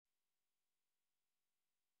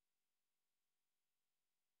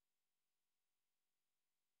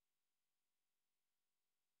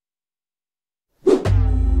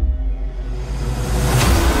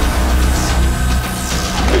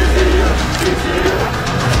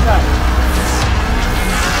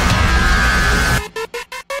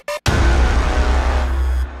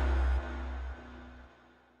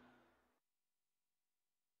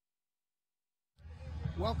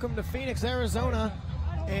Welcome to Phoenix, Arizona,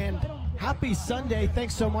 and happy Sunday.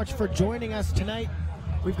 Thanks so much for joining us tonight.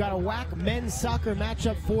 We've got a WAC men's soccer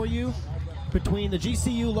matchup for you between the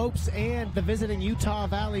GCU Lopes and the visiting Utah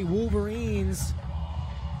Valley Wolverines.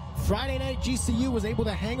 Friday night, GCU was able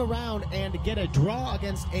to hang around and get a draw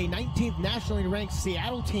against a 19th nationally ranked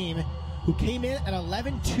Seattle team who came in at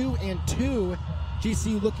 11-2-2.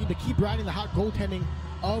 GCU looking to keep riding the hot goaltending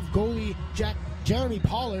of goalie Jeremy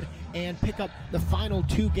Pollard and pick up the final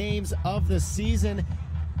two games of the season.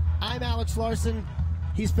 I'm Alex Larson.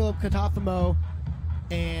 He's Philip Katafamo.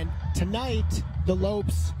 And tonight, the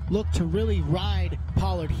Lopes look to really ride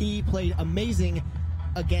Pollard. He played amazing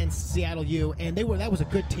against Seattle U, and that was a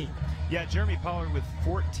good team. Yeah, Jeremy Pollard with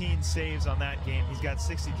 14 saves on that game. He's got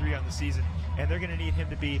 63 on the season, and they're going to need him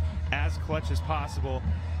to be as clutch as possible.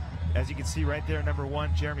 As you can see right there, number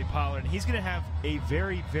one, Jeremy Pollard. He's going to have a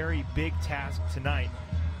very, very big task tonight.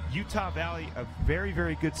 Utah Valley, a very,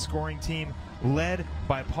 very good scoring team, led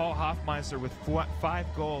by Paul Hoffmeister with 5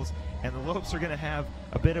 goals, and the Lopes are going to have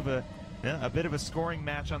a bit of a scoring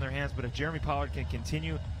match on their hands. But if Jeremy Pollard can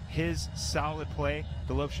continue his solid play,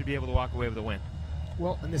 the Lopes should be able to walk away with a win.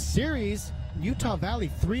 Well, in the series, Utah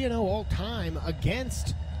Valley 3-0 all time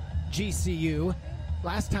against GCU.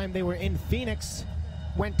 Last time they were in Phoenix,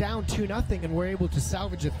 went down 2-0 and were able to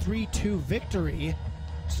salvage a 3-2 victory.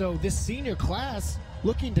 So this senior class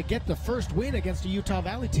looking to get the first win against a Utah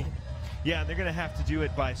Valley team. Yeah, and they're going to have to do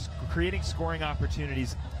it by creating scoring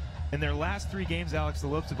opportunities. In their last 3 games, Alex, the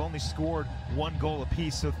Lopes have only scored 1 goal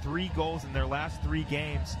apiece, so 3 goals in their last 3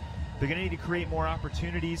 games. They're going to need to create more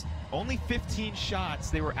opportunities. Only 15 shots.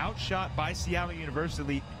 They were outshot by Seattle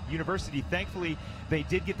University. Thankfully, they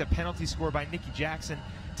did get the penalty score by Nikki Jackson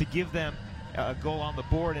to give them a goal on the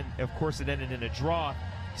board, and of course it ended in a draw.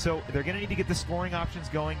 So they're going to need to get the scoring options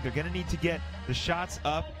going. They're going to need to get the shots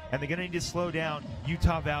up, and they're going to need to slow down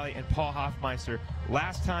Utah Valley and Paul Hoffmeister.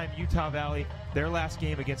 Last time Utah Valley, their last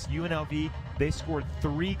game against UNLV, they scored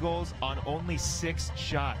 3 goals on only 6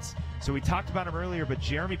 shots. So we talked about him earlier, but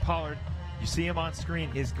Jeremy Pollard, you see him on screen,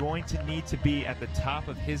 is going to need to be at the top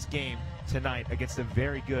of his game tonight against a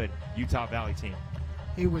very good Utah Valley team.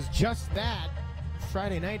 He was just that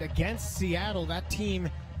Friday night against Seattle. That team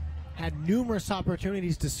had numerous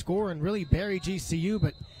opportunities to score and really bury GCU,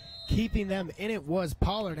 but keeping them in it was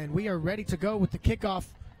Pollard. And we are ready to go with the kickoff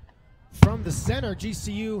from the center.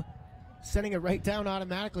 GCU sending it right down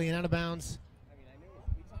automatically and out of bounds.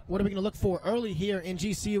 What are we going to look for early here in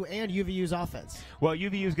GCU and UVU's offense? Well,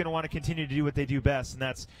 UVU is going to want to continue to do what they do best, and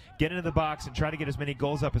that's get into the box and try to get as many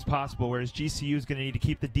goals up as possible, whereas GCU is going to need to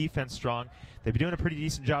keep the defense strong. They've been doing a pretty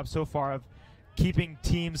decent job so far of keeping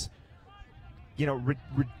teams,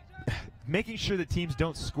 making sure that teams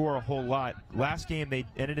don't score a whole lot. Last game they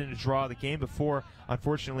ended in a draw. The game before,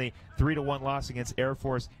 unfortunately, 3-1 loss against Air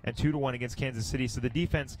Force and 2-1 against Kansas City. So the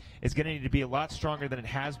defense is going to need to be a lot stronger than it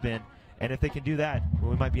has been. And if they can do that,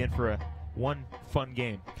 we might be in for one fun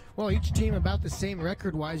game. Well, each team about the same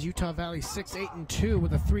record-wise. Utah Valley 6-8-2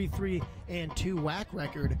 with a 3-3-2 WAC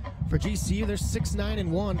record. For GCU, they're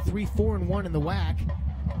 6-9-1, 3-4-1 in the WAC.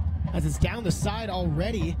 As it's down the side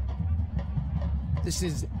already, this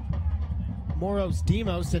is Moros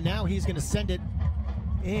Demos, and now he's going to send it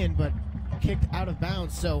in, but kicked out of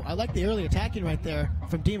bounds. So I like the early attacking right there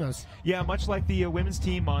from Demos. Yeah, much like the women's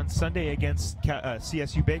team on Sunday against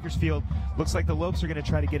CSU Bakersfield, looks like the Lopes are going to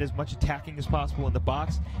try to get as much attacking as possible in the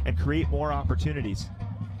box and create more opportunities.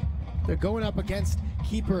 They're going up against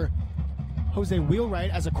keeper Jose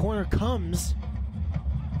Wheelwright as a corner comes,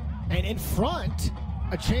 and in front,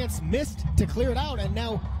 a chance missed to clear it out, and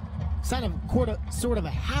now sort of a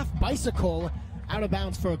half bicycle out of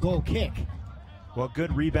bounds for a goal kick. Well,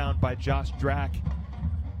 good rebound by Josh Drack.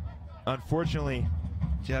 Unfortunately,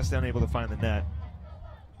 just unable to find the net.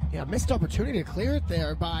 Yeah, missed opportunity to clear it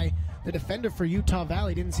there by the defender for Utah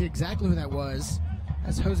Valley. Didn't see exactly who that was.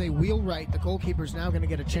 As Jose Wheelwright, the goalkeeper, is now going to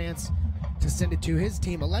get a chance to send it to his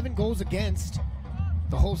team. 11 goals against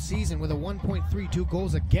the whole season with a 1.32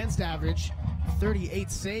 goals against average,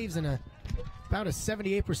 38 saves, and about a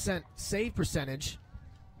 78% save percentage.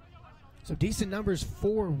 So decent numbers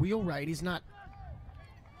for Wheelwright. He's not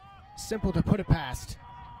simple to put it past.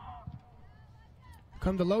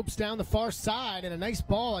 Come the Lopes down the far side, and a nice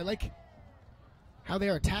ball. I like how they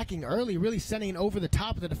are attacking early, really sending it over the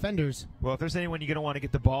top of the defenders. Well, if there's anyone you're going to want to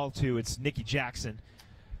get the ball to, it's Nikki Jackson.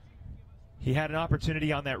 He had an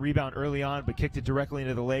opportunity on that rebound early on, but kicked it directly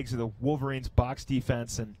into the legs of the Wolverines' box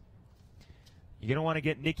defense. And you're going to want to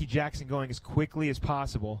get Nikki Jackson going as quickly as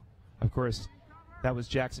possible. Of course, that was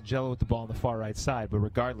Jackson Jello with the ball on the far right side. But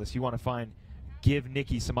regardless, you want to give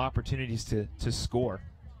Nikki some opportunities to score.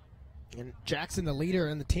 And Jackson, the leader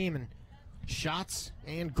in the team in shots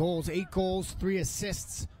and goals. 8 goals, 3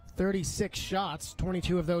 assists, 36 shots,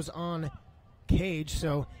 22 of those on cage.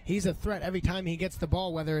 So he's a threat every time he gets the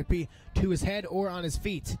ball, whether it be to his head or on his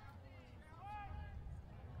feet.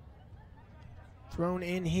 Thrown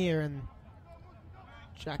in here, and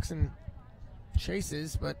Jackson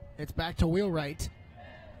chases, but it's back to Wheelwright.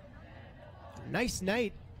 Nice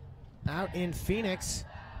night out in Phoenix.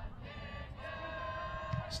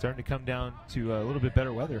 Starting to come down to a little bit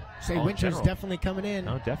better weather. Say winter's definitely coming in.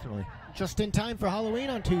 Oh, definitely. Just in time for Halloween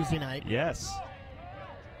on Tuesday night. Yes.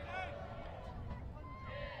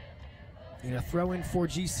 And a throw in for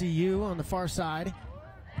GCU on the far side.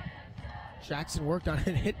 Jackson worked on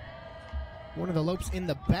it, hit one of the Lopes in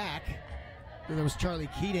the back. There was Charlie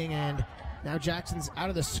Keating, and now Jackson's out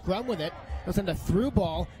of the scrum with it. Goes into through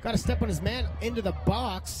ball. Got to step on his man into the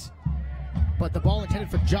box. But the ball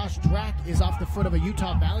intended for Josh Drack is off the foot of a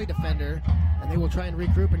Utah Valley defender, and they will try and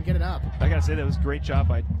regroup and get it up. I got to say, that was a great job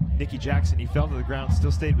by Nicky Jackson. He fell to the ground,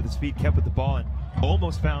 still stayed with his feet, kept with the ball, and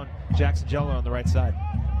almost found Jackson Jello on the right side.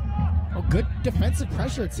 Oh, good defensive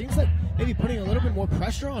pressure. It seems like maybe putting a little bit more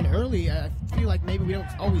pressure on early. I feel like maybe we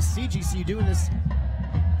don't always see GCU doing this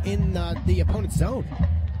in the opponent's zone.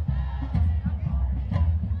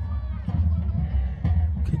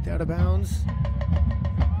 Kicked out of bounds.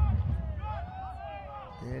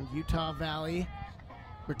 And Utah Valley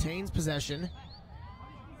retains possession.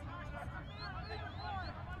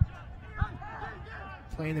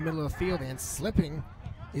 Play in the middle of the field, and slipping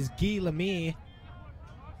is Guy Lamy.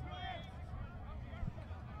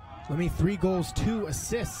 Lamy, 3 goals, 2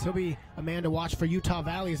 assists. He'll be a man to watch for Utah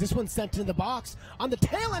Valley as this one's sent into the box. On the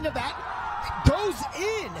tail end of that, it goes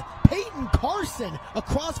in. Peyton Carson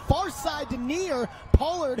across far side to near.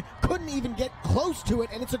 Pollard couldn't even get close to it,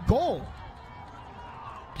 and it's a goal.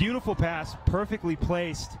 Beautiful pass, perfectly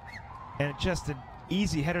placed, and just an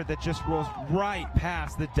easy header that just rolls right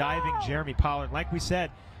past the diving Jeremy Pollard. Like we said,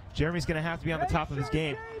 Jeremy's going to have to be on the top of his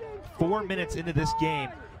game. 4 minutes into this game,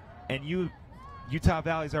 and Utah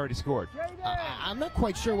Valley's already scored. I'm not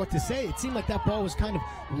quite sure what to say. It seemed like that ball was kind of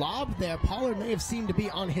lobbed there. Pollard may have seemed to be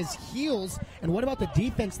on his heels. And what about the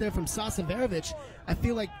defense there from Sasa Verovic? I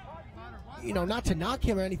feel like, you know, not to knock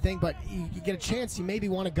him or anything, but you get a chance, you maybe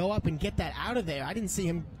want to go up and get that out of there. I didn't see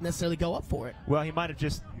him necessarily go up for it. Well, he might have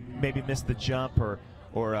just maybe missed the jump, or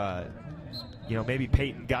you know, maybe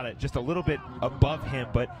Peyton got it just a little bit above him,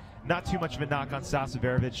 but not too much of a knock on Sasa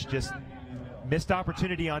Verovic. Just missed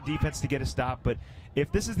opportunity on defense to get a stop. But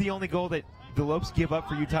if this is the only goal that the Lopes give up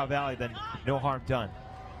for Utah Valley, then no harm done.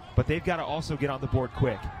 But they've got to also get on the board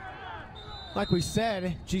quick. Like we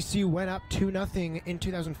said, GCU went up 2-0 in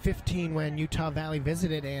 2015 when Utah Valley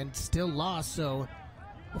visited and still lost. So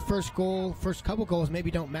the first couple goals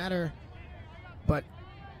maybe don't matter, but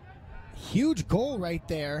huge goal right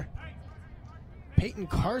there. Peyton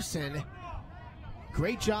Carson,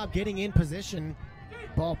 great job getting in position.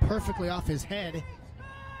 Ball perfectly off his head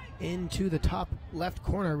into the top left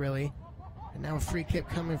corner, really. And now a free kick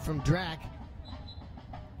coming from Drack.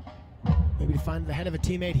 Maybe to find the head of a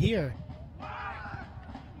teammate here.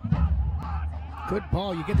 Good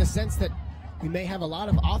ball. You get the sense that we may have a lot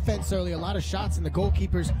of offense early, a lot of shots, and the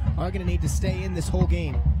goalkeepers are going to need to stay in this whole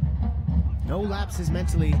game. No lapses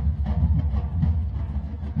mentally.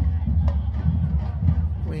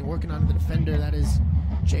 Working on the defender, that is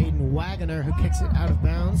Jaden Wagoner, who kicks it out of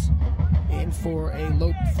bounds. In for a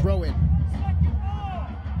Lope throw-in.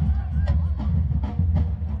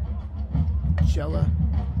 Jella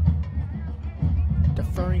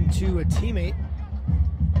deferring to a teammate,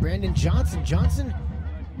 Brandon Johnson. Johnson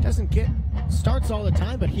doesn't get starts all the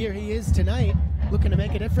time, but here he is tonight, looking to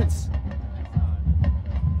make a difference.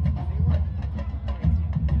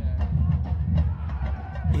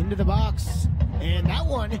 Into the box, and that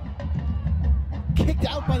one kicked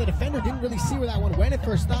out by the defender. Didn't really see where that one went at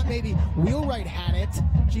first. Thought maybe Wheelwright had it.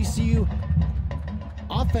 GCU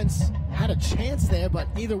offense had a chance there, but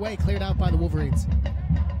either way, cleared out by the Wolverines.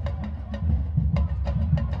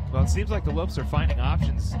 Well, it seems like the Lopes are finding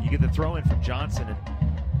options. You get the throw in from Johnson, and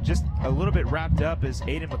just a little bit wrapped up is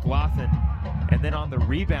Aiden McLaughlin. And then on the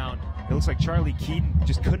rebound, it looks like Charlie Keaton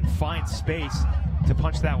just couldn't find space to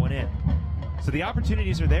punch that one in. So the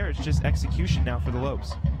opportunities are there. It's just execution now for the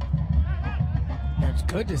Lopes. Yeah, it's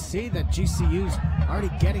good to see that GCU's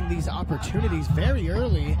already getting these opportunities very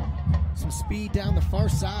early. Some speed down the far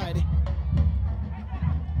side.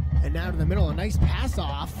 And now to the middle, a nice pass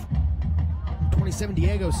off. 27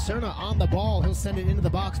 Diego Cerna on the ball. He'll send it into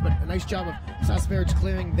the box, but a nice job of Sasveric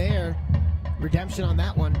clearing there. Redemption on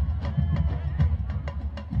that one.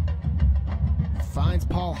 Finds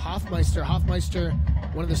Paul Hoffmeister. Hoffmeister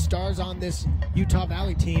one of the stars on this Utah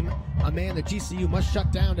Valley team, a man that GCU must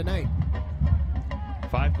shut down tonight.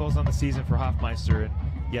 5 goals on the season for Hoffmeister, and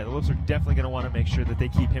yeah, the Lopes are definitely going to want to make sure that they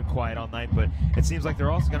keep him quiet all night, but it seems like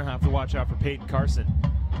they're also going to have to watch out for Peyton Carson,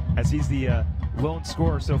 as he's the lone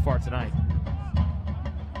scorer so far tonight.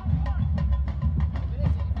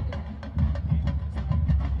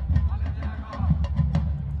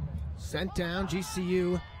 Sent down,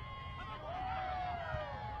 GCU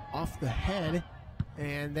off the head,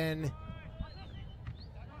 and then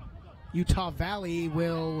Utah Valley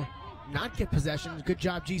will not get possession. Good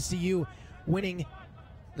job, GCU, winning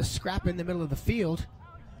the scrap in the middle of the field,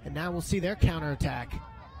 and now we'll see their counterattack.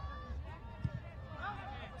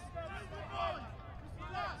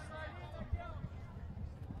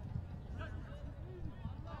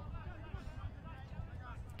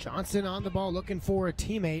 Johnson on the ball looking for a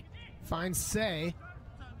teammate. Finds Say.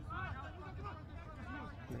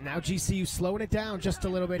 Now GCU slowing it down just a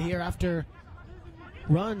little bit here after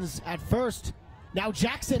runs at first. Now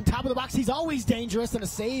Jackson, top of the box. He's always dangerous, and a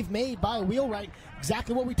save made by Wheelwright.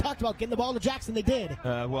 Exactly what we talked about, getting the ball to Jackson. They did.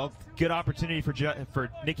 Well, good opportunity for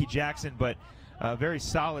Nicky Jackson, but a very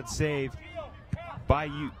solid save by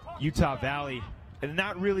Utah Valley. And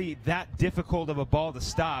not really that difficult of a ball to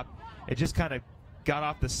stop. It just kind of got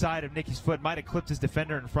off the side of Nicky's foot, might have clipped his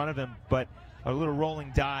defender in front of him, but a little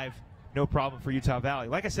rolling dive, no problem for Utah Valley.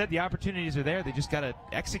 Like I said, the opportunities are there. They just got to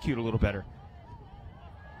execute a little better.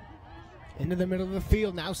 Into the middle of the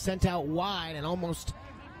field, now sent out wide, and almost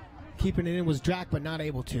keeping it in was Drack, but not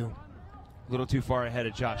able to. A little too far ahead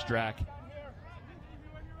of Josh Drack.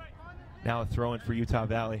 Now a throw-in for Utah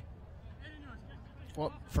Valley.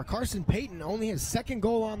 Well, for Carson Payton, only his second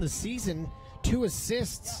goal on the season, 2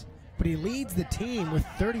 assists, but he leads the team with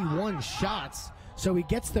 31 shots, so he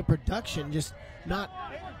gets the production, just not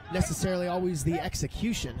necessarily always the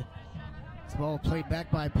execution. This ball played back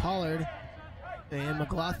by Pollard, and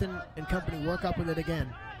McLaughlin and company work up with it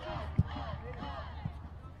again.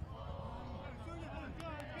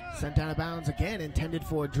 Sent out of bounds again, intended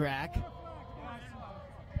for Drack.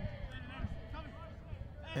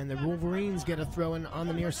 And the Wolverines get a throw-in on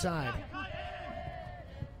the near side.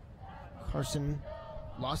 Carson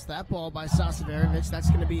lost that ball by Sasaverovic. That's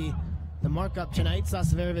going to be the markup tonight.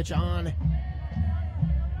 Sasaverovic on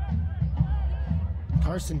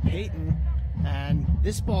Carson Payton. And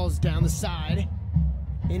this ball's down the side,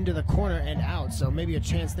 into the corner and out. So maybe a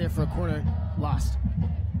chance there for a corner. Lost.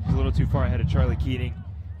 A little too far ahead of Charlie Keating.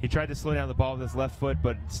 He tried to slow down the ball with his left foot,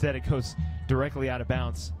 but instead it goes directly out of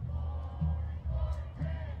bounds.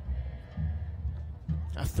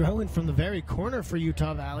 A throw-in from the very corner for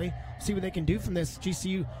Utah Valley. See what they can do from this.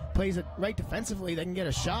 GCU plays it right defensively. They can get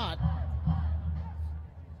a shot.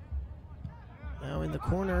 Now in the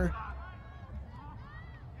corner,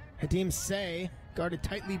 Hadim Say, guarded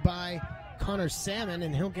tightly by Connor Salmon,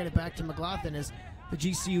 and he'll get it back to McLaughlin as the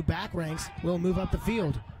GCU back ranks will move up the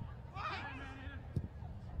field.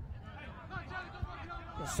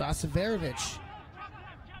 Sasaverovic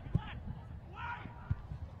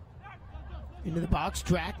into the box.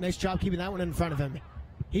 Drack, nice job keeping that one in front of him.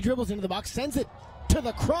 He dribbles into the box, sends it to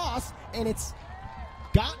the cross, and it's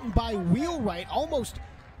gotten by Wheelwright. Almost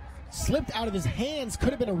slipped out of his hands.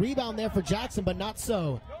 Could have been a rebound there for Jackson, but not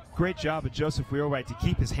so. Great job of Joseph Wheelwright to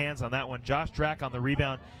keep his hands on that one. Josh Drack on the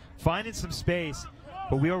rebound, finding some space,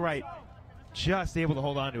 but Wheelwright just able to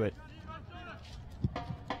hold on to it.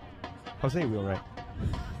 Jose Wheelwright.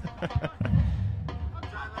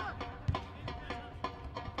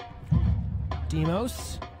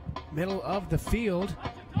 Demos, middle of the field,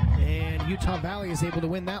 and Utah Valley is able to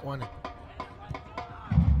win that one.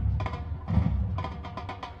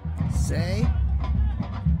 Say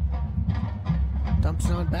dumps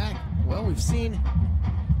it on back. Well, we've seen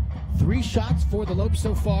 3 shots for the Lopes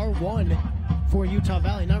so far, 1 for Utah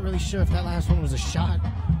Valley. Not really sure if that last one was a shot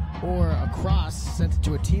or a cross, sent it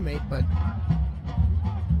to a teammate, but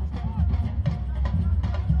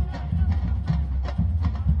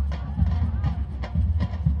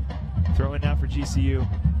throw in now for GCU.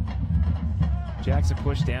 Jackson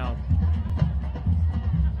pushed down.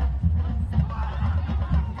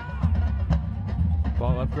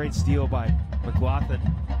 Ball up, great steal by McLaughlin.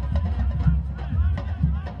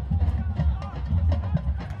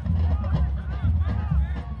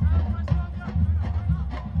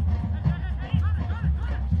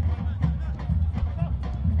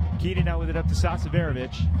 Keating now with it up to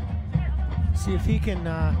Sasaverovic. See if he can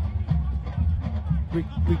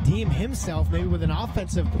redeem himself maybe with an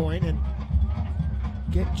offensive point and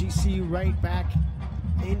get GCU right back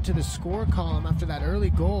into the score column after that early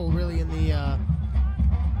goal, really in the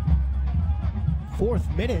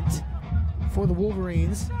 4th minute for the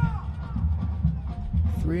Wolverines.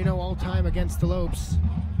 3-0 all-time against the Lopes.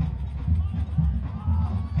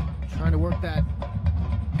 Trying to work that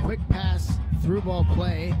quick pass through ball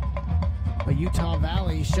play, but Utah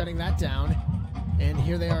Valley shutting that down. And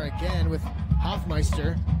here they are again with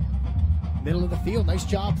Hoffmeister. Middle of the field. Nice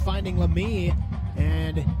job finding Lamy,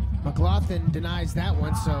 and McLaughlin denies that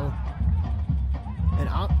one. So an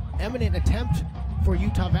eminent attempt for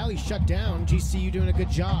Utah Valley shut down. GCU doing a good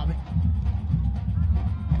job,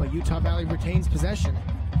 but Utah Valley retains possession.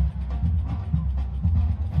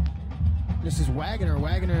 This is Wagner.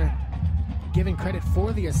 Wagner given credit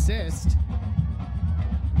for the assist,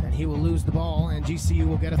 and he will lose the ball, and GCU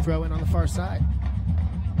will get a throw in on the far side.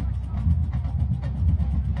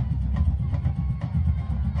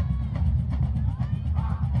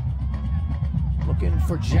 Looking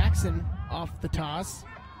for Jackson off the toss.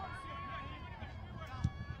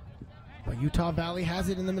 But Utah Valley has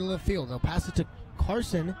it in the middle of the field. They'll pass it to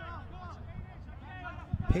Carson.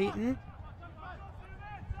 Peyton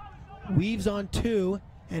weaves on two,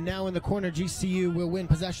 and now in the corner, GCU will win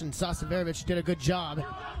possession. Sasaverovich did a good job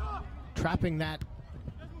trapping that.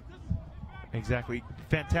 Exactly.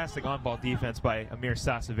 Fantastic on-ball defense by Amir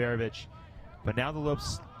Sasaverovich. But now the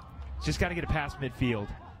Lopes just got to get it past midfield.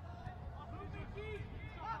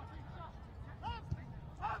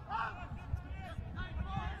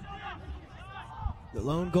 The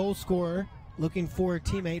lone goal scorer looking for a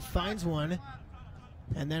teammate finds one,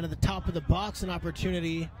 and then at the top of the box, an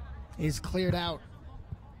opportunity is cleared out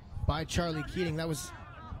by Charlie Keating. That was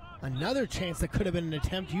another chance that could have been an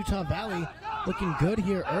attempt. Utah Valley looking good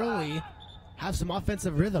here early, have some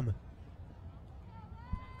offensive rhythm.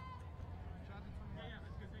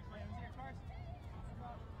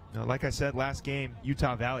 Now, like I said last game,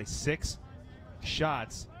 Utah Valley 6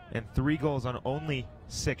 shots and 3 goals on only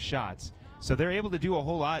 6 shots. So they're able to do a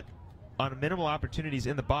whole lot on minimal opportunities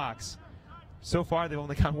in the box. So far, they've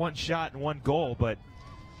only got 1 shot and 1 goal, but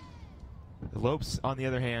the Lopes, on the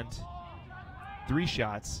other hand, 3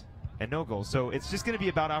 shots and no goals. So it's just going to be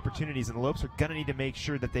about opportunities, and the Lopes are going to need to make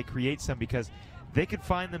sure that they create some, because they could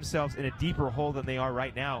find themselves in a deeper hole than they are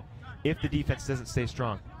right now if the defense doesn't stay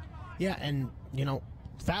strong. Yeah, and, you know,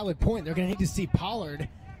 valid point. They're going to need to see Pollard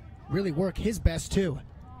really work his best, too.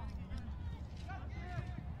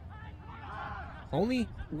 Only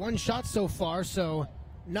 1 shot so far, so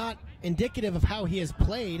not indicative of how he has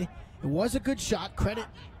played. It was a good shot. Credit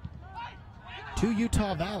to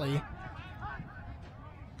Utah Valley.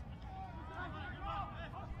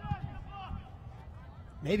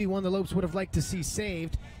 Maybe one the Lopes would have liked to see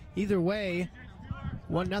saved. Either way,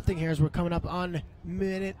 1-0 here as we're coming up on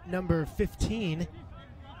minute number 15.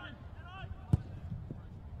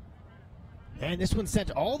 And this one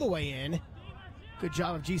sent all the way in. Good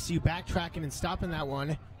job of GCU backtracking and stopping that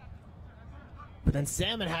one. But then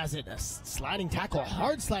Salmon has it. A sliding tackle, a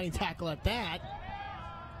hard sliding tackle at that.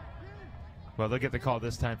 Well, they'll get the call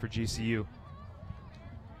this time for GCU.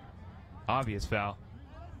 Obvious foul.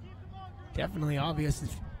 Definitely obvious.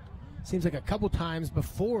 It seems like a couple times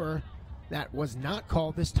before that was not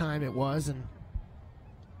called. This time it was. And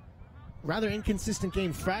rather inconsistent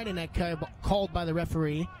game Friday night called by the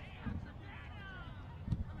referee.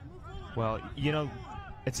 Well, you know,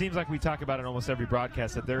 it seems like we talk about it almost every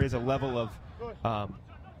broadcast, that there is a level of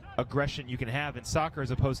aggression you can have in soccer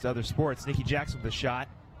as opposed to other sports. Nicky Jackson with a shot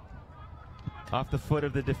off the foot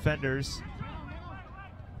of the defenders.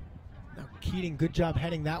 Now Keating, good job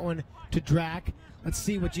heading that one to Drac. Let's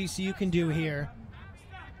see what GCU can do here.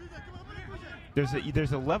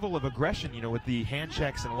 There's a level of aggression, you know, with the hand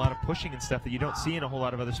checks and a lot of pushing and stuff that you don't see in a whole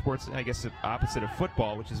lot of other sports. I guess the opposite of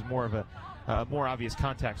football, which is more of a more obvious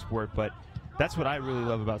contact sport. But that's what I really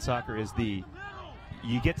love about soccer, is you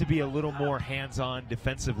get to be a little more hands-on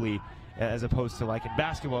defensively, as opposed to like in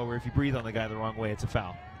basketball, where if you breathe on the guy the wrong way, it's a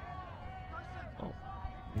foul. Oh.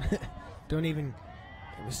 Don't even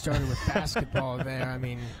get me started with basketball there. I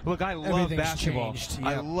mean, look, I love basketball. Changed. Yep.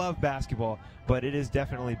 I love basketball, but it has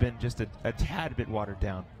definitely been just a tad bit watered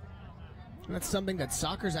down. And that's something that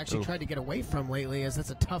soccer's actually tried to get away from lately, as that's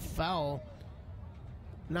a tough foul.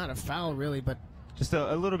 Not a foul, really, but just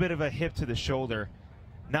a little bit of a hip to the shoulder.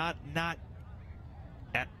 Not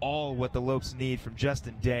at all what the Lopes need from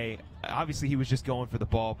Justin Day. Obviously, he was just going for the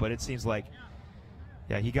ball, but it seems like,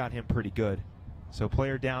 yeah, he got him pretty good. So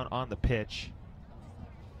player down on the pitch.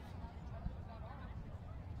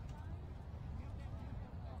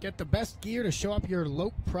 Get the best gear to show up your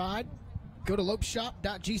Lope pride. Go to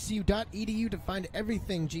lopeshop.gcu.edu to find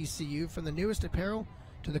everything GCU, from the newest apparel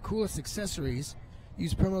to the coolest accessories.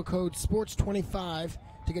 Use promo code SPORTS25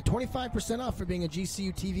 to get 25% off for being a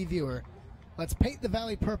GCU TV viewer. Let's paint the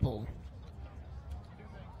Valley purple.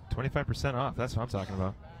 25% off. That's what I'm talking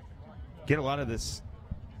about. Get a lot of this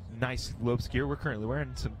nice Lopes gear. We're currently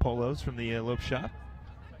wearing some polos from the Lopes shop.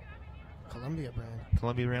 Columbia brand.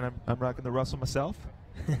 Columbia brand. I'm rocking the Russell myself.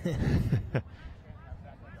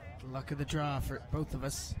 Luck of the draw for both of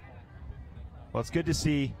us. Well, it's good to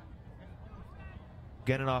see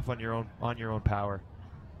getting off on your own power.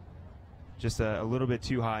 Just a little bit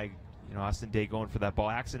too high. You know, Austin Day going for that ball.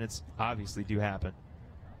 Accidents obviously do happen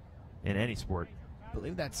in any sport. I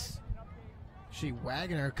believe that's actually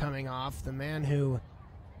Wagner coming off, the man who...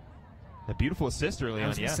 A beautiful assist early on, yeah. I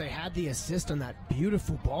was going to say, had the assist on that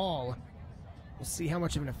beautiful ball. We'll see how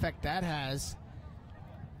much of an effect that has.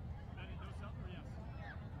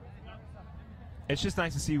 It's just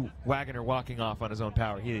nice to see Wagner walking off on his own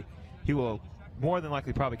power. He will more than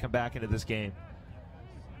likely probably come back into this game.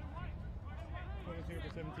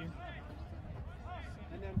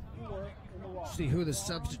 See who the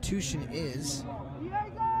substitution is.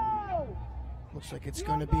 Looks like it's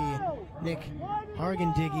going to be Nick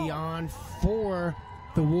Hargendigge on for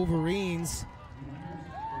the Wolverines.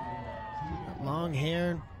 Long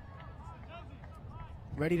hair,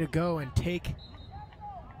 ready to go and take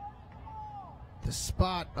the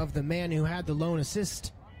spot of the man who had the lone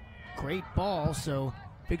assist. Great ball, so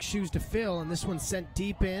big shoes to fill, and this one's sent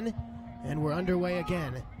deep in, and we're underway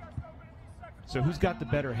again. So who's got the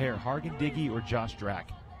better hair, Hargendigge or Josh Drack?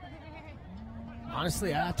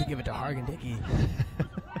 Honestly, I have to give it to Hargendigge.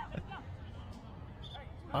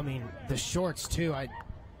 I mean, the shorts too.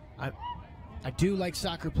 I do like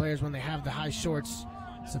soccer players when they have the high shorts,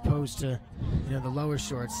 as opposed to, you know, the lower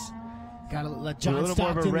shorts. Got to let John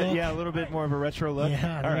Stockton look. Yeah, a little bit more of a retro look.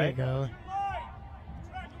 Yeah, there you go.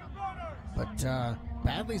 But Chandler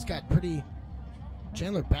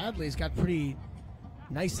Badley's got pretty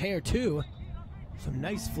nice hair too. Some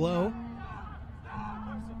nice flow.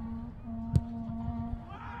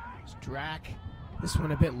 Drack, this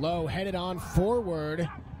one a bit low, headed on forward.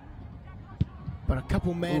 But a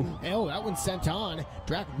couple men, oh, that one's sent on.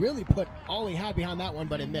 Drack really put all he had behind that one,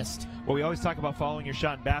 but it missed. Well, we always talk about following your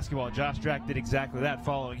shot in basketball, and Josh Drack did exactly that,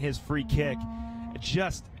 following his free kick.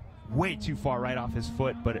 Just way too far right off his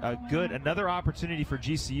foot, but another opportunity for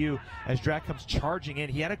GCU as Drack comes charging in.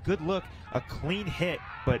 He had a good look, a clean hit,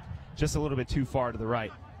 but just a little bit too far to the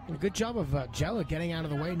right. A good job of Jella getting out of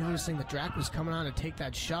the way, noticing that Drack was coming on to take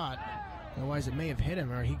that shot. Otherwise, it may have hit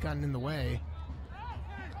him or he'd gotten in the way.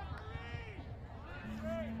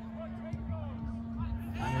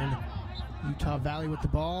 And Utah Valley with the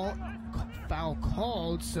ball. Foul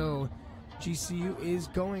called, so GCU is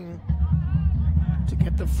going to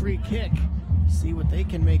get the free kick. See what they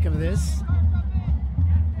can make of this.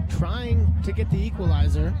 Trying to get the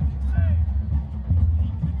equalizer.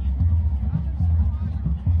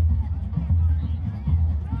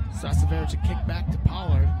 Sasavera to kick back to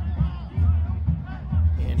Pollard,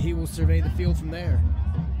 and he will survey the field from there.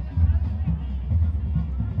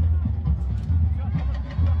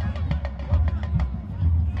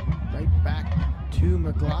 Right back to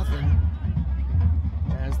McLaughlin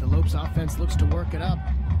as the Lopes offense looks to work it up.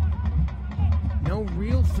 No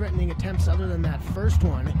real threatening attempts other than that first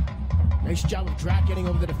one. Nice job of Drack getting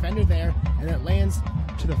over the defender there, and it lands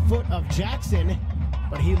to the foot of Jackson,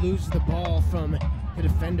 but he loses the ball from the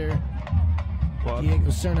defender. Well,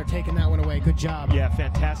 Diego Cerner taking that one away. Good job. Yeah,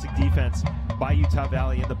 fantastic defense by Utah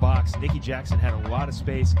Valley in the box. Nicky Jackson had a lot of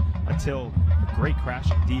space until a great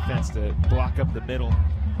crashing defense to block up the middle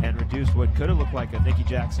and reduce what could have looked like a Nicky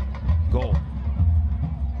Jackson goal.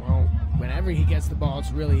 Well, whenever he gets the ball,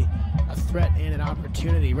 it's really a threat and an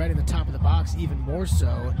opportunity. Right in the top of the box, even more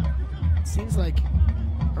so. It seems like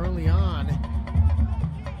early on,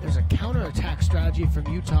 there's a counterattack strategy from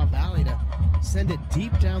Utah Valley to send it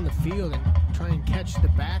deep down the field and try and catch the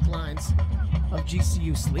back lines of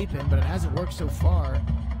GCU sleeping, but it hasn't worked so far.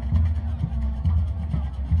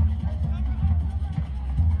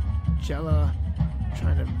 Jella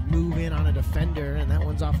trying to move in on a defender, and that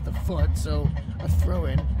one's off the foot, so a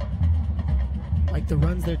throw-in. Like the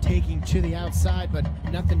runs they're taking to the outside, but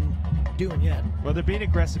nothing doing yet. Well, they're being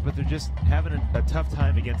aggressive, but they're just having a tough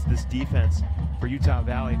time against this defense for Utah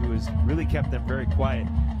Valley, who has really kept them very quiet.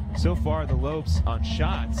 So far, the Lopes on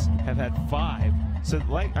shots have had 5. So,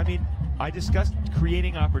 I discussed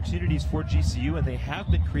creating opportunities for GCU, and they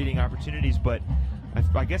have been creating opportunities, but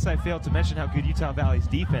I guess I failed to mention how good Utah Valley's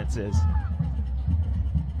defense is.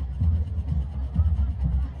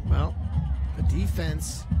 Well, the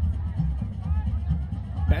defense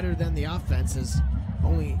better than the offense, is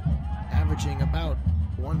only averaging about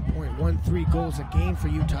 1.13 goals a game for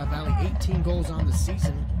Utah Valley. 18 goals on the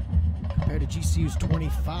season compared to GCU's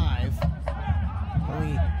 25.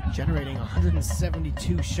 only generating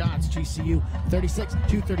 172 shots. GCU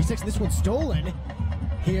 36-36. This one's stolen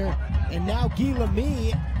here. And now Guy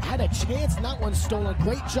Lamy had a chance, not one stolen.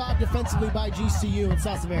 Great job defensively by GCU and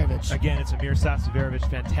Sasaverovic. Again, it's Amir Sasaverovic.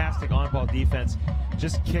 Fantastic on-ball defense.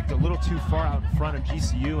 Just kicked a little too far out in front of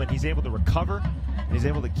GCU, and he's able to recover, and he's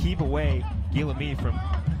able to keep away Guy Lamy from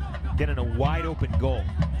getting a wide-open goal.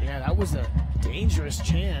 Yeah, that was a dangerous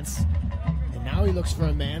chance. And now he looks for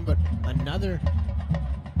a man, but another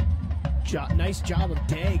nice job of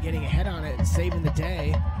Day getting ahead on it and saving the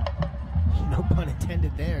day. No pun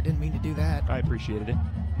intended there. Didn't mean to do that. I appreciated it.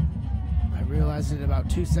 I realized it about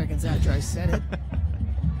 2 seconds after I said it.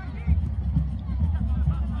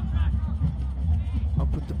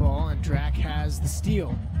 Up with the ball, and Drac has the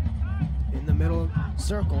steal in the middle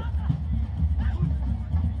circle.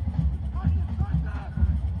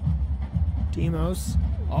 Demos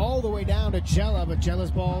all the way down to Jella, but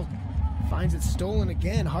Jella's ball finds it stolen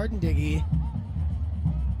again. Hardendiggy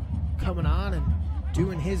coming on and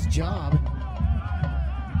doing his job.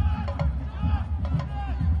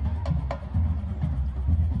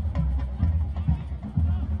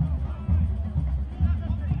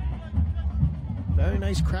 Very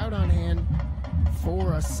nice crowd on hand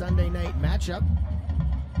for a Sunday night matchup.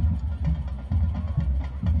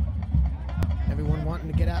 Everyone wanting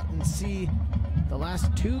to get out and see the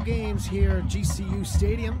last two games here at GCU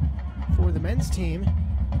Stadium for the men's team.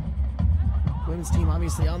 Women's team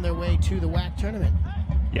obviously on their way to the WAC tournament.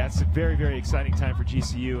 Yeah, it's a very, very exciting time for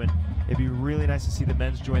GCU, and it'd be really nice to see the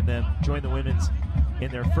men's join the women's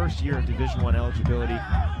in their first year of Division I eligibility.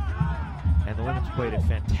 And the women's played a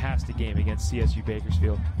fantastic game against CSU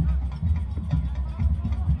Bakersfield.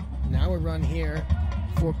 Now a run here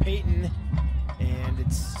for Peyton, and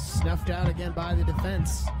it's snuffed out again by the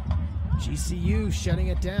defense. GCU shutting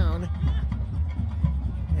it down,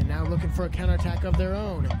 and now looking for a counterattack of their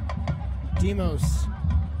own. Demos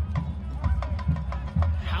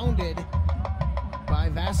hounded by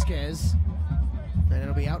Vasquez, and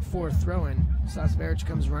it'll be out for a throw-in. Sasaverovic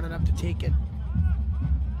comes running up to take it.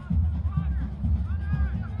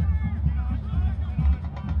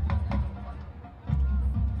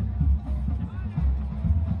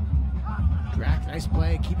 Drac, nice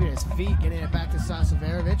play, keeping his feet, getting it back to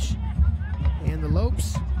Sasaverovic. And the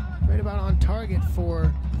Lopes right about on target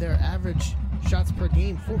for their average shots per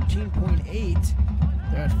game, 14.8.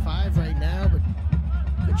 They're at 5 right now, but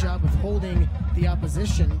good job of holding the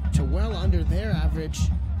opposition to well under their average,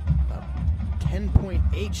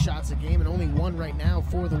 10.8 shots a game, and only 1 right now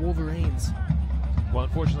for the Wolverines. Well,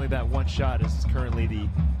 unfortunately, that one shot is currently the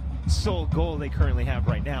sole goal they currently have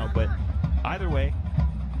right now, but either way,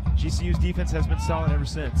 GCU's defense has been solid ever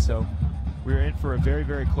since, so we're in for a very,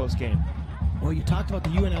 very close game. Well, you talked about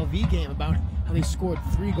the UNLV game, about how they scored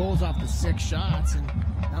 3 goals off the 6 shots, and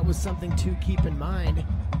that was something to keep in mind.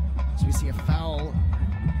 So we see a foul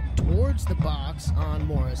towards the box on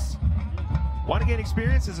Morris. Want to gain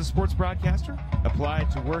experience as a sports broadcaster? Apply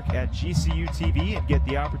to work at GCU TV and get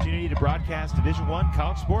the opportunity to broadcast Division I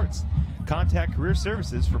college sports. Contact Career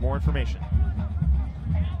Services for more information.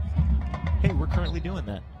 Hey, we're currently doing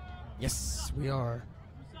that. Yes, we are.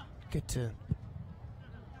 Get to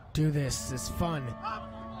do this. It's fun.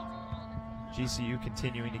 GCU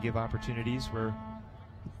continuing to give opportunities where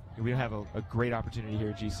we have a great opportunity here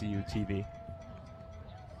at GCU TV.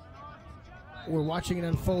 We're watching it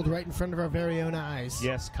unfold right in front of our very own eyes.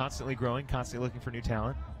 Yes, constantly growing, constantly looking for new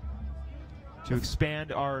talent to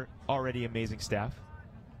expand our already amazing staff.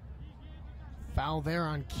 Foul there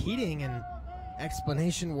on Keating, and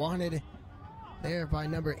explanation wanted there by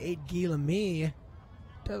number 8, Guy Lamy.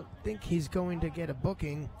 Don't think he's going to get a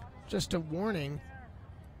booking, just a warning.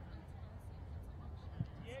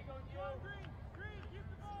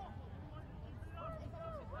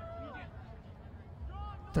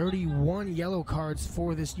 31 yellow cards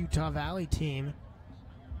for this Utah Valley team.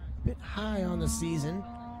 A bit high on the season.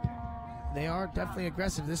 They are definitely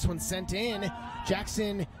aggressive. This one's sent in.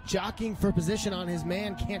 Jackson jockeying for position on his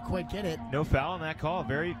man. Can't quite get it. No foul on that call.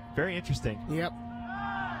 Very, very interesting. Yep.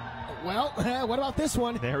 Well, what about this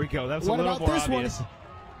one? There we go. That was a little more obvious.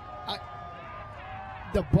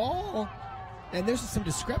 The ball, and there's some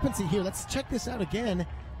discrepancy here. Let's check this out again.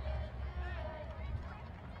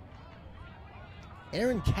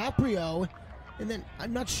 Aaron Caprio, and then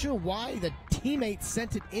I'm not sure why the teammate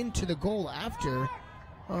sent it into the goal after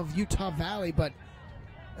of Utah Valley, but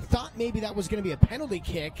I thought maybe that was going to be a penalty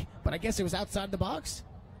kick, but I guess it was outside the box.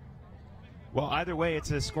 Well, either way,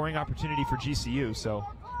 it's a scoring opportunity for GCU, so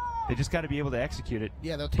they just got to be able to execute it.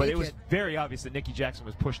 Yeah, they'll take it. But it was very obvious that Nicky Jackson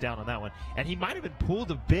was pushed down on that one, and he might have been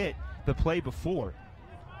pulled a bit the play before.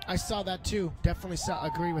 I saw that too. Definitely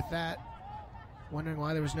agree with that. Wondering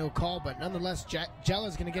why there was no call, but nonetheless,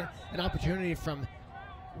 Jella's going to get an opportunity from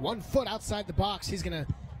 1 foot outside the box. He's going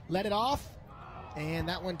to let it off, and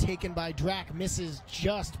that one taken by Drac misses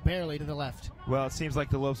just barely to the left. Well, it seems like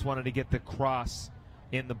the Lopes wanted to get the cross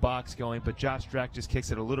in the box going, but Josh Drac just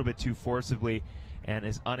kicks it a little bit too forcibly and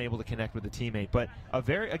is unable to connect with the teammate. But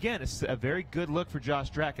it's a very good look for Josh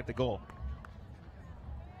Drac at the goal.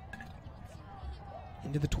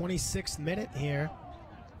 Into the 26th minute here.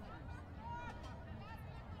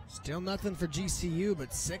 Still nothing for GCU,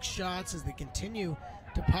 but 6 shots as they continue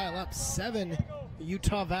to pile up 7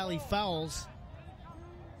 Utah Valley fouls.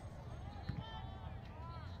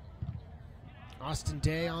 Austin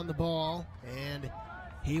Day on the ball, and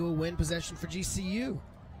he will win possession for GCU.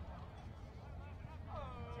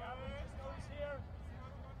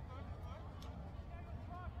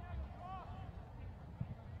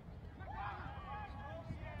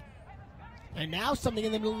 And now something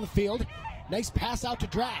in the middle of the field. Nice pass out to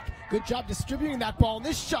Drac. Good job distributing that ball. And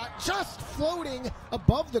this shot just floating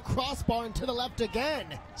above the crossbar and to the left again.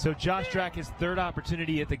 So Josh Drac, his 3rd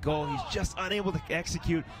opportunity at the goal. He's just unable to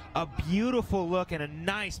execute a beautiful look and a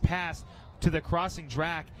nice pass to the crossing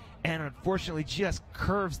Drac, and unfortunately just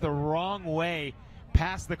curves the wrong way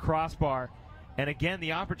past the crossbar. And again,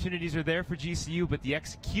 the opportunities are there for GCU, but the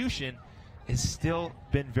execution has still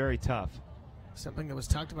been very tough. Something that was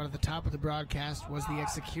talked about at the top of the broadcast was the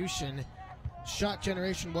execution. Shot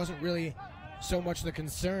generation wasn't really so much the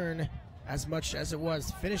concern as much as it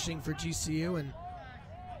was finishing for GCU, and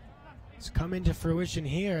it's come into fruition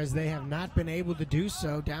here as they have not been able to do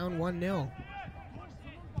so, down 1-0.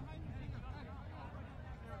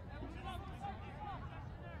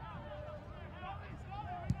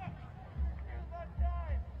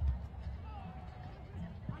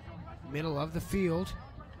 Middle of the field.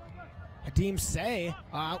 Hadim Say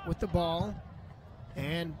out with the ball,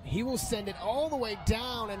 and he will send it all the way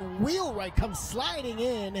down, and Wheelwright comes sliding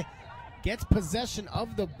in, gets possession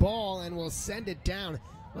of the ball, and will send it down.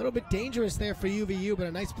 A little bit dangerous there for UVU, but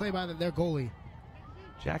a nice play by their goalie.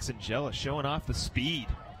 Jackson Jella showing off the speed.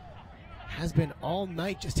 Has been all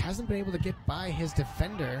night, just hasn't been able to get by his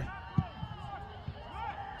defender.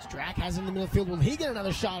 Drac has it in the middle of the field. Will he get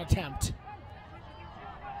another shot attempt?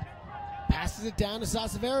 Passes it down to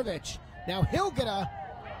Sasaverovic. Now he'll get a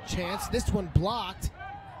chance. This one blocked,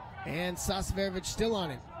 and Sasaverovic still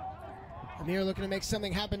on it. Amir looking to make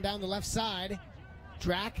something happen down the left side.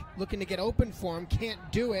 Drac looking to get open for him, can't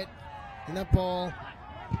do it, and that ball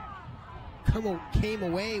came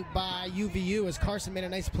away by UVU as Carson made a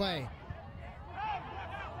nice play.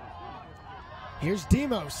 Here's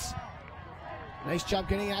Demos. Nice job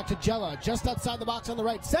getting out to Jella, just outside the box on the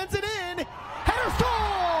right. Sends it in. Header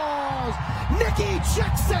scores! Nikki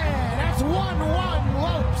Jackson. That's 1-1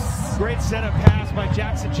 Lopes. Great setup pass by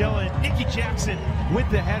Jackson Jella, and Nikki Jackson with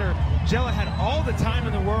the header. Jella had all the time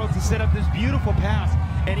in the world to set up this beautiful pass,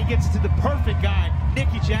 and he gets to the perfect guy,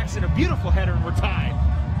 Nikki Jackson. A beautiful header, and we're tied.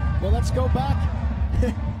 Well, let's go back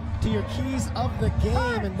to your keys of the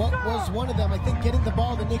game, and what was one of them? I think getting the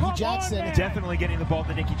ball to Nikki Jackson. Definitely getting the ball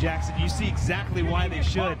to Nikki Jackson. You see exactly why they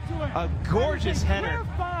should. A gorgeous header,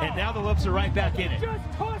 and now the Lopes are right back in it.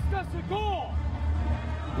 Just cost us a goal.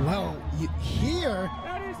 Well, here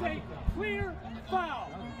that is a clear foul.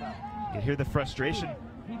 You can hear the frustration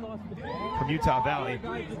from Utah Valley.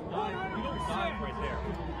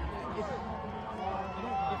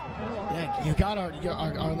 Yeah, you got our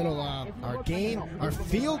little our game, our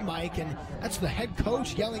field mic, and that's the head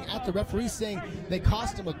coach yelling at the referee saying they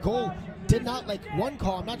cost him a goal. Did not like one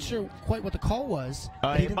call. I'm not sure quite what the call was.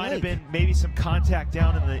 It might have been maybe some contact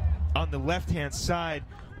down on the left-hand side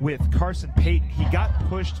with Carson Payton. He got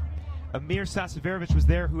pushed. Amir Sasaverovic was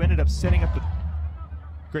there, who ended up setting up the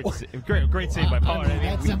great save by Pollard.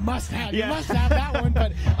 That's a must-have. Yeah. You must have that one,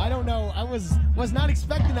 but I don't know. I was not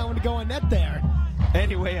expecting that one to go on net there.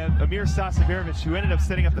 Anyway, Amir Sasaverovic, who ended up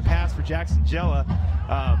setting up the pass for Jackson Jella,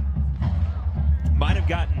 might have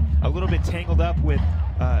gotten a little bit tangled up with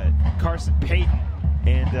Carson Payton,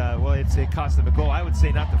 and well, it cost them a goal. I would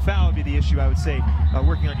say not the foul would be the issue. I would say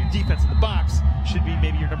working on your defense in the box should be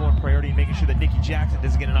maybe your number one priority, and making sure that Nikki Jackson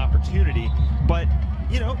doesn't get an opportunity. But,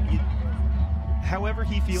 you know, however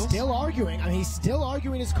he feels. Still arguing. I mean, he's still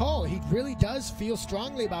arguing his call. He really does feel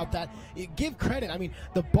strongly about that. Give credit. I mean,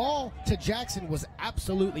 the ball to Jackson was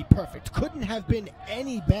absolutely perfect. Couldn't have been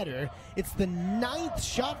any better. It's the 9th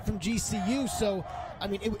shot from GCU, so, I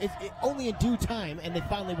mean, it only in due time, and they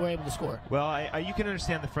finally were able to score. Well, you can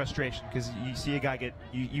understand the frustration, because you see a guy get,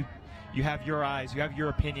 you have your eyes, you have your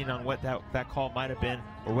opinion on what that call might have been,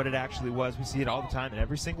 or what it actually was. We see it all the time in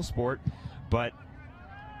every single sport, but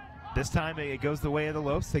This time it goes the way of the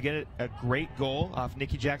Lopes. They get a great goal off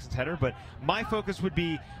Nikki Jackson's header, but my focus would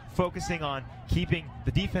be focusing on keeping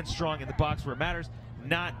the defense strong in the box where it matters,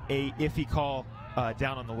 not a iffy call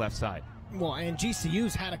down on the left side. Well, and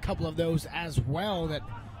GCU's had a couple of those as well that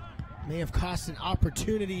may have cost an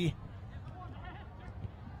opportunity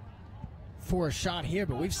for a shot here,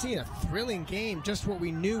 but we've seen a thrilling game, just what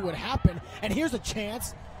we knew would happen. And here's a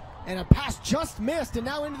chance, and a pass just missed, and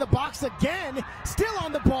now into the box again, still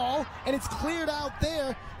on the ball, and it's cleared out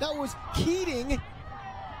there. That was Keating,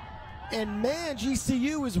 and man,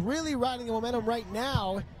 GCU is really riding the momentum right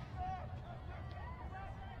now.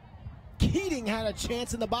 Keating had a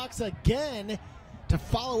chance in the box again to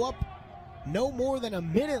follow up no more than a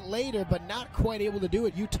minute later, but not quite able to do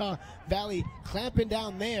it. Utah Valley clamping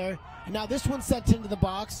down there. And now this one sets into the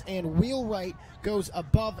box, and Wheelwright goes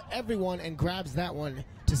above everyone and grabs that one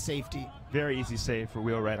to safety. Very easy save for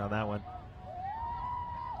Wheelwright on that one.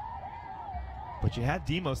 But you had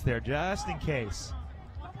Demos there just in case.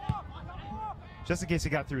 Just in case it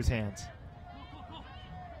got through his hands.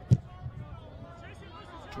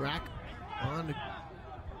 Drac on to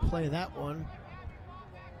play that one.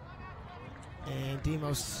 And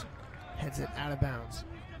Demos heads it out of bounds.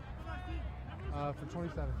 For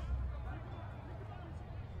 27.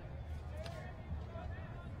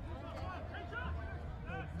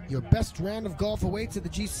 Your best round of golf awaits at the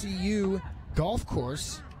GCU golf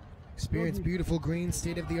course. Experience beautiful greens,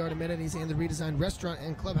 state-of-the-art amenities, and the redesigned restaurant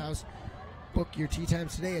and clubhouse. Book your tee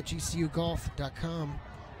times today at gcugolf.com.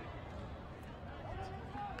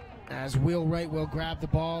 As Wheelwright will grab the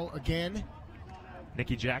ball again.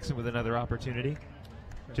 Nikki Jackson with another opportunity.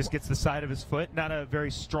 Just gets the side of his foot. Not a very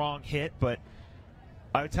strong hit, but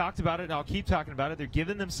I talked about it, and I'll keep talking about it. They're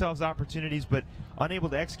giving themselves opportunities, but unable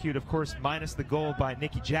to execute, of course, minus the goal by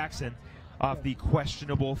Nikki Jackson off the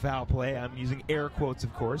questionable foul play. I'm using air quotes,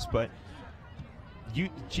 of course, but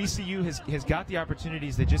GCU has got the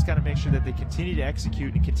opportunities. They just got to make sure that they continue to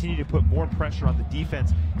execute and continue to put more pressure on the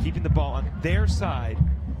defense, keeping the ball on their side.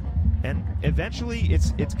 And eventually,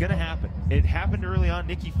 it's going to happen. It happened early on.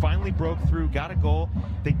 Nikki finally broke through, got a goal.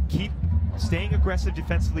 They keep staying aggressive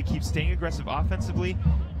defensively, keep staying aggressive offensively.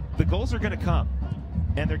 The goals are going to come,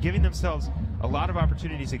 and they're giving themselves a lot of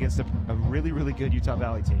opportunities against a really, really good Utah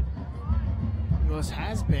Valley team. Well, this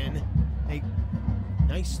has been a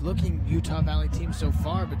nice-looking Utah Valley team so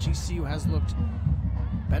far, but GCU has looked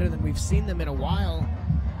better than we've seen them in a while.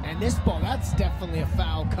 And this ball, that's definitely a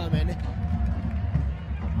foul coming.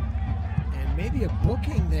 Maybe a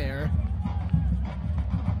booking there.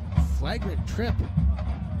 Flagrant trip.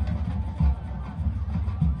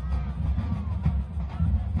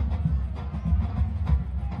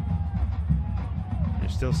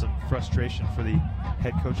 There's still some frustration for the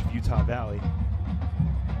head coach of Utah Valley.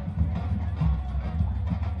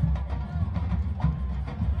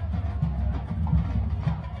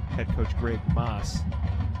 Head coach Greg Moss.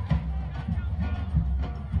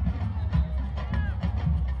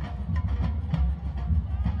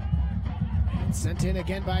 Sent in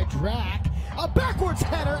again by Drac. A backwards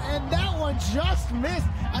header, and that one just missed.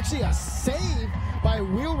 Actually, a save by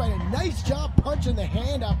Wheelwright. A nice job punching the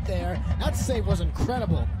hand up there. That save was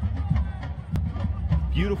incredible.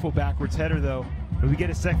 Beautiful backwards header, though. If we get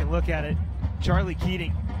a second look at it, Charlie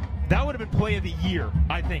Keating, that would have been play of the year,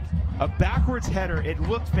 I think. A backwards header, it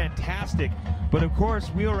looked fantastic. But of course,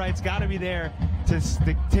 Wheelwright's got to be there to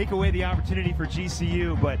take away the opportunity for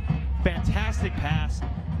GCU. But fantastic pass.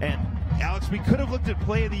 And Alex, we could have looked at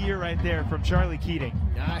play of the year right there from Charlie Keating.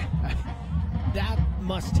 That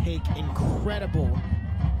must take incredible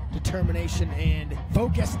determination and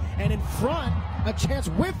focus. And in front, a chance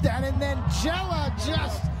with that, and then Jella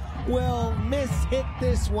just will miss-hit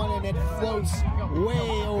this one, and it floats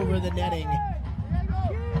way over the netting.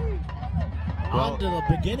 Well, onto the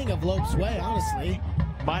beginning of Lope's Way, honestly.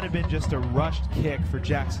 Might have been just a rushed kick for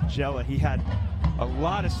Jackson Jella. He had a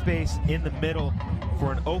lot of space in the middle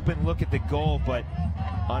for an open look at the goal, but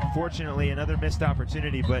unfortunately another missed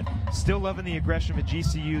opportunity. But still loving the aggression of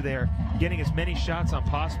GCU there, getting as many shots on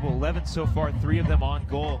possible. 11 so far, 3 of them on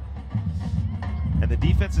goal. And the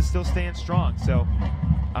defense is still staying strong. So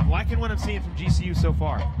I'm liking what I'm seeing from GCU so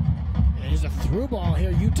far. And here's a through ball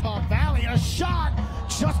here, Utah Valley. A shot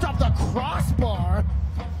just off the crossbar.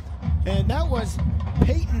 And that was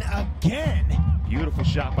Peyton again. Beautiful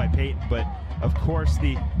shot by Peyton, but of course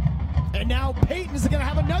and now Peyton's going to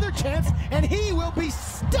have another chance, and he will be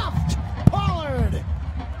stuffed. Pollard.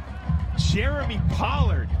 Jeremy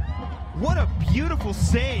Pollard. What a beautiful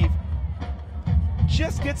save.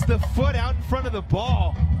 Just gets the foot out in front of the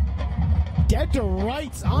ball. Dead to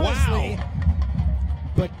rights, honestly. Wow.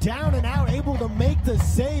 but down and out, able to make the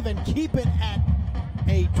save and keep it at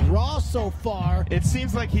a draw so far. It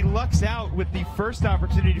seems like he lucks out with the first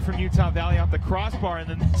opportunity from Utah Valley off the crossbar, and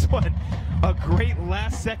then this one, a great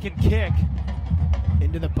last-second kick.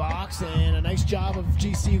 Into the box, and a nice job of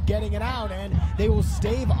GCU getting it out, and they will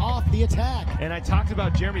stave off the attack. And I talked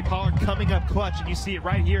about Jeremy Pollard coming up clutch, and you see it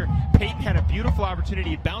right here. Peyton had a beautiful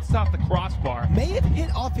opportunity. It bounced off the crossbar. May have hit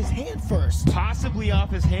off his hand first. Possibly off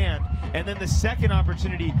his hand. And then the second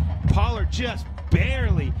opportunity, Pollard just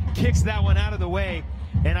barely kicks that one out of the way.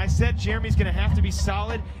 And I said Jeremy's going to have to be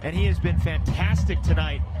solid, and he has been fantastic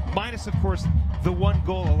tonight, minus, of course, the one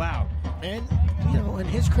goal allowed. And, you know, in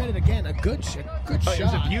his credit, again, a good shot. It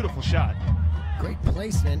was a beautiful shot. Great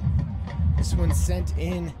placement. This one sent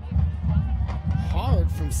in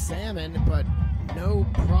hard from Salmon, but no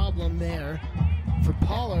problem there for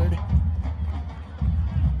Pollard.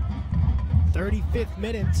 35th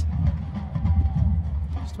minute.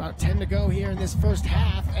 Just about 10 to go here in this first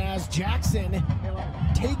half as Jackson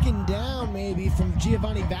taken down maybe from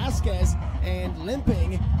Giovanni Vasquez and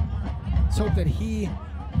limping. Let's hope that he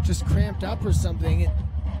just cramped up or something. It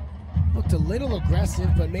looked a little aggressive,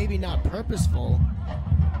 but maybe not purposeful.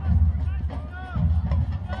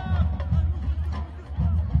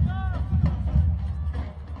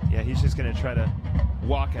 Yeah, he's just going to try to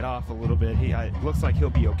walk it off a little bit. It looks like he'll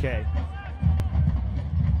be okay.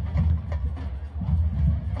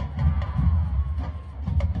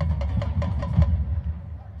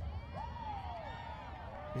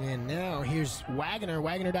 And now here's Wagner.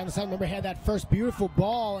 Wagner down the side. Remember, had that first beautiful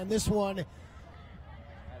ball, and this one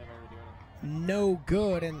no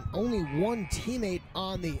good. And only one teammate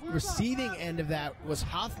on the receiving end of that was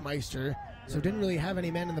Hoffmeister, so didn't really have any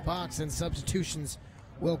men in the box, and substitutions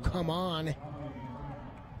will come on.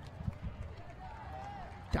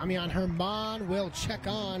 Damian Herman will check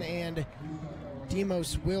on, and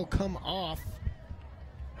Demos will come off.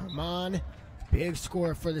 Herman, big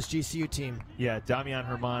scorer for this GCU team. Yeah, Damian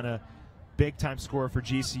Herman, a big-time scorer for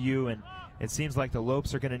GCU, and it seems like the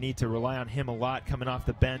Lopes are going to need to rely on him a lot coming off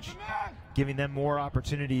the bench, giving them more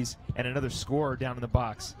opportunities and another scorer down in the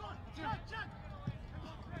box.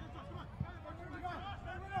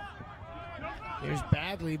 Here's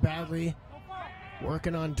Badley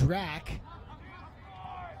working on Drac.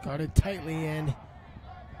 Guarded tightly, and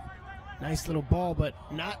nice little ball, but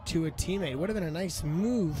not to a teammate. Would have been a nice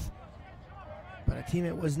move, but a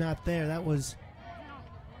teammate was not there. That was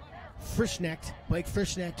Frischknecht, Blake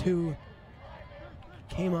Frischknecht, who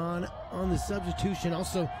came on the substitution.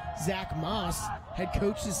 Also, Zach Moss, head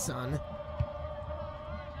coach's son.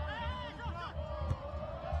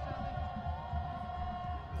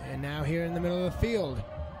 And now here in the middle of the field,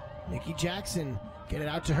 Nikki Jackson, get it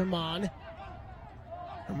out to Herman.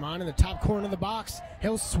 Herman in the top corner of the box.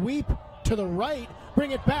 He'll sweep to the right,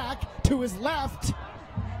 bring it back to his left,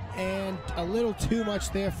 and a little too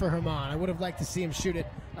much there for Herman. I would have liked to see him shoot it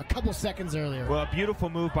a couple seconds earlier. Well, a beautiful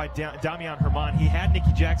move by Damian Herman. He had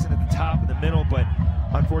Nikki Jackson at the top in the middle, but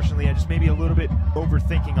unfortunately, I just maybe a little bit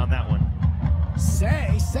overthinking on that one.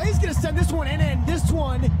 Say's going to send this one in, and this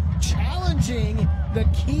one challenging the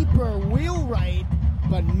keeper wheelwright,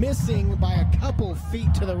 but missing by a couple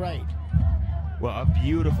feet to the right. Well, a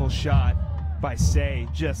beautiful shot by Say,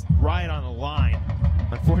 just right on the line.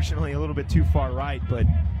 Unfortunately, a little bit too far right, but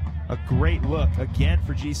a great look again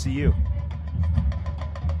for GCU.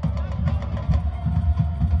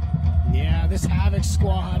 Yeah, this Havoc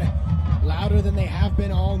squad, louder than they have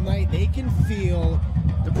been all night. They can feel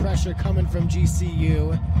the pressure coming from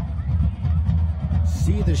GCU.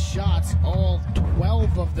 See the shots, all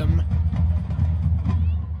 12 of them.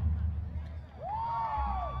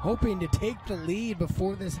 Hoping to take the lead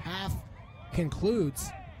before this half concludes.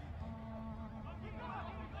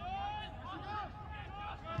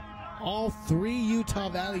 All three Utah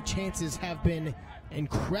Valley chances have been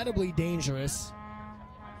incredibly dangerous.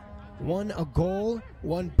 One a goal,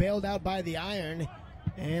 one bailed out by the iron,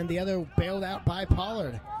 and the other bailed out by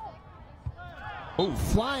Pollard. Oh,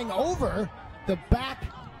 flying over the back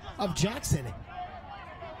of Jackson.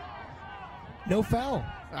 No foul.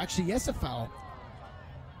 Actually, yes, a foul.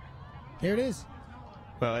 Here it is.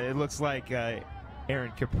 Well, it looks like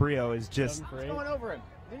Aaron Caprio is just Going over him.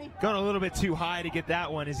 going a little bit too high to get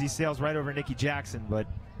that one as he sails right over Nikki Jackson. But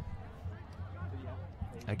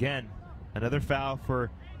again, another foul for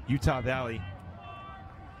Utah Valley.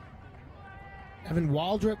 Evan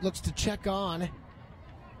Waldrop looks to check on.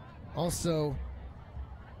 Also,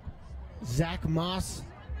 Zach Moss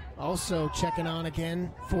also checking on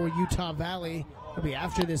again for Utah Valley. It'll be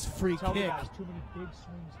after this free kick.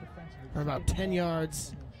 From about 10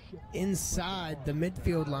 yards inside the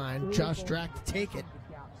midfield line. Josh Drac to take it.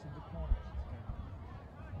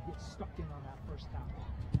 get stuck in on that first tackle.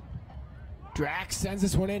 Drax sends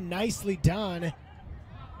this one in, nicely done.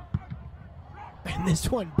 And this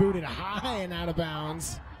one booted high and out of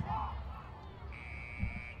bounds.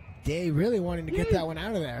 Day really wanting to get that one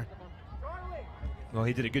out of there. Well,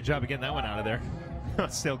 he did a good job of getting that one out of there.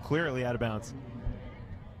 Still clearly out of bounds.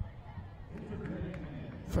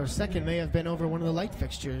 For a second, may have been over one of the light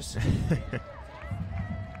fixtures.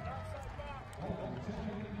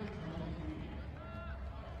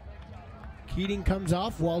 Keating comes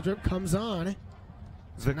off, Waldrop comes on.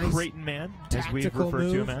 The Nice Creighton man, as we've tactical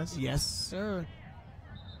referred to move. him as. Yes, sir.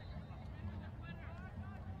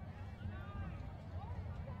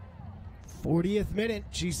 '40th minute,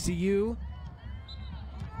 GCU.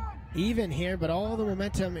 Even here, but all the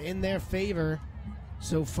momentum in their favor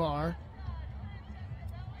so far.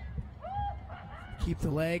 Keep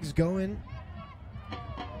the legs going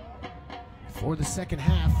for the second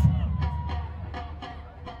half.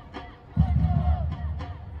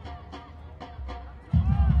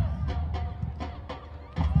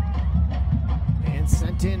 And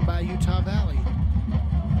sent in by Utah Valley.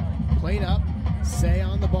 Played up, Say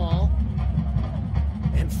on the ball.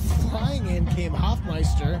 And flying in came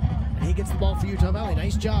Hoffmeister, and he gets the ball for Utah Valley.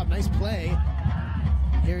 Nice job, nice play.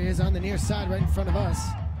 Here he is on the near side right in front of us,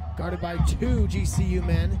 guarded by two GCU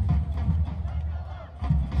men.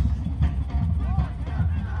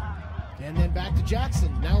 And then back to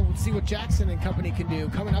Jackson. Now we'll see what Jackson and company can do.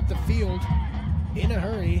 Coming up the field in a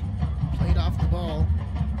hurry, played off the ball.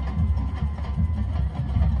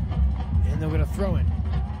 And they're going to throw it.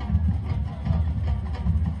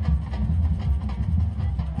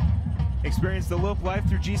 Experience the Lope life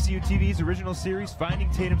through GCU TV's original series,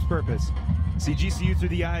 Finding Tatum's Purpose. See GCU through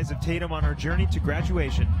the eyes of Tatum on her journey to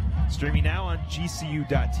graduation. Streaming now on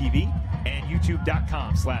GCU.tv and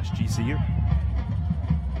YouTube.com/GCU.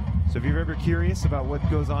 So if you're ever curious about what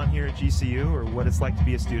goes on here at GCU or what it's like to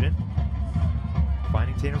be a student,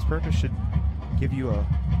 Finding Tatum's Purpose should give you a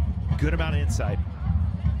good amount of insight.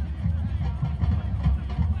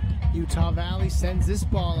 Utah Valley sends this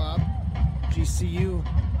ball up. GCU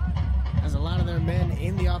has a lot of their men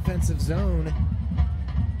in the offensive zone,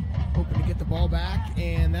 hoping to get the ball back,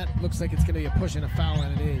 and that looks like it's going to be a push and a foul,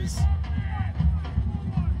 and it is.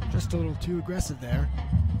 Just a little too aggressive there.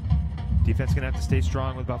 Defense going to have to stay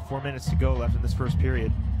strong with about 4 minutes to go left in this first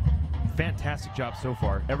period. Fantastic job so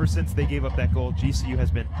far. Ever since they gave up that goal, GCU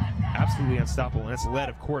has been absolutely unstoppable, and it's led,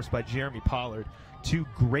 of course, by Jeremy Pollard. Two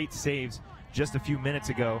great saves just a few minutes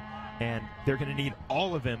ago, and they're going to need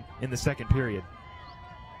all of them in the second period.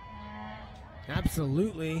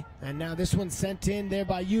 Absolutely. And now this one's sent in there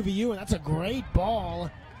by UVU, and that's a great ball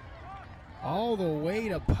all the way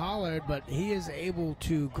to Pollard, but he is able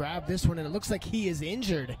to grab this one, and it looks like he is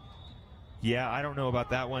injured. Yeah, I don't know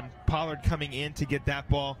about that one. Pollard coming in to get that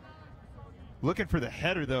ball. Looking for the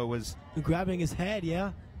header, though, was... Grabbing his head,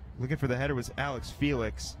 yeah. Looking for the header was Alex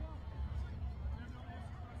Felix.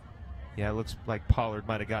 Yeah, it looks like Pollard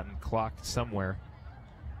might have gotten clocked somewhere.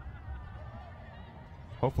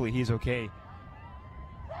 Hopefully he's okay.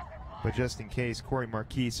 But just in case, Corey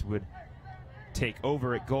Marquise would take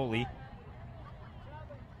over at goalie.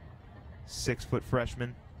 6-foot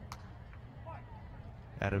freshman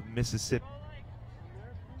out of Mississippi.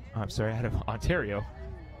 I'm sorry, out of Ontario.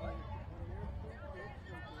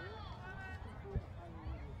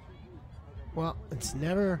 Well, it's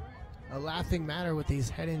never a laughing matter with these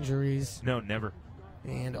head injuries. No, never.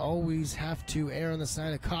 And always have to err on the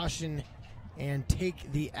side of caution and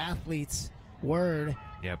take the athlete's word.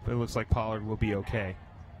 Yep, it looks like Pollard will be okay.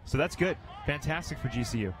 So that's good. Fantastic for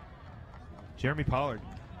GCU. Jeremy Pollard,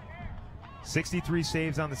 63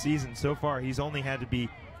 saves on the season. So far, he's only had to be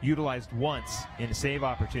utilized once in save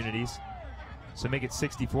opportunities. So make it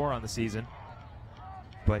 64 on the season.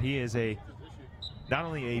 But he is not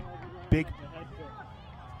only a big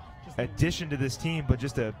addition to this team, but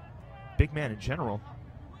just a big man in general.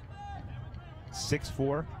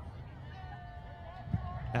 6'4".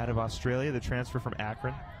 Out of Australia, the transfer from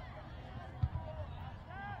Akron.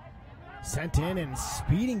 Sent in and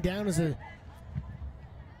speeding down as a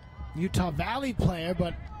Utah Valley player,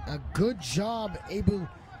 but a good job able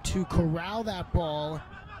to corral that ball.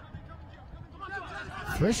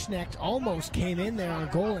 Frischnecht almost came in there on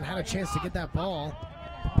goal and had a chance to get that ball.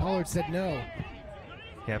 Pollard said no.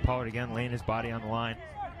 Yeah, Pollard again laying his body on the line.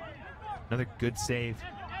 Another good save.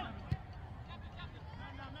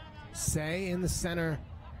 Say in the center.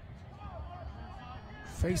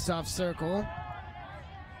 Face-off circle.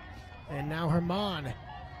 And now Herman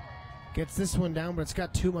gets this one down, but it's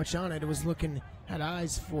got too much on it. It was looking, had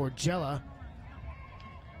eyes for Jella.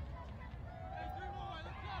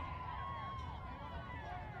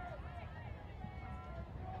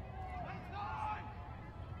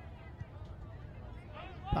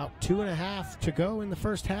 2.5 to go in the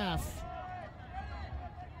first half.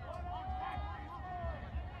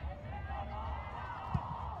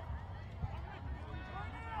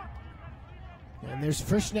 And there's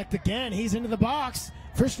Frischknecht again. He's into the box.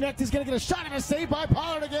 Frischknecht is going to get a shot and a save by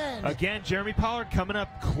Pollard again. Again, Jeremy Pollard coming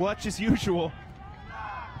up clutch as usual.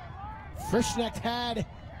 Frischknecht had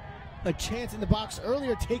a chance in the box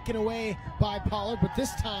earlier taken away by Pollard, but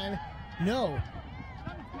this time, no.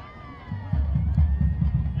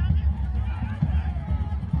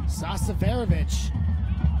 Sasaverovic.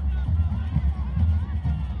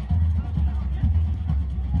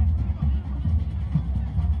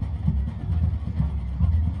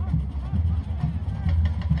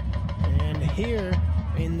 And here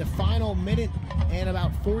in the final minute and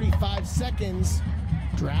about 45 seconds,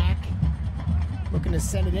 Drac looking to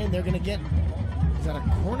send it in. They're going to get, is that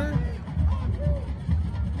a corner?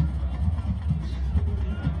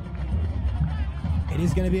 It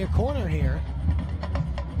is going to be a corner here,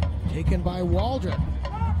 taken by Waldrop.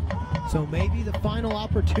 So maybe the final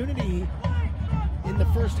opportunity in the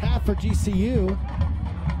first half for GCU,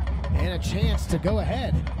 and a chance to go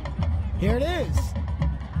ahead. Here it is.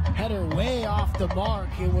 Header way off the mark.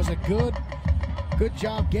 It was a good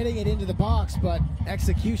job getting it into the box, but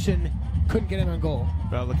execution couldn't get it on goal.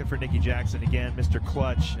 Well, looking for Nicky Jackson again, Mr.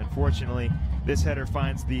 Clutch. Unfortunately, this header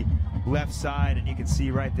finds the left side, and you can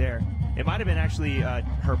see right there. It might have been actually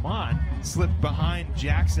Herman slipped behind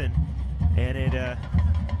Jackson, and it,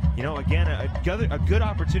 again, a good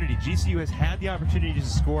opportunity. GCU has had the opportunity to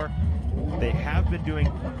score. They have been doing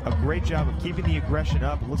a great job of keeping the aggression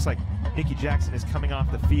up. It looks like Nicky Jackson is coming off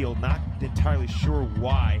the field. Not entirely sure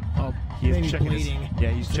why. Oh, he is maybe checking bleeding.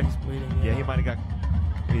 He's checking. Bleeding, Yeah, he might have got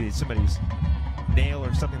maybe somebody's nail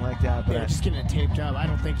or something like that. But yeah, just getting a taped up. I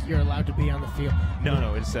don't think you're allowed to be on the field.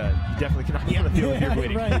 No, it's definitely cannot be on the field if you're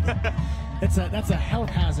bleeding. Right. That's a health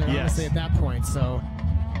hazard, Yes. honestly, at that point. So,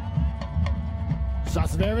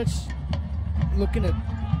 Sasaverovic looking to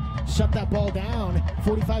shut that ball down.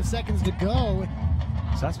 45 seconds to go.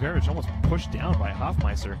 Sasaverovic almost pushed down by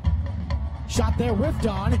Hoffmeister. Shot there, whiffed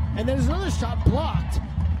on, and there's another shot blocked.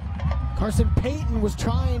 Carson Payton was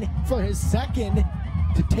trying for his second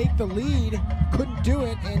to take the lead, couldn't do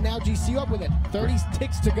it, and now GCU up with it. 30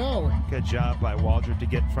 ticks to go. Good job by Waldrop to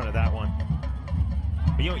get in front of that one.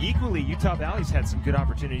 But, equally, Utah Valley's had some good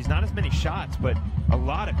opportunities. Not as many shots, but a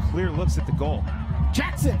lot of clear looks at the goal.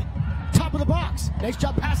 Jackson, top of the box. Nice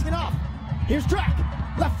job passing it off. Here's Drac,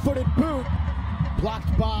 left-footed boot,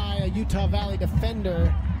 blocked by a Utah Valley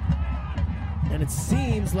defender. And it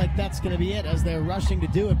seems like that's going to be it as they're rushing to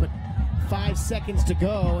do it, but 5 seconds to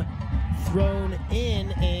go. Thrown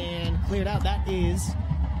in and cleared out. That is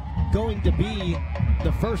going to be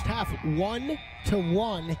the first half,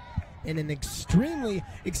 1-1 in an extremely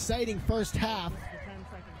exciting first half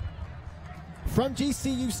from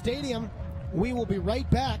GCU Stadium. We will be right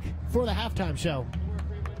back for the halftime show.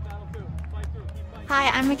 Hi,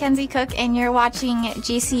 I'm Mackenzie Cook, and you're watching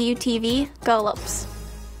GCU TV. Go Lopes.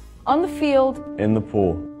 On the field, in the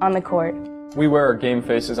pool, on the court. we wear our game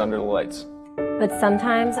faces under the lights. But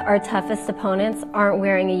sometimes our toughest opponents aren't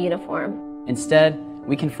wearing a uniform. Instead,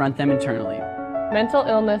 we confront them internally. Mental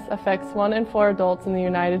illness affects 1 in 4 adults in the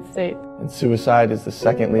United States. And suicide is the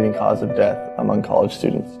second leading cause of death among college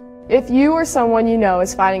students. If you or someone you know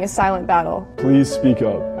is fighting a silent battle, please speak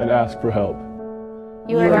up and ask for help.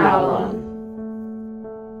 You are not alone.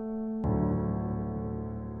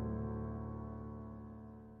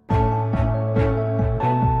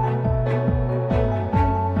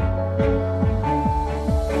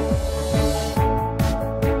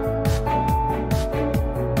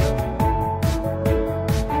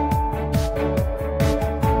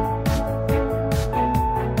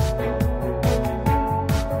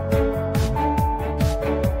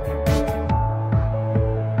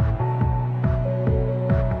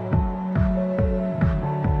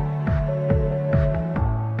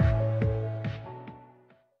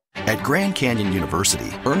 At Grand Canyon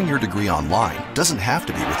University, earning your degree online doesn't have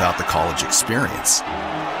to be without the college experience.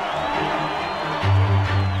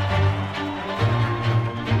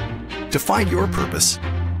 To find your purpose,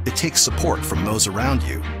 it takes support from those around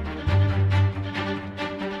you.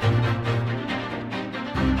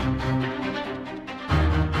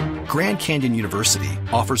 Grand Canyon University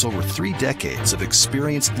offers over 3 decades of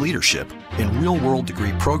experienced leadership in real-world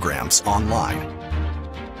degree programs online.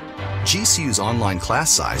 GCU's online class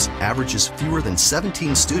size averages fewer than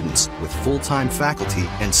 17 students with full-time faculty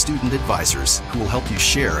and student advisors who will help you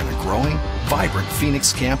share in a growing, vibrant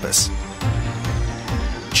Phoenix campus.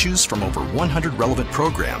 Choose from over 100 relevant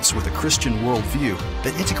programs with a Christian worldview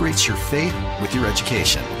that integrates your faith with your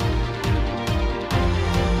education.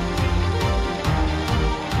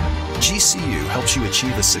 GCU helps you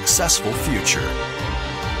achieve a successful future.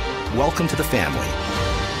 Welcome to the family.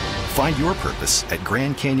 Find your purpose at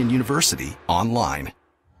Grand Canyon University online.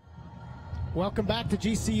 Welcome back to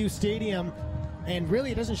GCU Stadium. And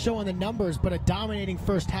really, it doesn't show on the numbers, but a dominating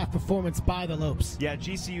first half performance by the Lopes. Yeah,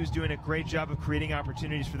 GCU is doing a great job of creating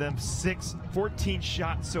opportunities for them. 14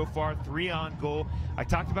 shots so far, 3 on goal. I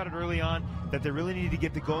talked about it early on that they really needed to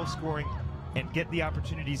get the goal scoring and get the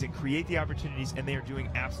opportunities and create the opportunities, and they are doing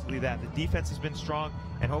absolutely that. The defense has been strong,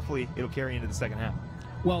 and hopefully it'll carry into the second half.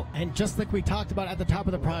 Well, and just like we talked about at the top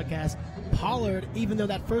of the podcast, Pollard, even though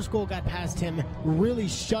that first goal got past him, really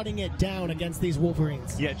shutting it down against these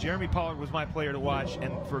Wolverines. Yeah, Jeremy Pollard was my player to watch,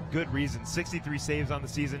 and for good reason. 63 saves on the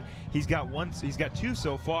season. He's got 2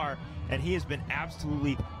 so far, and he has been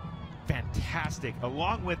absolutely fantastic,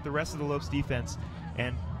 along with the rest of the Lopes defense.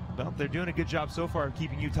 And, well, they're doing a good job so far of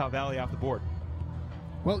keeping Utah Valley off the board.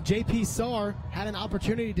 Well, J.P. Saar had an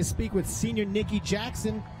opportunity to speak with senior Nikki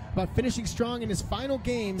Jackson about finishing strong in his final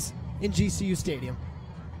games in GCU Stadium.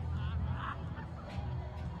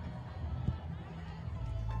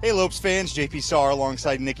 Hey Lopes fans, JP Saar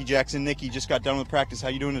alongside Nikki Jackson. Nikki, just got done with practice. How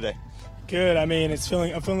you doing today? Good. I mean,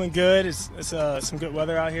 I'm feeling good. It's some good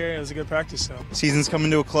weather out here. It was a good practice. So season's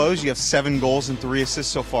coming to a close. You have 7 goals and 3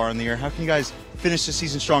 assists so far in the year. How can you guys finish the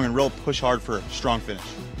season strong and real push hard for a strong finish?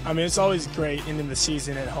 I mean, it's always great ending the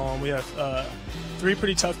season at home. We have 3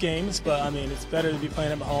 pretty tough games, but I mean, it's better to be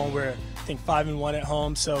playing at home. We're, I think, 5-1 at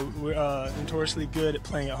home, so we're notoriously good at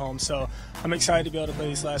playing at home. So I'm excited to be able to play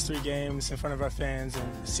these last 3 games in front of our fans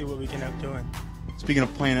and see what we can end up doing. Speaking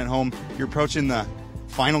of playing at home, you're approaching the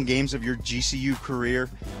final games of your GCU career.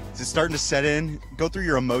 Is it starting to set in? Go through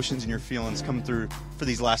your emotions and your feelings coming through for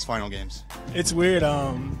these last final games. It's weird.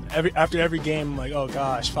 After every game, I'm like, oh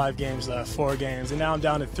gosh, 5 games left, 4 games, and now I'm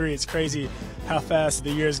down to 3. It's crazy how fast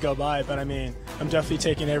the years go by, but I mean, I'm definitely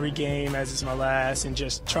taking every game as it's my last and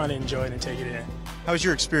just trying to enjoy it and take it in. How was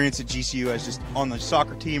your experience at GCU as just on the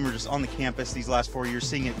soccer team or just on the campus these last 4 years,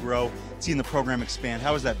 seeing it grow, seeing the program expand?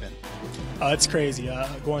 How has that been? It's crazy.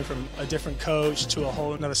 Going from a different coach to a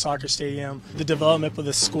whole another soccer stadium, the development of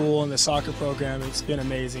the school and the soccer program, it's been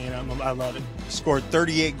amazing, and I love it. Scored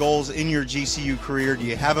 38 goals in your GCU career. Do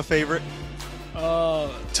you have a favorite?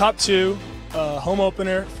 Top 2, home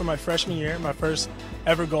opener for my freshman year, my first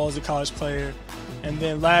ever goal as a college player. And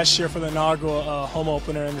then last year for the inaugural home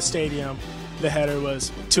opener in the stadium, the header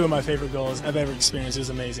was 2 of my favorite goals I've ever experienced. It was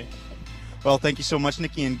amazing. Well, thank you so much,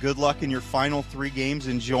 Nikki, and good luck in your final 3 games.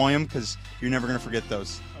 Enjoy them because you're never going to forget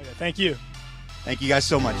those. Okay, thank you. Thank you guys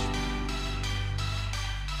so much.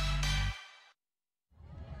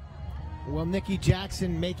 Well, Nikki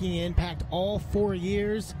Jackson making an impact all 4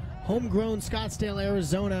 years. Homegrown Scottsdale,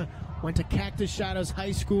 Arizona, went to Cactus Shadows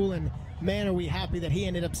High School, and man, are we happy that he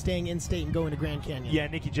ended up staying in-state and going to Grand Canyon. Yeah,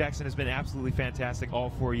 Nikki Jackson has been absolutely fantastic all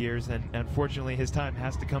 4 years, and unfortunately his time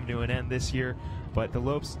has to come to an end this year. But the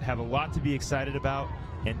Lopes have a lot to be excited about,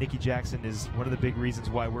 and Nikki Jackson is one of the big reasons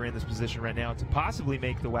why we're in this position right now to possibly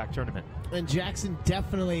make the WAC tournament. And Jackson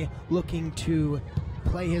definitely looking to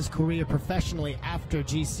play his career professionally after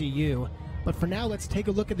GCU. But for now, let's take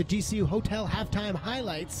a look at the GCU Hotel halftime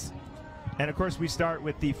highlights. And of course, we start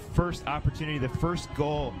with the first opportunity, the first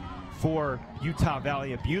goal for Utah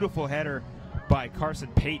Valley. A beautiful header by Carson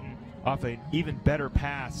Payton off an even better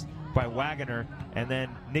pass by Wagoner. And then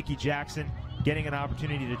Nikki Jackson getting an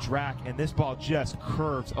opportunity to track, and this ball just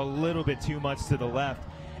curves a little bit too much to the left.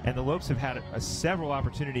 And the Lopes have had several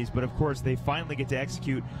opportunities, but of course they finally get to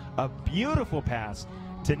execute a beautiful pass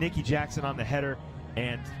to Nikki Jackson on the header.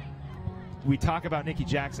 And we talk about Nikki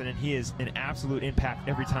Jackson, and he is an absolute impact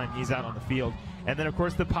every time he's out on the field. And then, of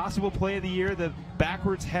course, the possible play of the year, the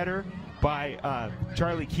backwards header by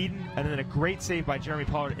Charlie Keaton, and then a great save by Jeremy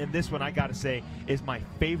Pollard. And this one, I got to say, is my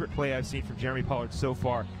favorite play I've seen from Jeremy Pollard so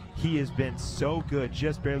far. He has been so good,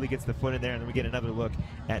 just barely gets the foot in there, and then we get another look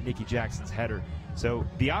at Nikki Jackson's header. So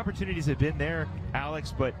the opportunities have been there,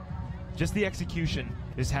 Alex, but just the execution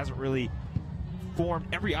just hasn't really formed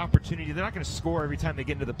every opportunity. They're not going to score every time they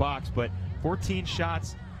get into the box, but 14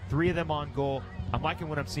 shots, 3 of them on goal. I'm liking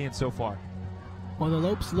what I'm seeing so far. Well, the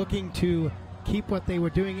Lopes looking to keep what they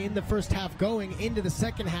were doing in the first half going into the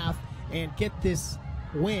second half and get this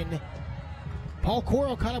win. Paul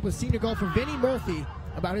Coro caught up with senior golfer Vinnie Murphy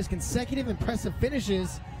about his consecutive impressive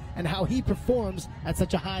finishes and how he performs at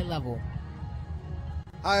such a high level.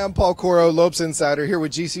 Hi, I'm Paul Coro, Lopes Insider, here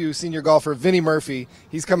with GCU senior golfer Vinnie Murphy.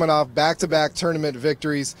 He's coming off back-to-back tournament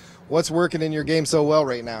victories. What's working in your game so well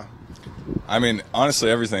right now? I mean,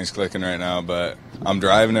 honestly, everything's clicking right now, but I'm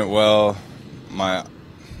driving it well. My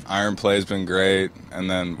iron play's been great, and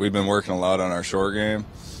then we've been working a lot on our short game.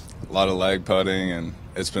 a lot of lag putting, and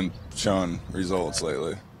it's been showing results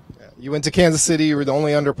lately. You went to Kansas City. You were the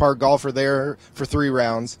only under-par golfer there for 3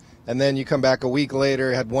 rounds, and then you come back a week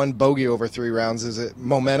later, had 1 bogey over 3 rounds. Is it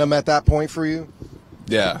momentum at that point for you?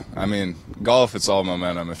 Yeah, I mean, golf, it's all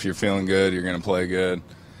momentum. If you're feeling good, you're going to play good.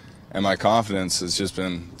 And my confidence has just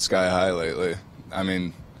been sky high lately. I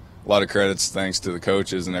mean, a lot of credits thanks to the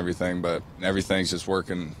coaches and everything, but everything's just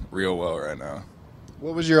working real well right now.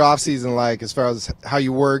 What was your off-season like as far as how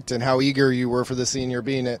you worked and how eager you were for the senior,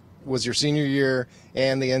 being it was your senior year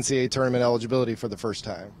and the NCAA tournament eligibility for the first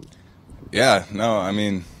time? Yeah, no, I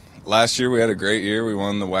mean, last year we had a great year. We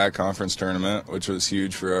won the WAC conference tournament, which was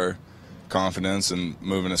huge for our confidence and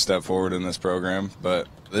moving a step forward in this program. But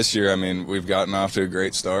this year, I mean, we've gotten off to a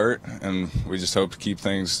great start, and we just hope to keep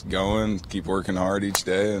things going, keep working hard each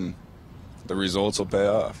day, and the results will pay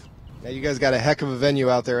off. Now, you guys got a heck of a venue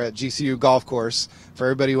out there at GCU Golf Course. For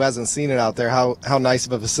everybody who hasn't seen it out there, how nice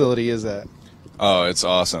of a facility is that? Oh, it's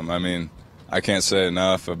awesome. I mean, I can't say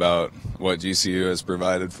enough about what GCU has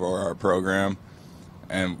provided for our program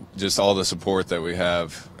and just all the support that we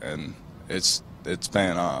have, and it's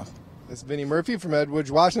paying off. It's Vinny Murphy from Edgewood,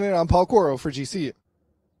 Washington. I'm Paul Coro for GCU.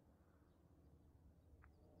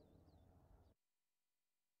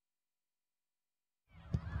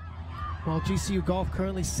 Well, GCU Golf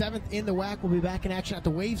currently 7th in the WAC. We'll be back in action at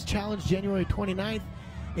the Waves Challenge January 29th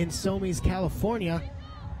in Somies, California.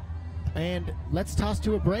 And let's toss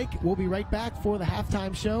to a break. We'll be right back for the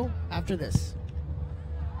halftime show after this.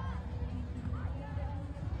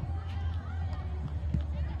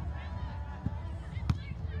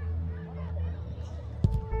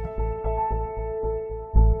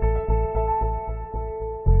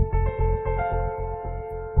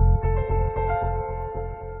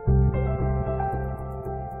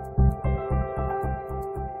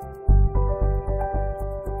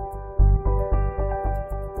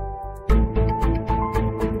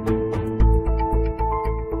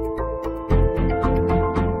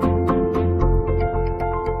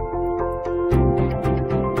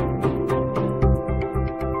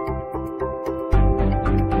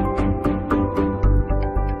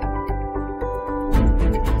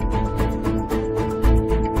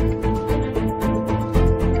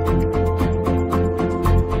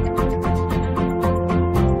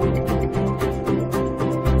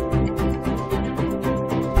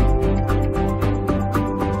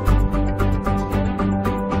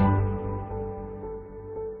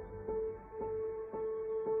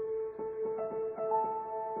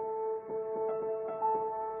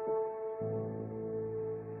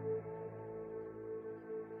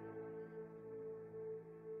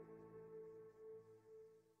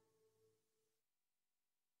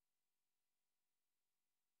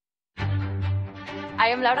 I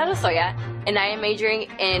am Laura Lozoya, and I am majoring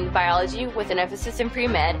in biology with an emphasis in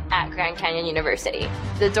pre-med at Grand Canyon University.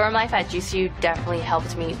 The dorm life at GCU definitely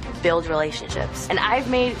helped me build relationships, and I've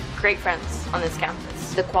made great friends on this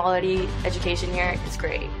campus. The quality education here is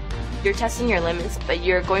great. You're testing your limits, but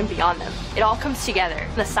you're going beyond them. It all comes together.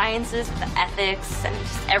 The sciences, the ethics, and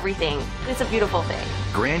just everything. It's a beautiful thing.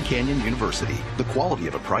 Grand Canyon University, the quality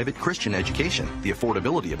of a private Christian education, the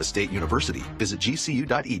affordability of a state university. Visit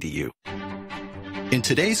gcu.edu. In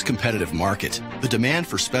today's competitive market, the demand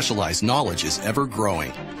for specialized knowledge is ever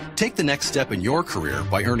growing. Take the next step in your career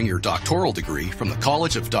by earning your doctoral degree from the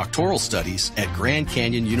College of Doctoral Studies at Grand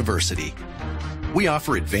Canyon University. We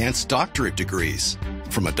offer advanced doctorate degrees,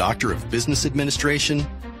 from a Doctor of Business Administration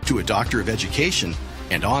to a Doctor of Education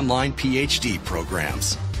and online PhD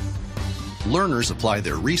programs. Learners apply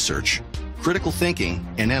their research, critical thinking,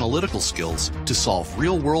 and analytical skills to solve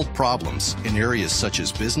real-world problems in areas such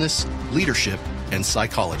as business, leadership, and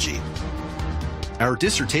psychology. Our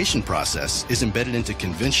dissertation process is embedded into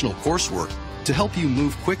conventional coursework to help you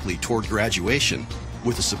move quickly toward graduation,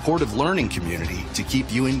 with a supportive learning community to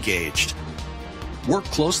keep you engaged. Work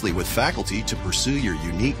closely with faculty to pursue your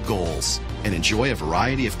unique goals and enjoy a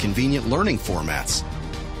variety of convenient learning formats.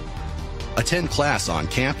 Attend class on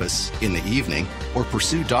campus in the evening or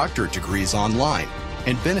pursue doctorate degrees online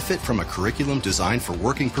and benefit from a curriculum designed for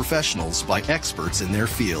working professionals by experts in their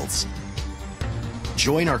fields.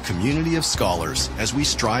 Join our community of scholars as we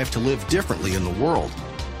strive to live differently in the world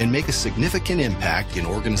and make a significant impact in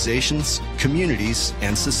organizations, communities,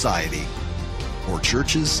 and society, or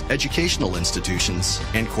churches, educational institutions,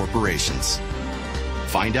 and corporations.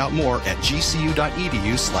 Find out more at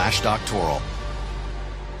gcu.edu/doctoral.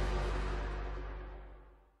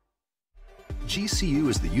 GCU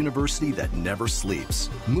is the university that never sleeps,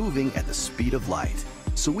 moving at the speed of light,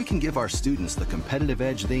 so we can give our students the competitive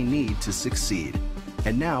edge they need to succeed.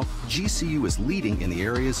 And now, GCU is leading in the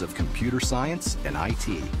areas of computer science and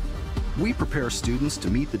IT. We prepare students to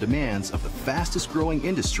meet the demands of the fastest growing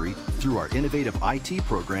industry through our innovative IT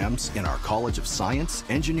programs in our College of Science,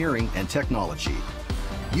 Engineering, and Technology.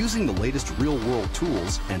 Using the latest real-world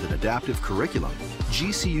tools and an adaptive curriculum,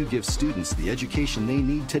 GCU gives students the education they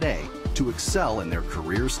need today to excel in their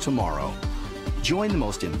careers tomorrow. Join the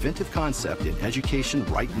most inventive concept in education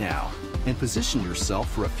right now and position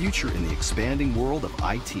yourself for a future in the expanding world of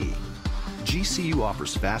IT. GCU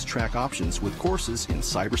offers fast-track options with courses in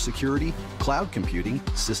cybersecurity, cloud computing,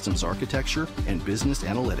 systems architecture, and business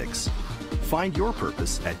analytics. Find your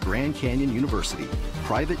purpose at Grand Canyon University.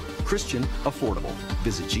 Private, Christian, affordable.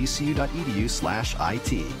 Visit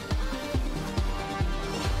gcu.edu/IT.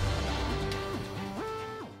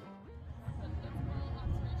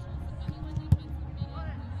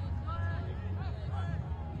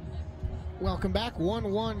 Welcome back.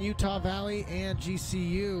 1-1 Utah Valley and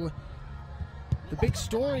GCU. The big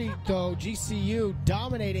story, though, GCU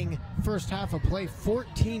dominating first half of play,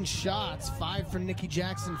 14 shots, 5 for Nikki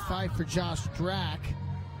Jackson, 5 for Josh Drack,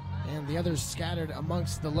 and the others scattered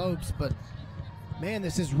amongst the Lopes. But, man,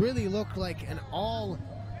 this has really looked like an all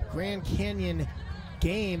Grand Canyon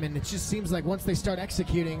game, and it just seems like once they start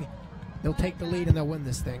executing, they'll take the lead and they'll win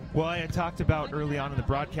this thing. Well, I had talked about early on in the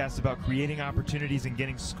broadcast about creating opportunities and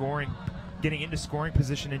getting into scoring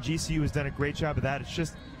position, and GCU has done a great job of that. It's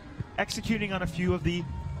just executing on a few of the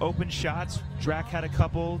open shots. Drack had a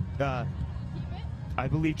couple. I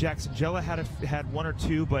believe Jackson Jella had 1 or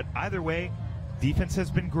 2, but either way, defense has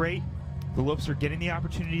been great. The Lopes are getting the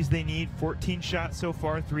opportunities they need. 14 shots so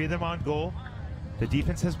far, 3 of them on goal. The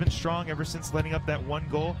defense has been strong ever since letting up that 1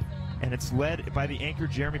 goal, and it's led by the anchor,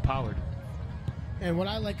 Jeremy Pollard. And what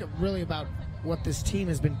I like really about what this team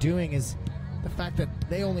has been doing is the fact that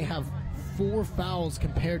they only have 4 fouls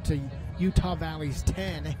compared to Utah Valley's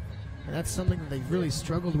 10. And that's something that they've really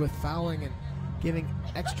struggled with, fouling and giving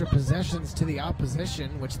extra possessions to the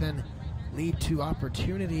opposition, which then lead to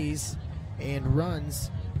opportunities and runs.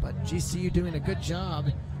 But GCU doing a good job.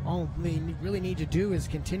 All they really need to do is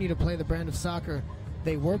continue to play the brand of soccer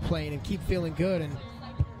they were playing and keep feeling good and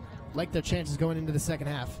like their chances going into the second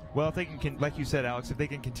half. Well, if they can, like you said, Alex, if they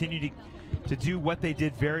can continue to do what they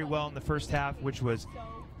did very well in the first half, which was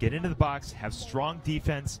get into the box, have strong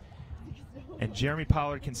defense, and Jeremy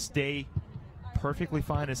Pollard can stay perfectly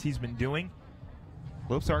fine as he's been doing,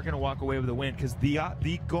 Lopes aren't going to walk away with a win, because the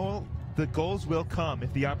goals will come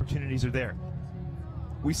if the opportunities are there.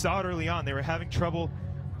 We saw it early on. They were having trouble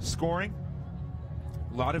scoring.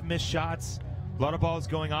 A lot of missed shots, a lot of balls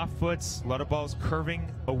going off foots, a lot of balls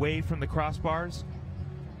curving away from the crossbars.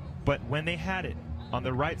 But when they had it on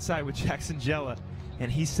the right side with Jackson Jella,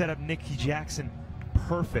 and he set up Nikki Jackson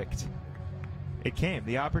perfect, it came.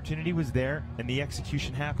 The opportunity was there, and the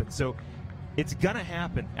execution happened. So it's going to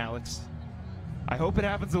happen, Alex. I hope it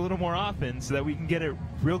happens a little more often so that we can get a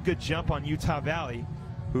real good jump on Utah Valley,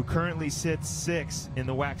 who currently sits 6th in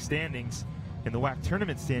the WAC standings, in the WAC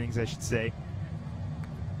tournament standings, I should say.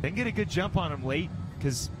 They can get a good jump on them late,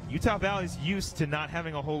 because Utah Valley's used to not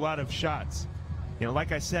having a whole lot of shots. You know,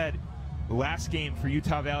 like I said, the last game for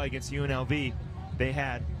Utah Valley against UNLV, they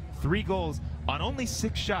had 3 goals on only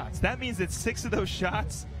 6 shots. That means that 6 of those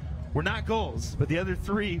shots were not goals, but the other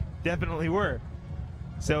 3 definitely were.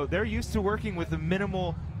 So they're used to working with the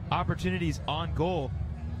minimal opportunities on goal,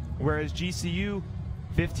 whereas GCU,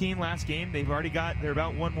 15 last game, they're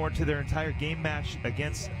about 1 more to their entire game match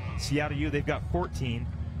against Seattle U. They've got 14.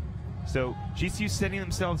 So GCU's setting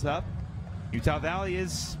themselves up. Utah Valley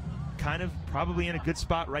is kind of probably in a good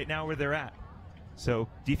spot right now where they're at. So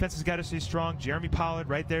defense has got to stay strong. Jeremy Pollard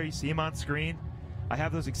right there, you see him on screen. I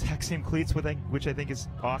have those exact same cleats, which I think is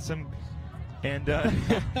awesome. And I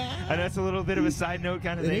know that's a little bit of a side note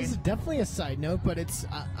kind of thing. It is definitely a side note, but it's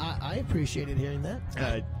I appreciated hearing that.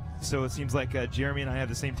 So it seems like Jeremy and I have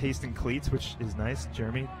the same taste in cleats, which is nice.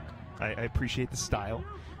 Jeremy, I appreciate the style.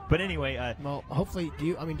 But anyway, well, hopefully, do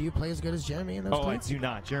you play as good as Jeremy in those cleats? I do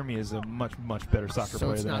not. Jeremy is a much better soccer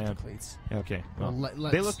player than I am. So it's not the cleats. Okay. Well,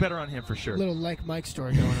 they look better on him for sure. Little like Mike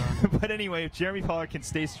story going on. But anyway, if Jeremy Pollard can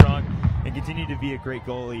stay strong and continue to be a great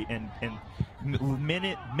goalie and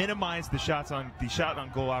minimize the shot on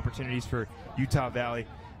goal opportunities for Utah Valley,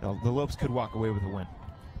 the Lopes could walk away with a win.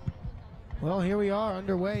 Well, here we are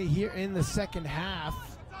underway here in the second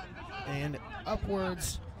half, and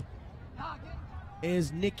upwards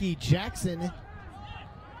is Nikki Jackson,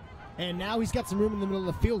 and now he's got some room in the middle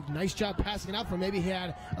of the field. Nice job passing it out from, maybe he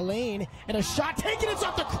had a lane, and a shot taken. It's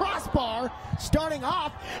off the crossbar starting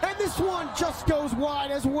off, and this one just goes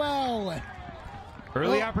wide as well.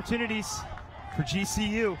 Early opportunities for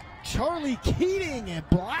GCU. Charlie Keating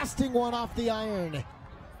blasting one off the iron.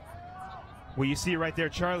 Well, you see right there,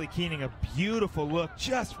 Charlie Keating, a beautiful look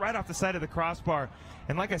just right off the side of the crossbar.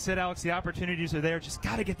 And like I said, Alex, the opportunities are there. Just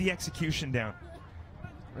got to get the execution down.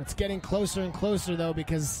 It's getting closer and closer, though,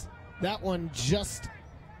 because that one just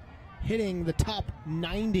hitting the top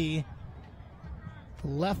 90,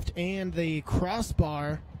 left and the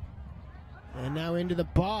crossbar. And now into the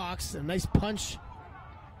box. A nice punch.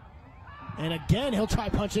 And again, he'll try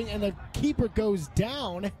punching, and the keeper goes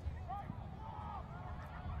down.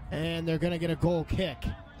 And they're going to get a goal kick.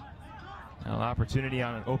 An opportunity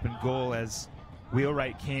on an open goal as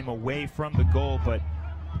Wheelwright came away from the goal, but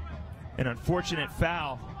an unfortunate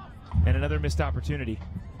foul and another missed opportunity.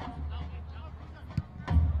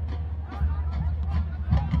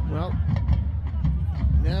 Well,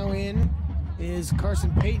 now in is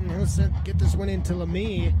Carson Payton. He'll get this one into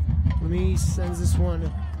Lamy. Lamy sends this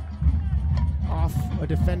one off a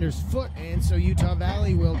defender's foot, and so Utah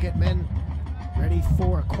Valley will get men ready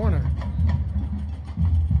for a corner.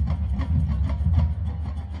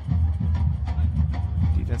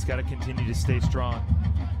 Defense got to continue to stay strong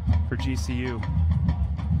for GCU.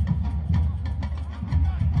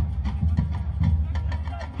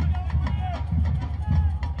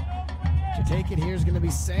 To take it here is going to be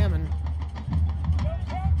Salmon.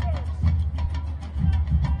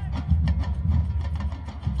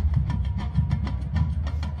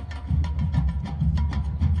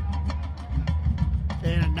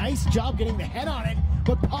 And a nice job getting the head on it,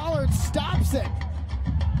 but Pollard stops it.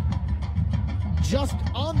 Just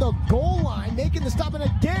on the goal line, making the stop, and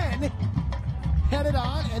again, headed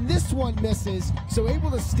on, and this one misses, so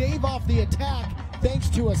able to stave off the attack thanks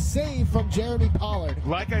to a save from Jeremy Pollard.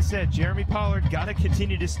 Like I said, Jeremy Pollard got to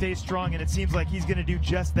continue to stay strong, and it seems like he's going to do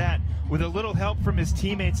just that. With a little help from his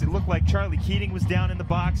teammates, it looked like Charlie Keating was down in the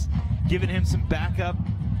box, giving him some backup,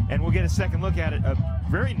 and we'll get a second look at it. A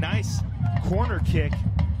very nice corner kick,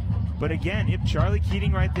 but again, if Charlie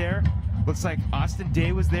Keating right there, looks like Austin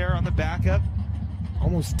Day was there on the backup.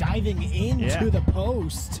 Almost diving into the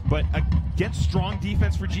post. But against strong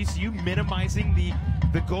defense for GCU, minimizing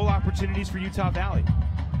the goal opportunities for Utah Valley.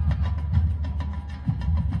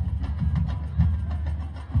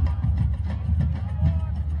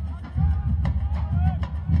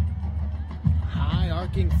 High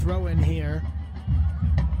arcing throw in here.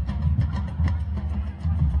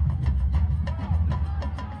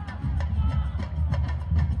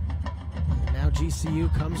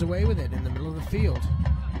 GCU comes away with it in the middle of the field.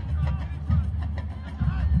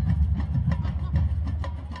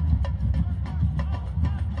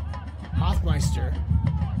 Hoffmeister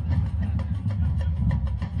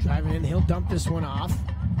driving in, he'll dump this one off.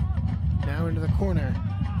 Now into the corner,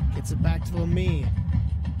 gets it back to Lamy.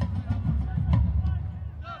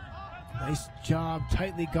 Nice job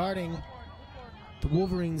tightly guarding the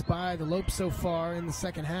Wolverines by the Lopes so far in the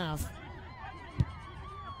second half.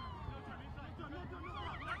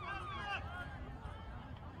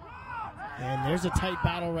 And there's a tight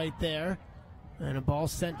battle right there. And a ball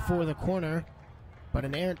sent for the corner. But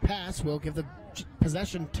an errant pass will give the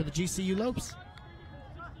possession to the GCU Lopes.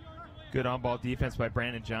 Good on-ball defense by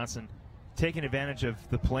Brandon Johnson. Taking advantage of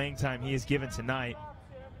the playing time he is given tonight.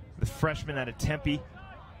 The freshman out of Tempe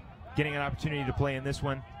getting an opportunity to play in this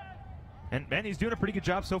one. And, man, he's doing a pretty good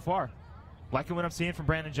job so far. Liking what I'm seeing from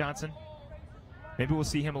Brandon Johnson. Maybe we'll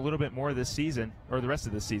see him a little bit more this season, or the rest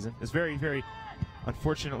of this season. It's very, very,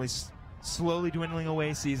 unfortunately, slowly dwindling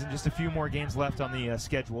away season. Just a few more games left on the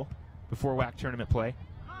schedule before WAC tournament play.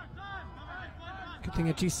 Good thing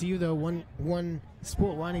at GCU, though, one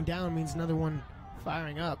sport winding down means another one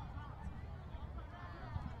firing up.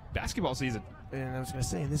 Basketball season. And I was going to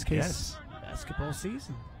say, in this case, basketball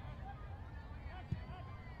season.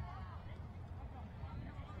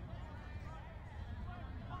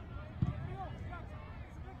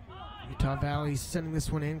 Utah Valley sending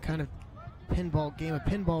this one in, kind of pinball game of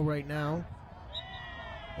pinball right now.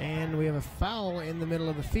 And we have a foul in the middle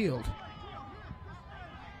of the field.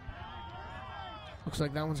 Looks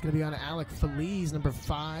like that one's going to be on Alec Feliz, number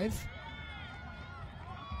 5.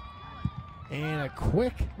 And a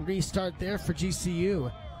quick restart there for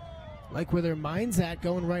GCU. Like where their mind's at,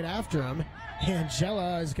 going right after him.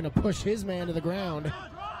 Angela is going to push his man to the ground.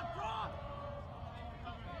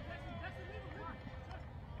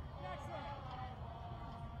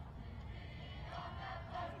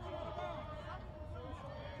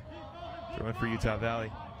 Throwing for Utah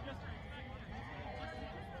Valley.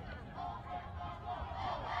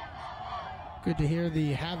 Good to hear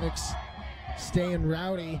the Havocs staying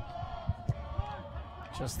rowdy.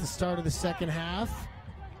 Just the start of the second half.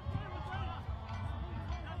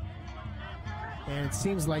 And it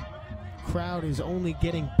seems like crowd is only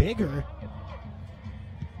getting bigger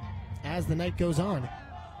as the night goes on.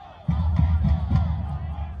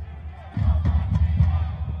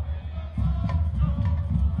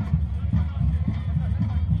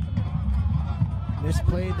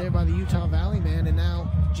 Misplayed there by the Utah Valley man, and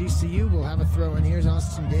now GCU will have a throw in. Here's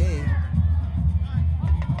Austin Day.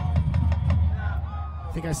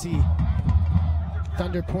 I think I see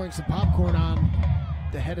Thunder pouring some popcorn on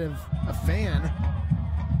the head of a fan.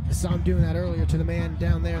 I saw him doing that earlier to the man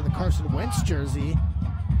down there in the Carson Wentz jersey.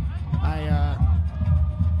 I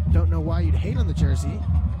don't know why you'd hate on the jersey.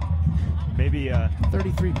 Maybe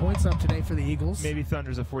 33 points up today for the Eagles. Maybe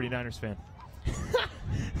Thunder's a 49ers fan.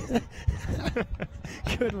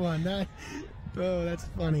 Good one. Oh, that's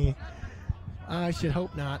funny. I should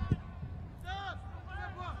hope not.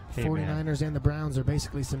 Hey, 49ers and the Browns are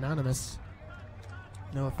basically synonymous.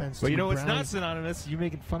 No offense to Well, you know the what's not Browns. synonymous? You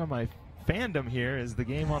making fun of my fandom here is the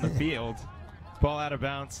game on the field. Ball out of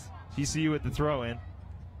bounds. GCU with the throw in.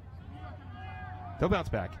 They'll bounce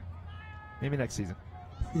back. Maybe next season.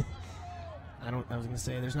 I was going to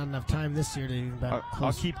say there's not enough time this year to even back.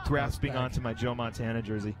 I'll keep grasping onto my Joe Montana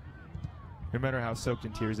jersey, no matter how soaked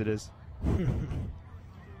in tears it is.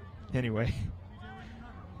 Anyway.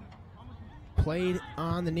 Played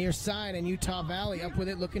on the near side, and Utah Valley up with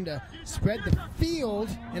it, looking to spread the field,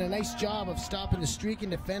 and a nice job of stopping the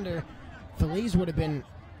streaking defender. Feliz would have been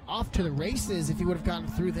off to the races if he would have gotten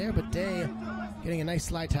through there, but Day getting a nice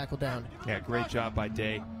slide tackle down. Yeah, great job by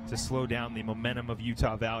Day to slow down the momentum of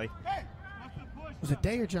Utah Valley. Was it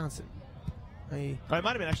Day or Johnson? It might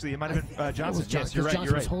have been actually. It might have been Johnson. Yes, you're right. Johnson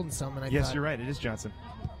You're right. was holding some, and I yes, thought, you're right. It is Johnson.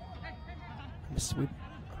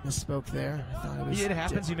 Misspoke there. I thought it was. Yeah, it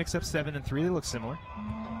happens. You mix up 7 and 3. They look similar.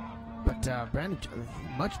 But Brandon,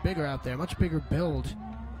 much bigger out there, much bigger build,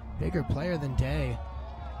 bigger player than Day.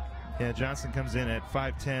 Yeah, Johnson comes in at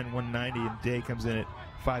 5'10", 190, and Day comes in at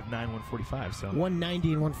 5'9", 145. So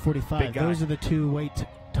 190 and 145. Those are the two weight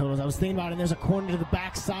totals I was thinking about. And there's a corner to the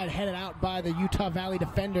backside headed out by the Utah Valley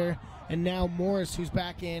defender, and now Morris, who's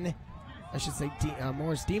back in. I should say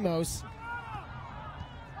Morris Demos.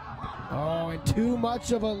 Oh, and too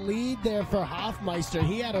much of a lead there for Hoffmeister.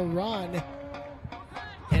 He had a run,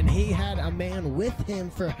 and he had a man with him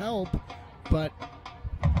for help, but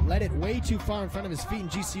let it way too far in front of his feet, and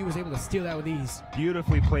GCU was able to steal that with ease.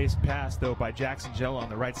 Beautifully placed pass, though, by Jackson Jello on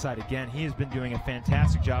the right side again. He has been doing a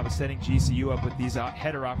fantastic job of setting GCU up with these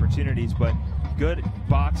header opportunities, but good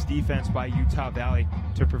box defense by Utah Valley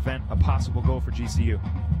to prevent a possible goal for GCU.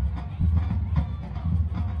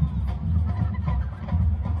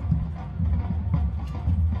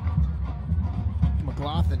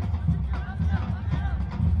 McLaughlin.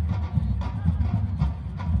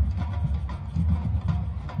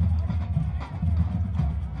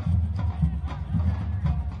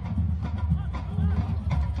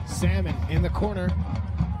 Salmon in the corner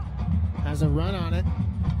has a run on it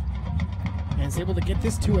and is able to get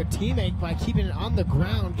this to a teammate by keeping it on the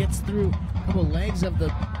ground. Gets through a couple legs of the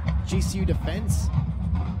GCU defense.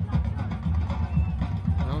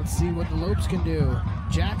 Now let's see what the Lopes can do.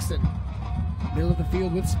 Jackson, middle of the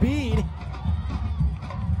field with speed.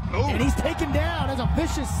 Oh. And he's taken down as a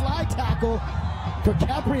vicious slide tackle for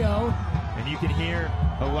Caprio. And you can hear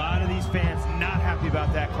a lot of these fans not happy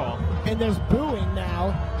about that call. And there's booing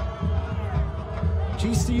now.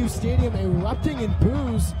 GCU Stadium erupting in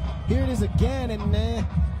boos. Here it is again, and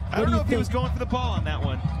I don't know if he was going for the ball on that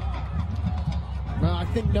one. Well, I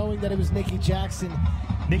think knowing that it was Nicky Jackson.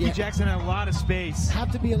 Jackson had a lot of space.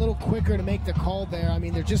 Have to be a little quicker to make the call there. I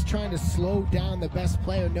mean, they're just trying to slow down the best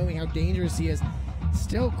player, knowing how dangerous he is.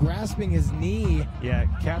 Still grasping his knee. Yeah,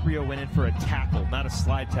 Caprio went in for a tackle, not a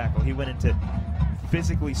slide tackle. He went in to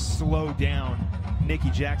physically slow down Nicky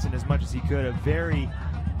Jackson as much as he could. A very,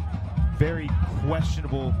 very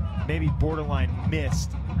questionable, maybe borderline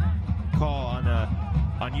missed call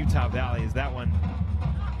on Utah Valley. Is that one?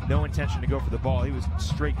 No intention to go for the ball. He was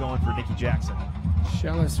straight going for Nicky Jackson.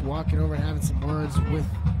 Shellis walking over and having some words with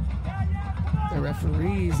the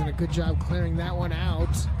referees, and a good job clearing that one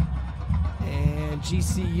out. And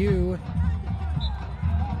GCU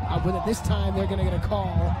up with it this time. They're going to get a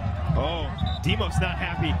call. Oh, Demos not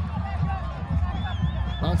happy.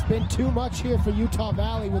 Well, it's been too much here for Utah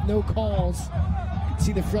Valley with no calls. You can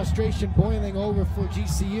see the frustration boiling over for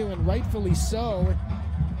GCU, and rightfully so.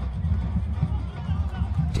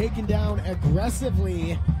 Taken down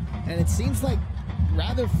aggressively, and it seems like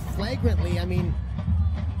rather flagrantly. I mean,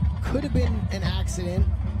 could have been an accident.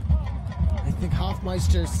 I think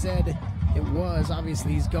Hoffmeister said it was.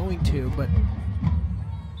 Obviously, he's going to, but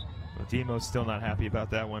well, Demo's still not happy about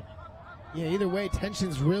that one. Yeah, either way,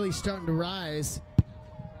 tension's really starting to rise.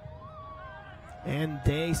 And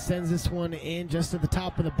Day sends this one in just at the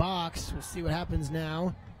top of the box. We'll see what happens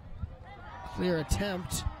now. Clear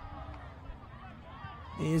attempt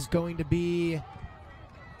is going to be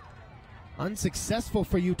unsuccessful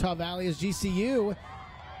for Utah Valley as GCU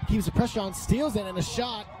keeps the pressure on, steals it, and a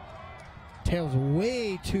shot tails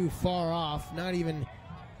way too far off, not even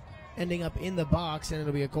ending up in the box, and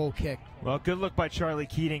it'll be a goal kick. Well, good look by Charlie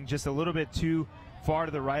Keating, just a little bit too far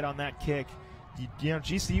to the right on that kick. You know,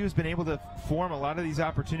 GCU has been able to form a lot of these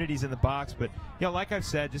opportunities in the box, but, you know, like I've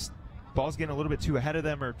said, just ball's getting a little bit too ahead of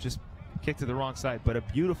them or just kicked to the wrong side. But a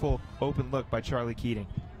beautiful open look by Charlie Keating.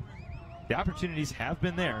 The opportunities have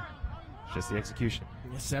been there, just the execution.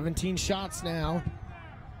 17 shots now.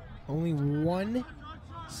 Only 1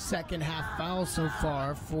 second half foul so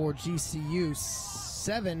far for GCU.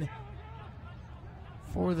 7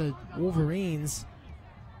 for the Wolverines.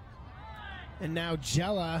 And now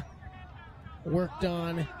Jella worked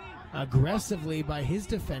on aggressively by his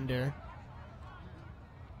defender.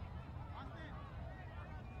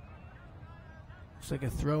 Looks like a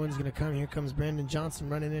throw-in's going to come. Here comes Brandon Johnson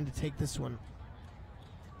running in to take this one.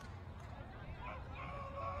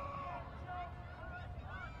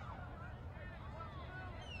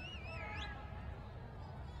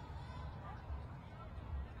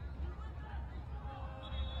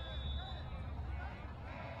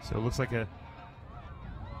 So it looks like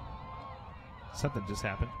something just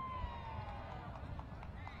happened.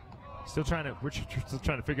 We're still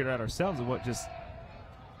trying to figure it out ourselves of what just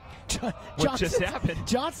happened.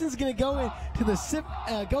 Johnson's going to go into the sip,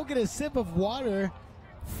 go get a sip of water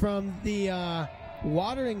from the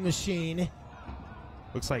watering machine.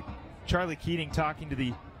 Looks like Charlie Keating talking to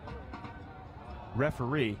the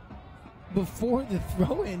referee. Before the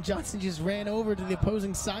throw-in, Johnson just ran over to the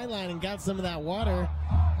opposing sideline and got some of that water.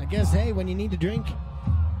 I guess, hey, when you need to drink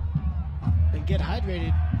and get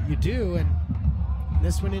hydrated, you do. And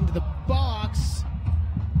this one into the box.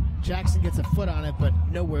 Jackson gets a foot on it, but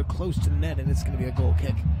nowhere close to the net, and it's going to be a goal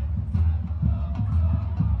kick.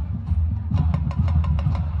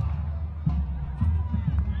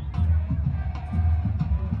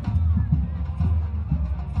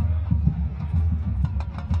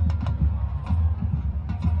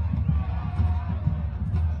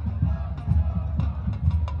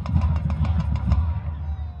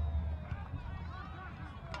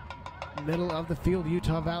 Middle of the field,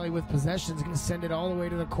 Utah Valley with possession is going to send it all the way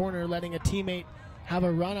to the corner, letting a teammate have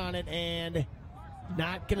a run on it, and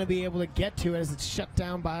not going to be able to get to it as it's shut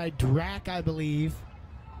down by Drac, I believe.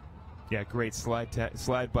 Yeah, great slide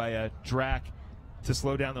by Drac to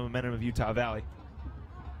slow down the momentum of Utah Valley.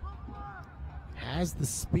 Has the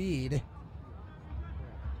speed.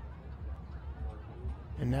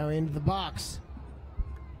 And now into the box.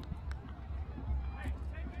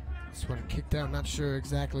 This one kicked out, not sure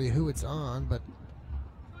exactly who it's on, but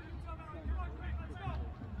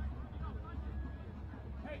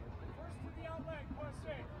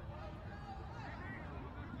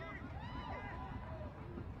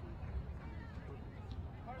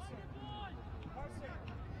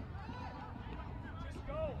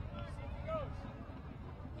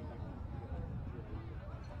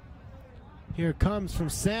here it comes from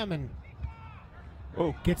Salmon.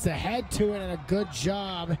 Oh, gets ahead to it, and a good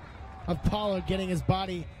job of Pollard getting his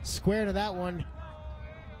body square to that one,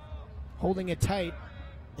 holding it tight,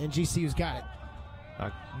 and GCU's got it.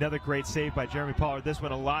 Another great save by Jeremy Pollard. This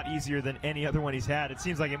one a lot easier than any other one he's had. It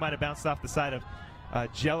seems like it might have bounced off the side of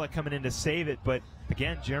Jella coming in to save it, but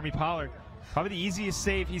again, Jeremy Pollard, probably the easiest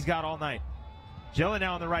save he's got all night. Jella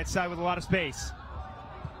now on the right side with a lot of space.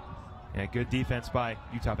 Yeah, good defense by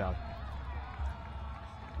Utah Valley.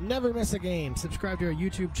 Never miss a game. Subscribe to our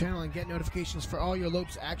YouTube channel and get notifications for all your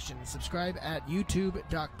Lopes action. Subscribe at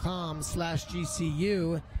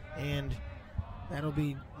youtube.com/GCU, and that'll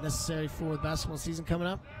be necessary for the basketball season coming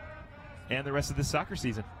up. And the rest of the soccer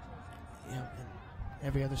season. Yeah, and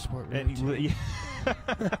every other sport really, too.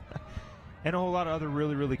 And a whole lot of other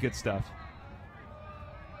really, really good stuff.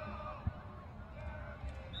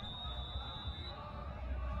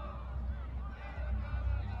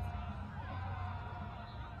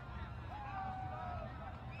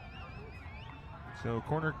 So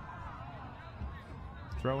corner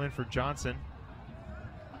throw in for Johnson.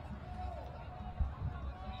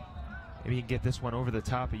 Maybe he can get this one over the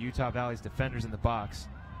top of Utah Valley's defenders in the box.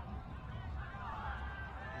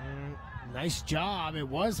 Nice job. It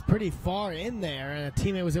was pretty far in there, and a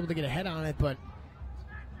teammate was able to get a head on it, but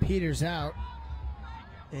peters out.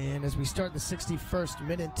 And as we start the 61st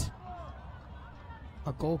minute,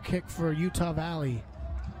 a goal kick for Utah Valley.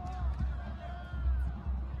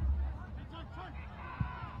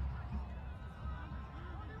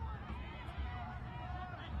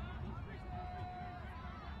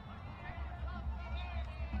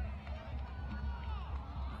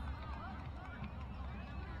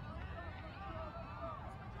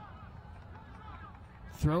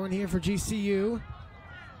 Throw in here for GCU.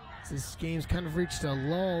 This game's kind of reached a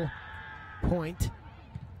lull point.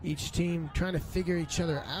 Each team trying to figure each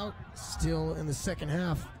other out still in the second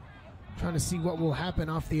half. Trying to see what will happen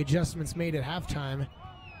off the adjustments made at halftime.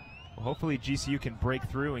 Well, hopefully GCU can break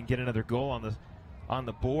through and get another goal on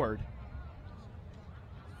the board.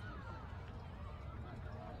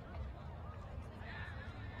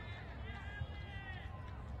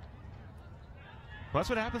 Well, that's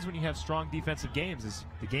what happens when you have strong defensive games, is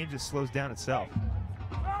the game just slows down itself.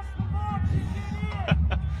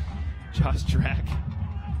 Josh Drack.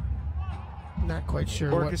 Not quite sure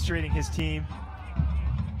orchestrating his team.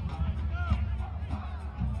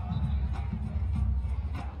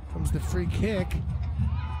 Comes the free kick,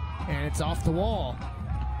 and it's off the wall.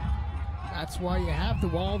 That's why you have the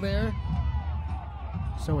wall there,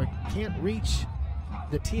 so it can't reach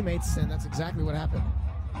the teammates, and that's exactly what happened.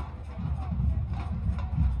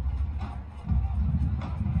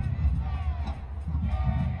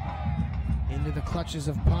 Into the clutches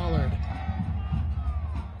of Pollard.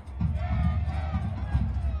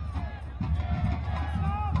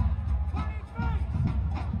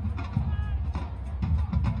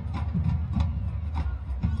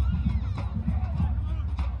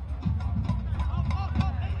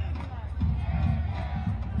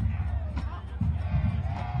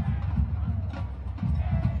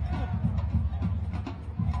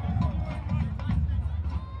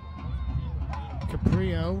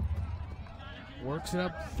 Caprio works it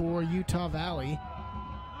up for Utah Valley,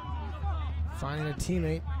 finding a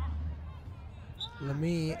teammate,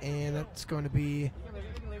 Lemie, and that's going to be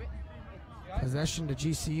possession to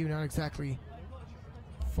GCU, not exactly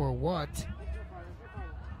for what.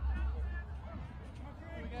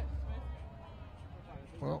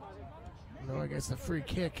 Well, no, I guess a free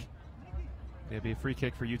kick. It'll be a free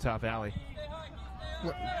kick for Utah Valley.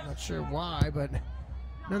 Not sure why, but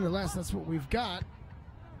nonetheless, that's what we've got.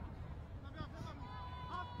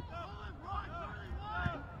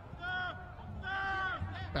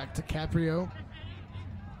 Back to Caprio.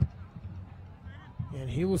 And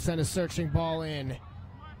he will send a searching ball in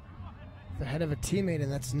the head of a teammate, and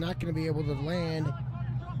that's not going to be able to land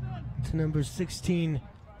to number 16,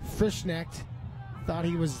 Frischknecht. Thought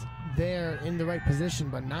he was there in the right position,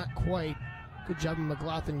 but not quite. Good job of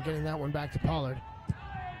McLaughlin getting that one back to Pollard.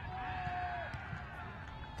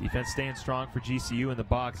 Defense staying strong for GCU in the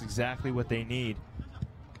box, exactly what they need.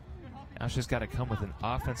 Now it's just got to come with an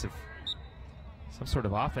offensive, some sort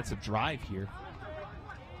of offensive drive here.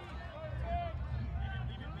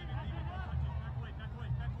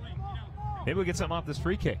 Maybe we'll get something off this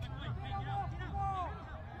free kick.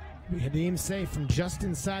 Hadim safe from just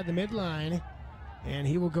inside the midline, and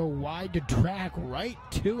he will go wide to Drack right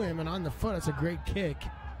to him and on the foot. That's a great kick.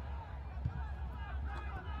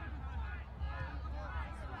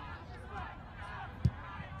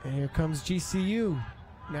 And here comes GCU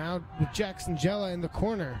now with Jackson Jella in the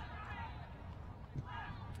corner.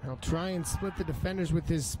 He'll try and split the defenders with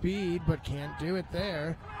his speed, but can't do it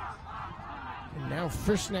there. And now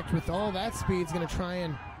Frischknecht with all that speed is going to try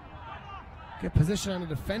and get position on the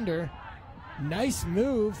defender. Nice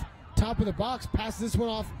move. Top of the box. Passes this one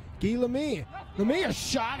off. Guy Lemie. Lemie a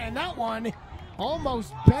shot, and that one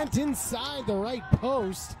almost bent inside the right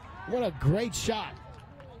post. What a great shot.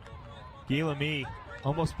 Guy Lemie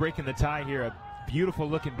almost breaking the tie here. A beautiful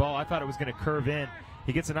looking ball. I thought it was going to curve in.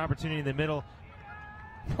 He gets an opportunity in the middle.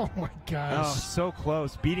 Oh my gosh. Oh, so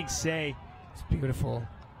close. Beating Say. It's beautiful.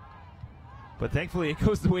 But thankfully it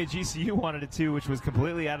goes the way GCU wanted it to, which was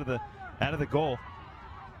completely out of the goal.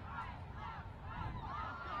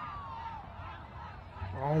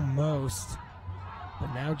 Almost.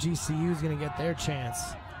 But now GCU is going to get their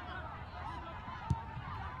chance.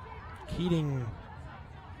 Keating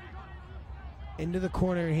into the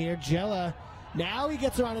corner here. Jella. Now he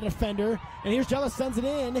gets around a defender. And here's Jella, sends it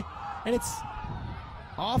in. And it's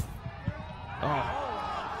off.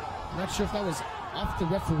 Oh. I'm not sure if that was off the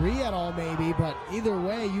referee at all, maybe. But either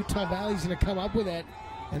way, Utah Valley's going to come up with it.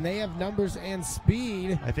 And they have numbers and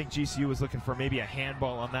speed. I think GCU was looking for maybe a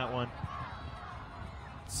handball on that one.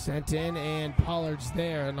 Sent in, and Pollard's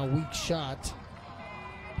there, and a weak shot.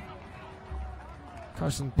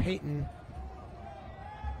 Carson Payton.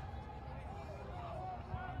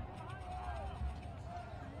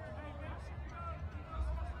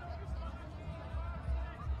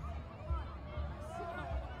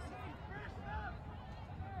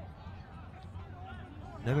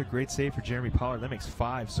 Another great save for Jeremy Pollard. That makes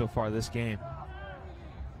 5 so far this game.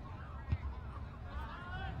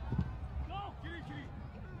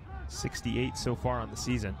 .68 so far on the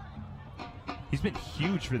season. He's been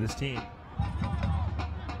huge for this team.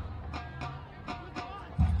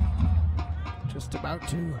 Just about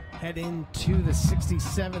to head into the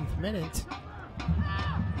 67th minute.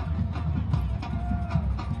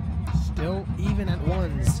 Still even at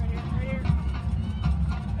ones.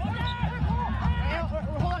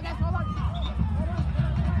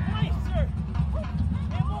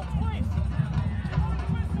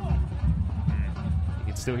 You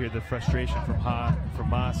can still hear the frustration from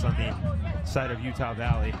Moss on the side of Utah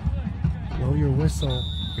Valley. Blow your whistle.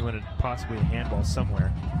 He wanted possibly a handball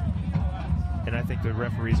somewhere. And I think the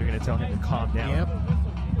referees are going to tell him to calm down. Yep.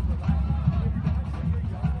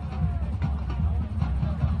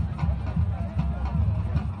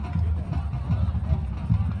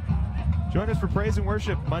 Join us for Praise and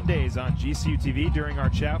Worship Mondays on GCU TV during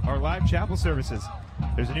our live chapel services.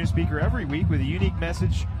 There's a new speaker every week with a unique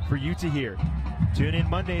message for you to hear. Tune in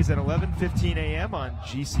Mondays at 11:15 a.m. on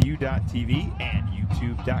GCU.TV and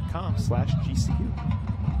YouTube.com/GCU.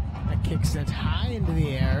 That kick sent high into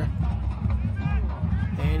the air.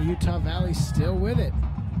 And Utah Valley still with it.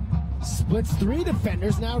 Splits 3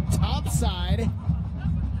 defenders, now top side.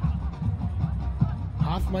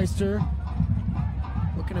 Hoffmeister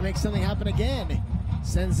looking to make something happen again.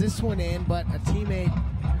 Sends this one in, but a teammate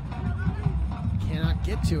cannot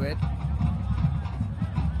get to it.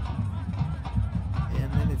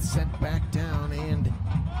 And then it's sent back down and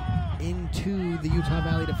into the Utah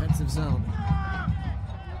Valley defensive zone.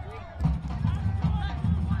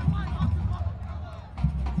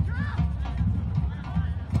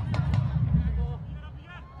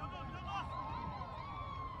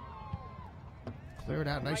 Cleared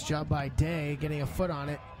out. Nice job by Day getting a foot on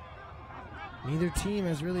it. Neither team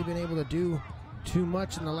has really been able to do too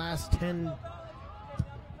much in the last 10 to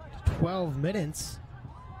 12 minutes.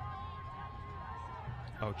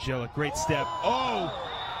 Oh, Jella, great step. Oh,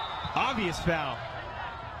 obvious foul.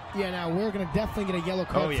 Yeah, now we're going to definitely get a yellow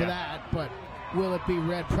card for that, but will it be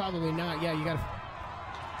red? Probably not. Yeah, you got to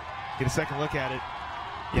get a second look at it.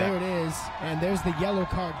 There it is, and there's the yellow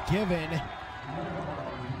card given.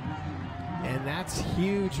 And that's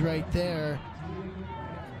huge right there.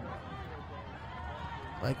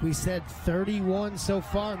 Like we said, 31 so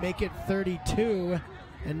far, make it 32.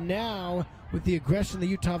 And now, with the aggression the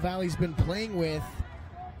Utah Valley's been playing with,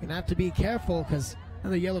 you're going to have to be careful because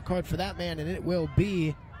another yellow card for that man, and it will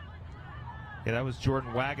be. Yeah, that was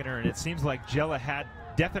Jordan Wagner, and it seems like Jella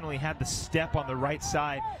definitely had the step on the right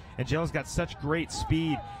side, and Jella's got such great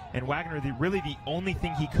speed, and Wagner, really the only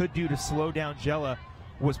thing he could do to slow down Jella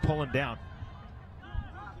was pull him down.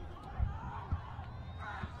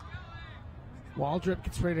 Waldrop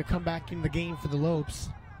gets ready to come back in the game for the Lopes.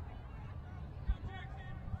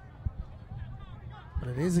 But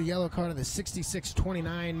it is a yellow card at the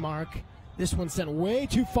 66-29 mark. This one sent way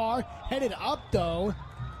too far. Headed up, though.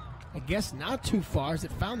 I guess not too far as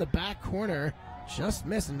it found the back corner. Just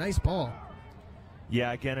missed. A nice ball.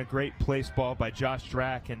 Yeah, again, a great place ball by Josh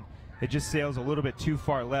Drack, and it just sails a little bit too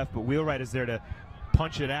far left, but Wheelwright is there to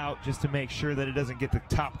punch it out just to make sure that it doesn't get the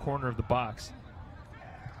top corner of the box.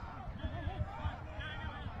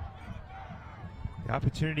 The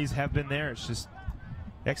opportunities have been there. It's just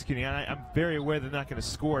executing. I'm very aware they're not going to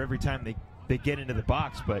score every time they get into the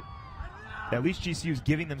box, but at least GCU is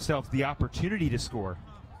giving themselves the opportunity to score.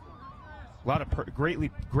 A lot of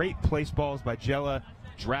great place balls by Jella,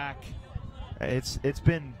 Drack. It's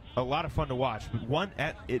been a lot of fun to watch. But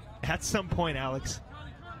at some point, Alex,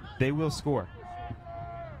 they will score.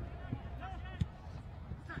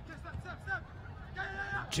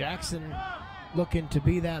 Jackson looking to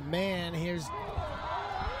be that man. Here's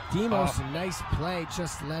Demos, a nice play,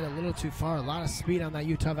 just led a little too far. A lot of speed on that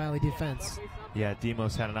Utah Valley defense. Yeah,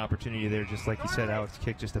 Demos had an opportunity there, just like you said, Alex,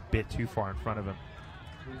 kicked just a bit too far in front of him.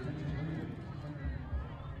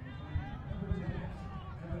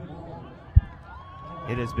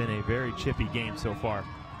 It has been a very chippy game so far.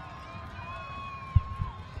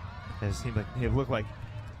 It looked like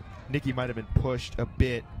Nicky might have been pushed a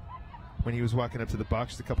bit when he was walking up to the box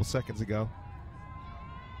just a couple seconds ago.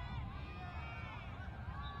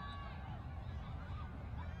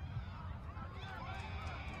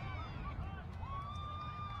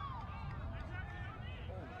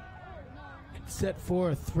 Set for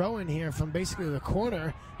a throw in here from basically the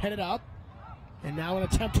corner, headed up, and now an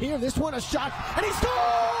attempt here. This one a shot, and he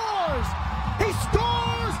scores! He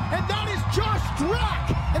scores, and that is Josh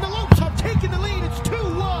Drack, and the Lopes have taken the lead. It's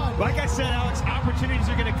 2-1. Like I said, Alex, opportunities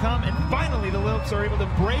are going to come, and finally the Lopes are able to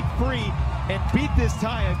break free and beat this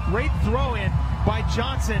tie. A great throw in by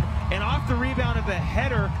Johnson, and off the rebound of the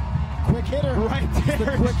header, quick hitter right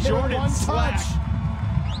there, Jordan Slash.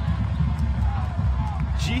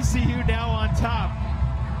 GCU now on top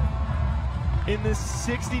in the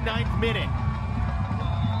 69th minute.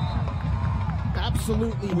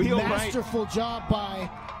 Absolutely masterful job by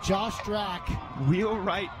Josh Drack. Wheel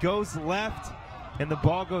right goes left, and the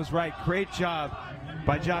ball goes right. Great job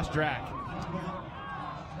by Josh Drack.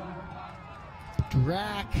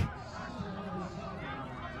 Drack,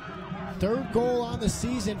 third goal on the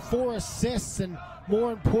season, 4 assists, and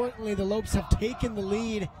more importantly, the Lopes have taken the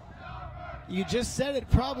lead. You just said it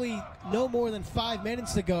probably no more than 5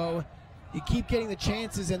 minutes ago. You keep getting the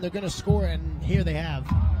chances, and they're going to score, and here they have.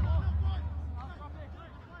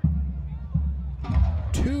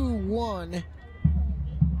 2-1.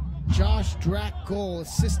 Josh Drack goal,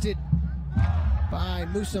 assisted by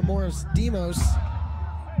Musa Morris Demos.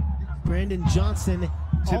 Brandon Johnson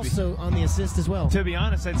also on the assist as well. To be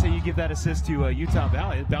honest, I'd say you give that assist to Utah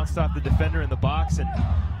Valley. It bounced off the defender in the box, and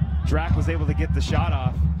Drack was able to get the shot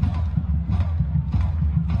off.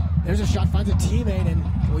 There's a shot, finds a teammate, and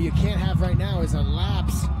what you can't have right now is a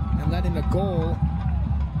lapse and let in a goal.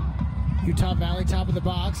 Utah Valley, top of the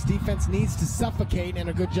box. Defense needs to suffocate, and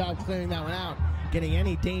a good job clearing that one out, getting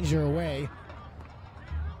any danger away.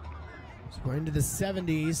 So we're into the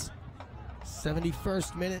 70s.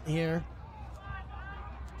 71st minute here.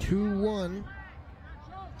 2-1.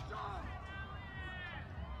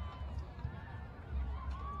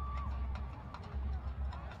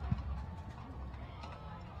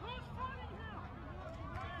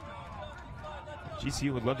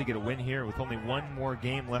 GCU would love to get a win here with only one more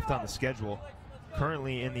game left on the schedule.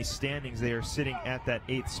 Currently in the standings, they are sitting at that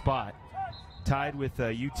 8th spot, tied with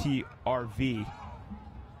UTRV.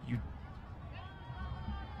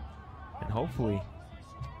 And hopefully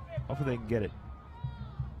they can get it.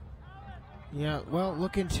 Yeah, well,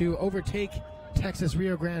 looking to overtake Texas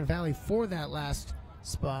Rio Grande Valley for that last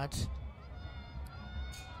spot.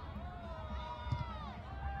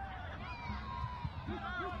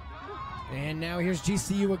 And now here's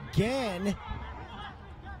GCU again.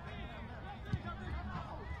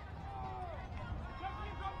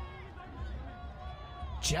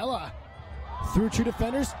 Jella through 2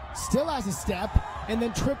 defenders, still has a step, and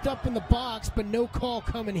then tripped up in the box, but no call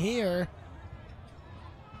coming here.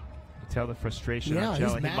 You tell the frustration Yeah, on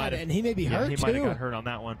Jella. he's mad, and he may be hurt, he might have too. got hurt on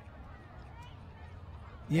that one.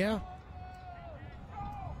 Yeah.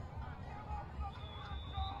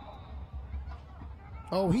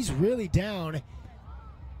 Oh, he's really down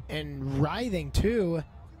and writhing too.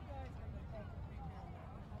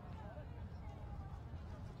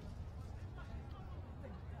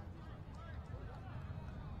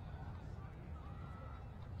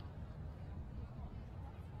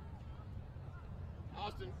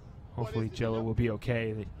 Hopefully Jello will be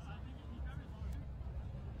okay.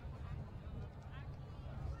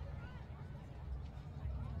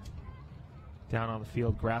 Down on the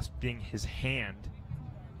field, grasping his hand.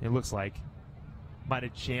 It looks like might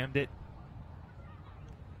have jammed it.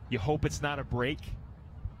 You hope it's not a break.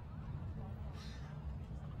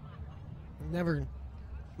 Never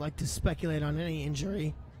like to speculate on any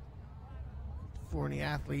injury for any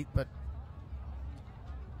athlete, but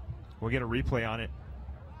we'll get a replay on it.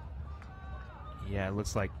 Yeah, it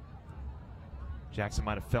looks like Jackson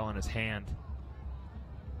might have fell on his hand.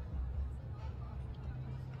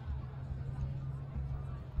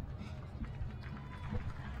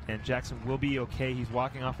 And Jackson will be okay. He's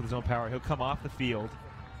walking off with his own power. He'll come off the field,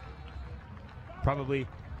 probably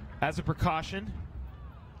as a precaution.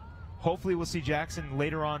 Hopefully we'll see Jackson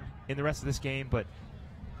later on in the rest of this game, but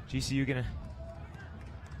GCU gonna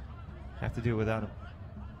have to do it without him.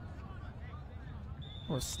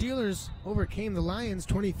 Well, Steelers overcame the Lions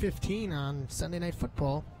 2015 on Sunday Night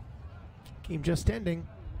Football. Game just ending.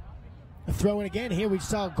 A throw in again here. We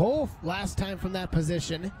saw a goal last time from that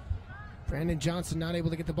position. Brandon Johnson not able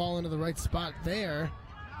to get the ball into the right spot there.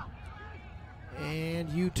 And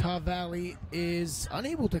Utah Valley is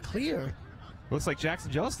unable to clear. Looks like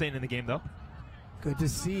Jackson Jello staying in the game, though. Good to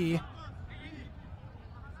see. A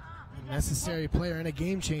necessary player and a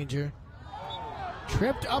game changer.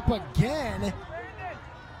 Tripped up again.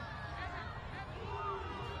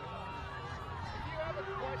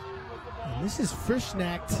 And this is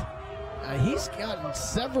Frischknecht. He's gotten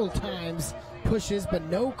several times pushes, but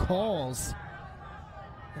no calls.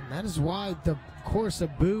 And that is why the chorus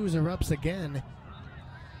of boos erupts again.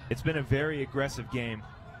 It's been a very aggressive game.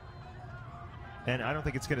 And I don't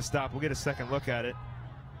think it's going to stop. We'll get a second look at it.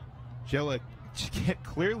 Jella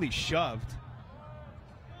clearly shoved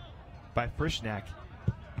by Frischknecht.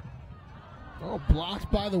 Oh,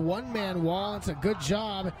 blocked by the one-man wall. It's a good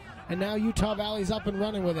job. And now Utah Valley's up and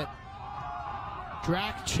running with it.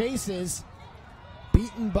 Drack chases,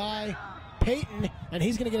 beaten by Payton, and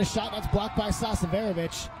he's going to get a shot. That's blocked by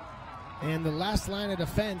Sasaverovich. And the last line of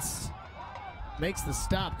defense makes the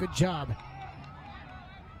stop. Good job.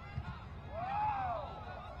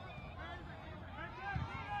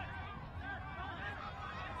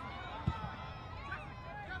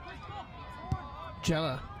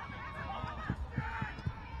 Jella.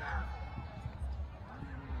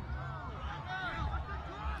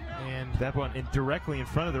 And that one directly in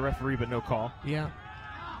front of the referee, but no call. Yeah.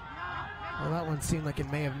 Well, that one seemed like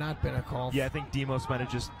it may have not been a call. Yeah, I think Demos might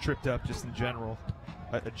have just tripped up just in general.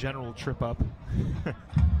 A general trip up.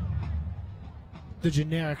 The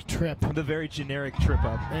generic trip. The very generic trip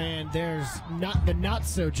up. And there's not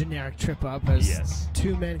so generic trip up as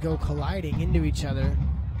two men go colliding into each other.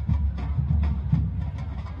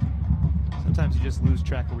 Sometimes you just lose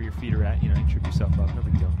track of where your feet are at. You trip yourself up. No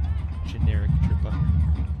big deal. Generic trip up.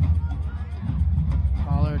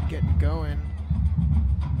 Pollard getting going.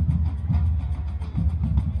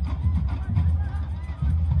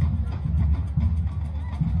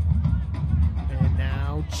 And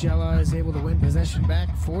now Jella is able to win possession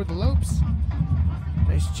back for the Lopes.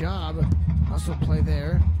 Nice job. Hustle play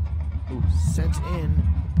there. Ooh, sent in.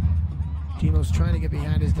 Demos trying to get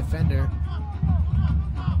behind his defender.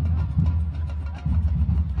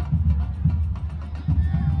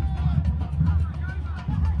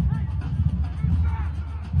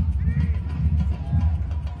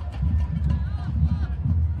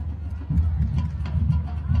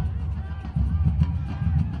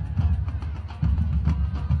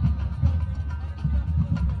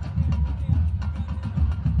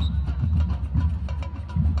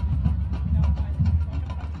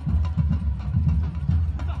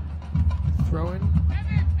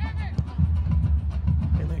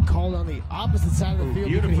 Opposite side of the field,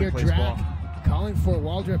 you can hear Drac calling for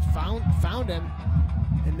Waldrop. Found him,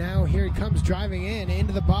 and now here he comes driving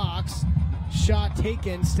into the box. Shot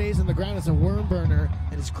taken, stays on the ground as a worm burner,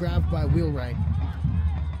 and is grabbed by Wheelwright.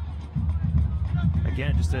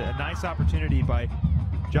 Again, just a nice opportunity by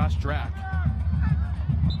Josh Drac.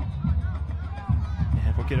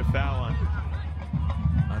 And we'll get a foul on,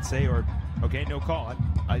 I'd say, or okay, no call.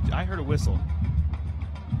 I heard a whistle.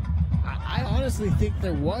 I honestly think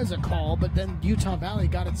there was a call, but then Utah Valley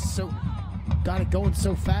got it going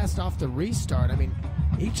so fast off the restart. I mean,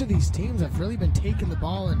 each of these teams have really been taking the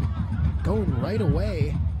ball and going right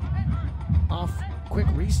away off quick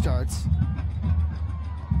restarts.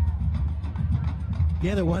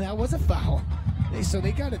 Yeah, that was a foul. So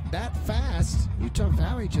they got it that fast. Utah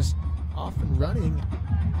Valley just off and running.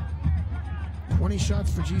 20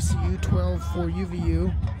 shots for GCU, 12 for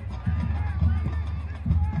UVU.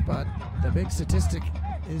 But the big statistic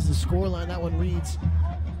is the scoreline. That one reads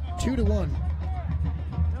 2-1.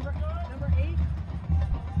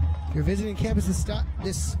 If you're visiting campus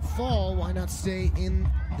this fall, why not stay in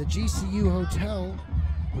the GCU Hotel,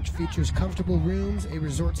 which features comfortable rooms, a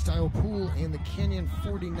resort-style pool, and the Canyon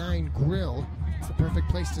 49 Grill. It's the perfect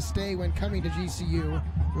place to stay when coming to GCU.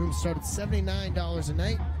 Rooms start at $79 a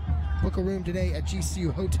night. Book a room today at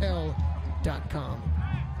gcuhotel.com.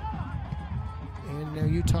 And now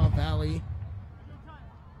Utah Valley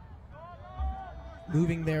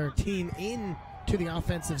moving their team into the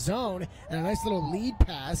offensive zone, and a nice little lead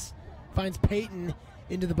pass finds Peyton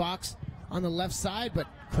into the box on the left side, but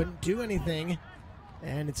couldn't do anything,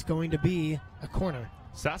 and it's going to be a corner.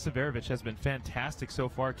 Sasa Verovic has been fantastic so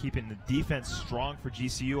far, keeping the defense strong for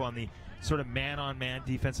GCU on the sort of man-on-man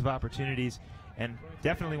defensive opportunities, and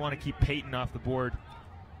definitely want to keep Peyton off the board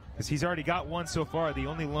because he's already got one so far, the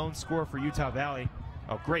only lone score for Utah Valley.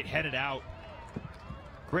 Oh, great headed out.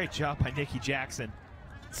 Great job by Nikki Jackson.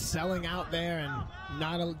 Selling out there and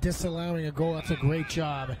not disallowing a goal. That's a great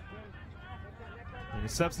job. And a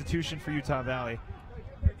substitution for Utah Valley.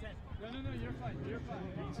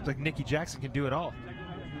 Seems like Nikki Jackson can do it all.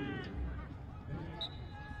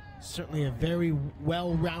 Certainly a very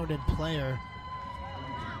well-rounded player.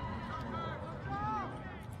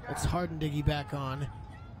 It's Hardendiggy back on.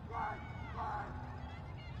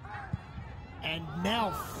 And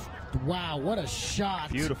now, wow, what a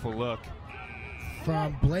shot. Beautiful look.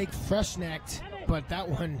 From Blake Freshnecht, but that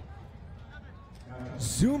one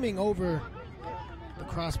zooming over the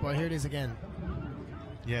crossbar. Here it is again.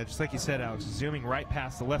 Yeah, just like you said, Alex, zooming right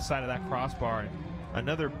past the left side of that crossbar. And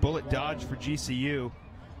another bullet dodge for GCU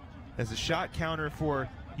as the shot counter for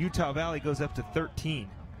Utah Valley goes up to 13.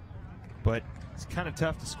 But it's kind of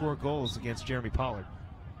tough to score goals against Jeremy Pollard,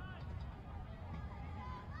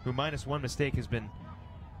 who minus one mistake has been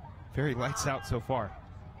very lights out so far.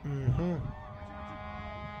 Mm-hmm.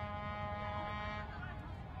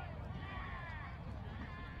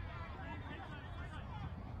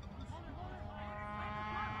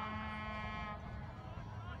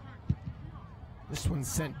 This one's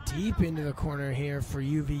sent deep into the corner here for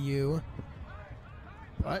UVU,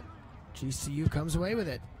 but GCU comes away with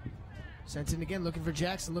it. Sent in again, looking for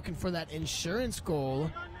Jackson, looking for that insurance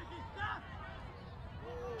goal.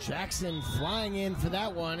 Jackson flying in for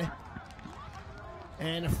that one.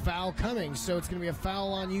 And a foul coming, so it's going to be a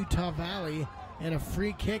foul on Utah Valley and a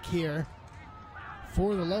free kick here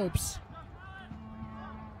for the Lopes.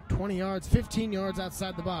 20 yards, 15 yards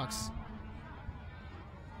outside the box.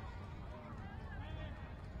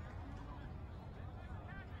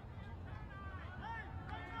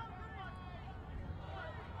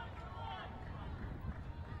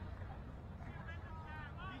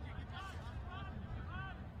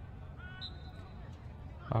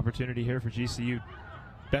 Opportunity here for GCU.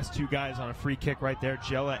 Best two guys on a free kick right there,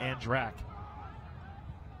 Jella and Drac.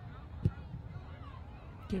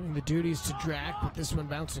 Giving the duties to Drac, but this one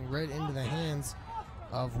bouncing right into the hands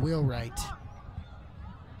of Wheelwright.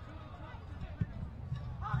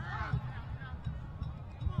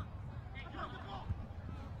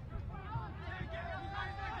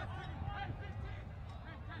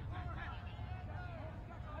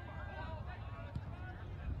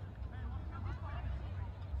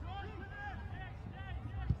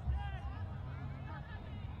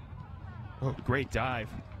 Oh, great dive.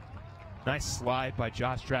 Nice slide by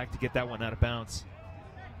Josh Drac to get that one out of bounds.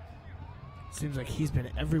 Seems like he's been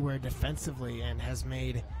everywhere defensively and has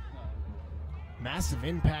made massive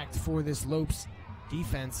impact for this Lopes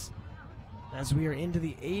defense. As we are into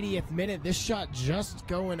the 80th minute, this shot just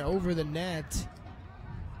going over the net.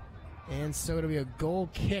 And so it'll be a goal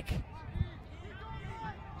kick.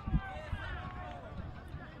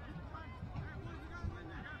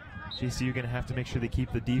 GCU going to have to make sure they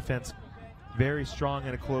keep the defense very strong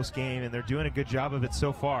in a close game, and they're doing a good job of it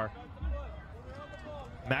so far.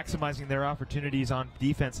 Maximizing their opportunities on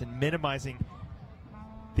defense and minimizing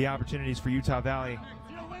the opportunities for Utah Valley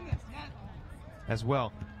as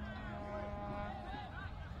well.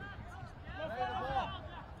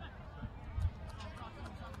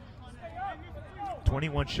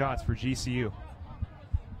 "21 shots for GCU.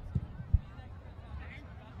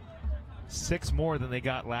 6 more than they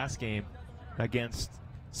got last game against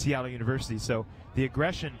Seattle University. So the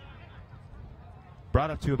aggression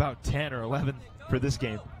brought up to about 10 or 11 for this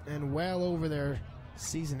game. And well over their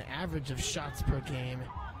season average of shots per game.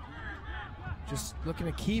 Just looking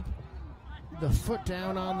to keep the foot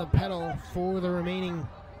down on the pedal for the remaining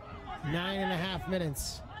 9.5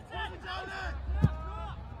 minutes.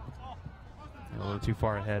 A little too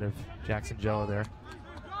far ahead of Jackson Jella there.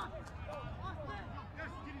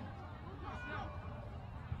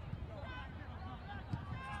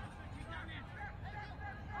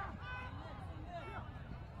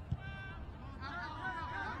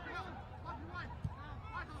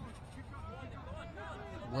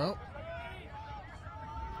 Well,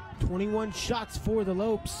 21 shots for the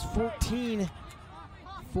Lopes, 14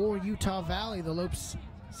 for Utah Valley. The Lopes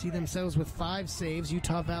see themselves with 5 saves,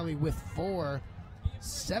 Utah Valley with 4.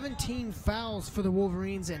 17 fouls for the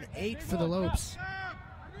Wolverines and 8 for the Lopes.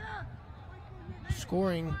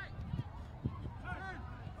 Scoring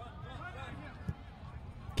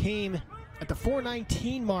came at the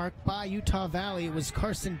 4:19 mark by Utah Valley. It was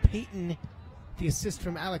Carson Payton, the assist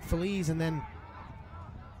from Alec Feliz, and then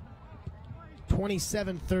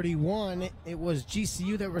 27-31, it was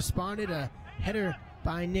GCU that responded, a header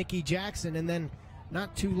by Nikki Jackson, and then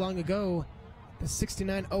not too long ago, the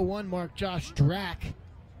 69:01 mark, Josh Drac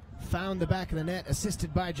found the back of the net,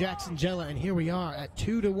 assisted by Jackson Jella, and here we are at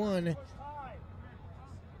 2-1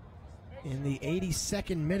 in the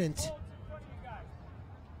 82nd minute.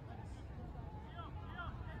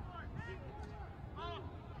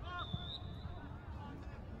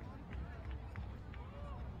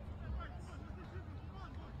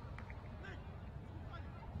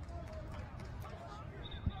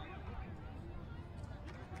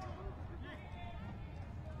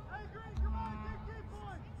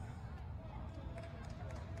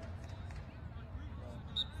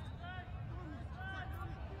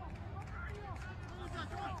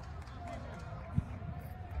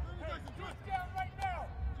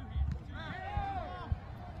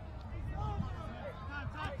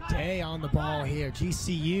 Day on the ball here.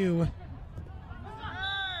 GCU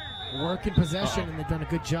working possession, and they've done a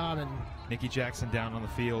good job. And Nikki Jackson down on the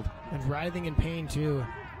field. And writhing in pain, too.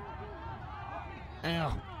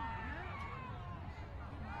 Ow.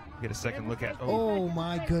 Get a second look at. Oh,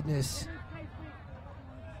 my goodness.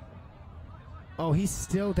 Oh, he's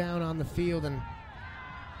still down on the field. And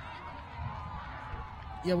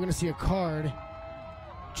yeah, we're going to see a card.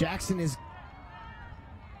 Jackson is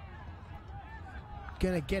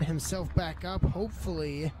going to get himself back up.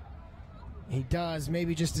 Hopefully he does.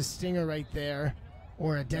 Maybe just a stinger right there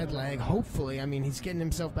or a dead leg. Hopefully. I mean, he's getting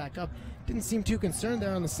himself back up. Didn't seem too concerned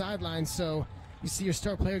there on the sideline. So you see your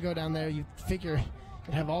star player go down there, you figure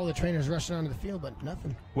and have all the trainers rushing onto the field, but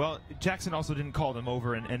nothing. Well, Jackson also didn't call them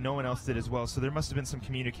over, and no one else did as well, so there must have been some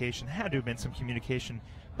communication, had to have been some communication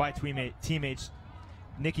by teammates.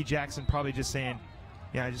 Nikki Jackson probably just saying,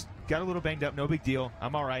 yeah, I just got a little banged up, no big deal,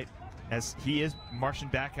 I'm all right, as he is marching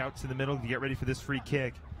back out to the middle to get ready for this free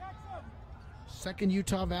kick. Second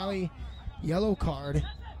Utah Valley yellow card,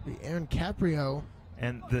 the Aaron Caprio.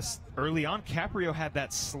 And this early on, Caprio had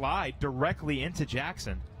that slide directly into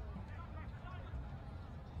Jackson.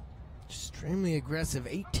 Extremely aggressive,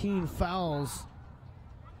 18 fouls.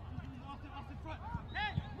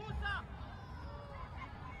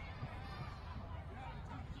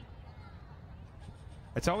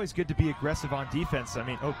 It's always good to be aggressive on defense. I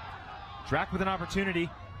mean, Drac with an opportunity.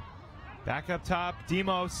 Back up top,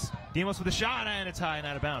 Demos. Demos with a shot, and it's high and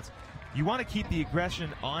out of bounds. You want to keep the aggression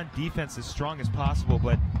on defense as strong as possible,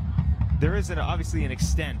 but there is obviously an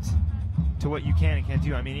extent to what you can and can't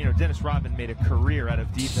do. I mean, Dennis Rodman made a career out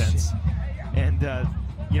of defense. And,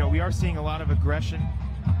 we are seeing a lot of aggression,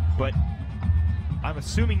 but I'm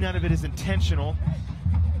assuming none of it is intentional.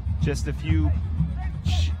 Just a few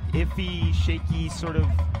iffy, shaky sort of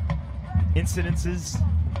incidences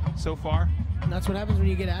so far. And that's what happens when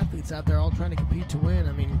you get athletes out there all trying to compete to win.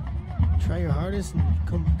 I mean, try your hardest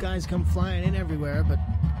and guys come flying in everywhere, but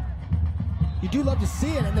you do love to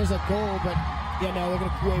see it, and there's a goal, but yeah, no, they're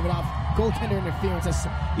going to wave it off. Goaltender interference.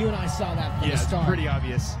 You and I saw that from the start. It's pretty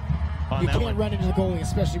obvious. You can't run into the goalie,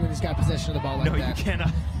 especially when he's got possession of the ball like that. No, you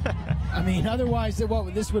cannot. I mean, otherwise,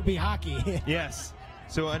 this would be hockey. Yes.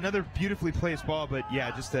 So another beautifully placed ball, but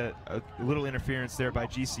yeah, just a little interference there by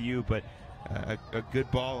GCU, but a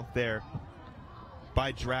good ball there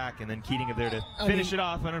by Drac, and then Keating there to finish it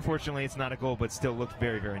off. And unfortunately, it's not a goal, but still looked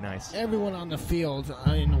very, very nice. Everyone on the field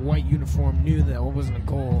in a white uniform knew that it wasn't a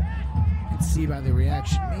goal. You could see by the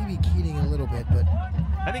reaction. Maybe Keating a little bit, but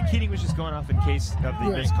I think Keating was just going off in case of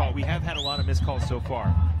the missed call. We have had a lot of missed calls so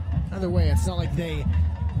far. Either way, it's not like they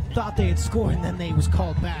thought they had scored and then they was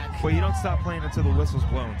called back. Well, you don't stop playing until the whistle's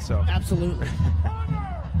blown, so. Absolutely.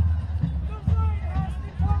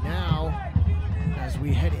 Now, as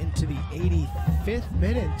we head into the 85th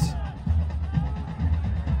minute,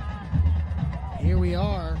 here we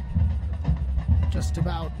are, just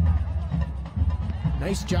about.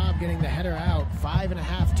 Nice job getting the header out.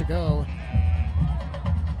 5.5 to go.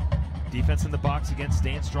 Defense in the box again,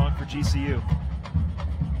 staying strong for GCU.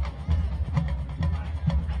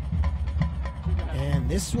 And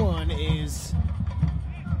this one is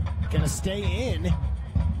gonna stay in.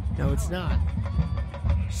 No, it's not.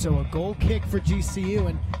 So a goal kick for GCU,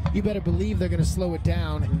 and you better believe they're gonna slow it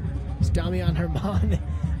down. It's Damian Herman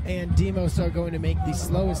and Demos are going to make the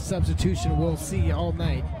slowest substitution we'll see all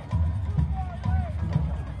night.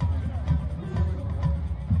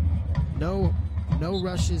 No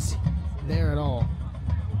rushes there at all.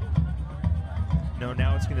 No,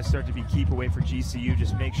 now it's going to start to be keep away for GCU.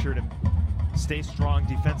 Just make sure to stay strong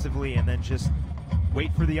defensively and then just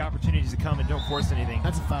wait for the opportunities to come and don't force anything.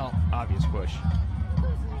 That's a foul. Obvious push.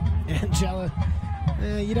 Angela,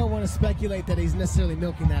 you don't want to speculate that he's necessarily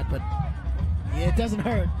milking that, but yeah, it doesn't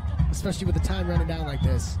hurt, especially with the time running down like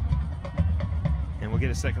this. And we'll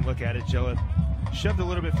get a second look at it. Jella shoved a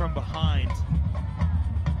little bit from behind.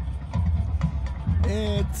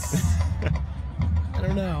 It's I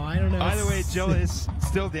don't know. Either way, Jella is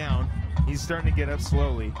still down. He's starting to get up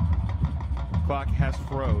slowly. Clock has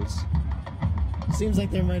froze. Seems like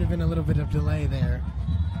there might have been a little bit of delay there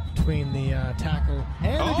between the tackle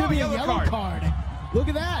and there's going to be a yellow card. Look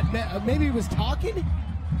at that. Maybe he was talking.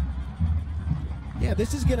 Yeah,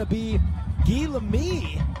 this is going to be Guy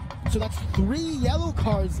Lamy. So that's 3 yellow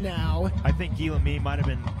cards now. I think Guy Lamy might have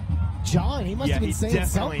been. John, he must have been saying something. Yeah,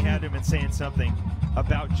 he definitely had to have been saying something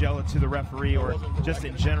about Jella to the referee or just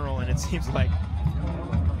in general, and it seems like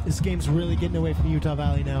this game's really getting away from Utah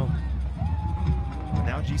Valley now.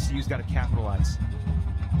 Now GCU's got to capitalize.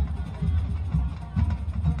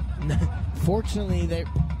 Fortunately, they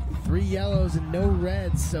 3 yellows and no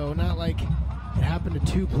reds, so not like it happened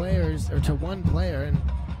to 2 players or to 1 player and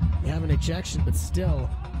you have an ejection, but still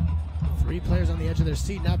 3 players on the edge of their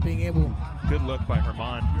seat not being able. Good look by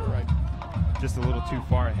Herman. You're right. Just a little too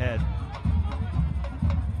far ahead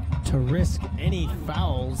to risk any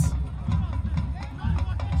fouls.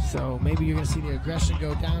 So maybe you're going to see the aggression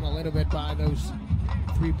go down a little bit by those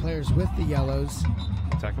 3 players with the yellows.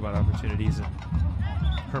 Talk about opportunities, and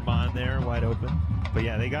Herman there wide open. But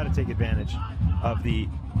yeah, they got to take advantage of the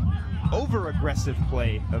over-aggressive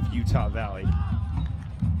play of Utah Valley.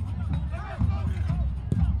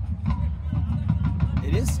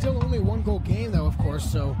 It is still only a 1-goal game, though, of course,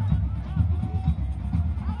 so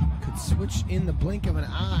could switch in the blink of an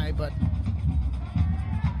eye, but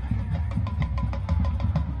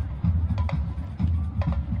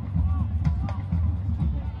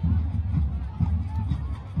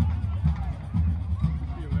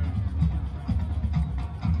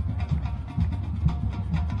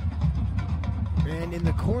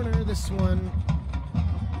corner. This one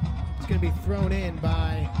is going to be thrown in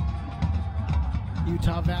by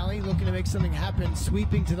Utah Valley, looking to make something happen,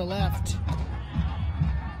 sweeping to the left.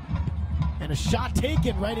 And a shot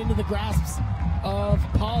taken right into the grasps of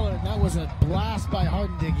Pollard. That was a blast by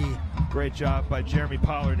Hardendigge. Great job by Jeremy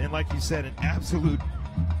Pollard. And like you said, an absolute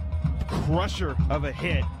crusher of a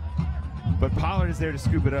hit. But Pollard is there to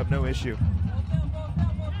scoop it up, no issue.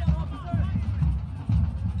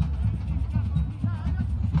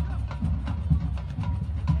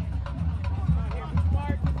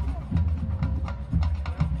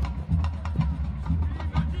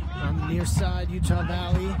 On the near side, Utah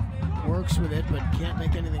Valley works with it, but can't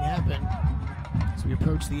make anything happen. So we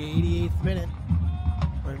approach the 88th minute,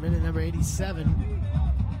 or minute number 87.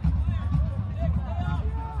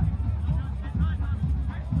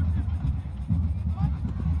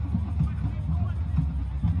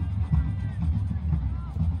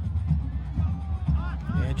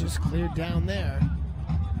 And just cleared down there.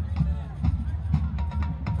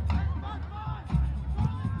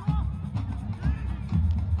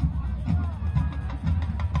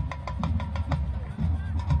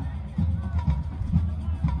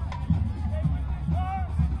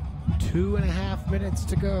 Two and a half minutes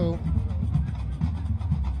to go.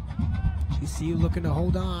 GCU looking to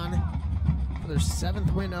hold on for their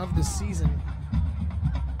 7th win of the season.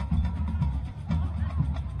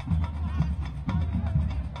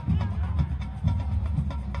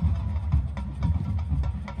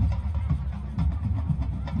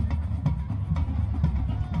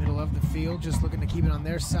 Middle of the field, just looking to keep it on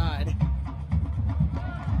their side.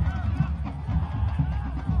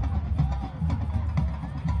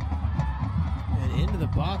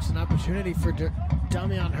 Box, an opportunity for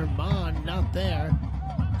Damian Herman, not there.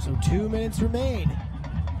 So 2 minutes remain.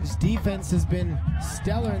 This defense has been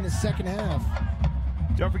stellar in the second half.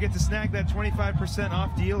 Don't forget to snag that 25%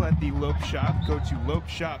 off deal at the Lope Shop. Go to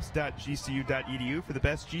lopeshops.gcu.edu for the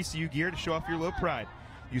best GCU gear to show off your Lope pride.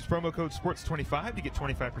 Use promo code SPORTS25 to get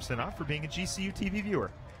 25% off for being a GCU TV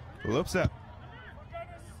viewer. Lope's up.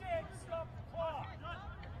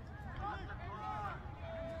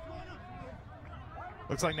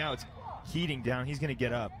 Looks like now it's heating down. He's going to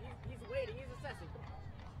get up. He's waiting. He's assessing.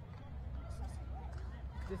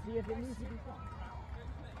 To see if it needs to be stopped.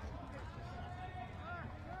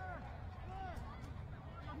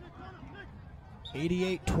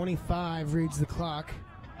 88-25 reads the clock.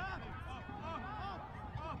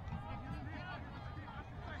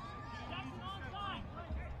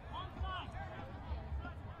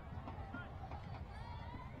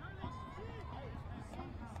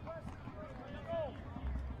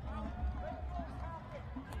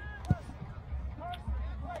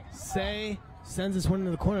 Say sends this one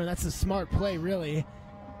into the corner. That's a smart play, really.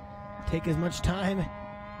 Take as much time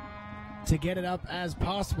to get it up as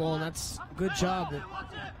possible, and that's a good job.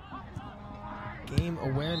 Game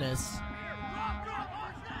awareness.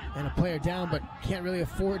 And a player down, but can't really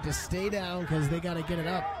afford to stay down because they got to get it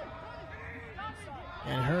up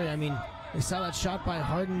and hurry. I mean, they saw that shot by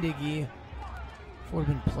Hardendigge. If it would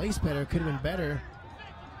have been placed better, it could have been better.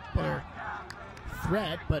 Better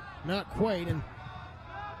threat, but not quite. And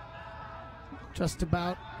just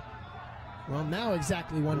about, well, now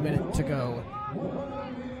exactly 1 minute to go.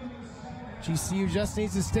 GCU just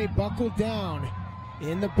needs to stay buckled down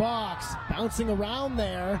in the box, bouncing around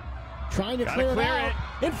there, trying to clear it out.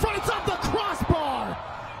 In front, it's off the crossbar!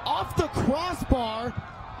 Off the crossbar!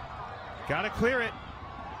 Gotta clear it.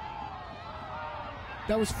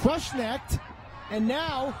 That was Frushnecht, and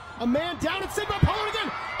now a man down and saved by Pollard again.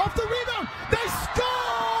 Off the rebound, they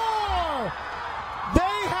score!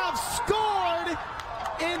 They have scored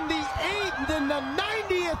in the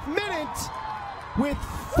 90th minute with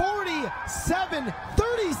 37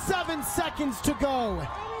 seconds to go.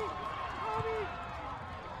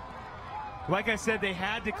 Like I said, they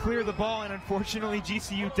had to clear the ball, and unfortunately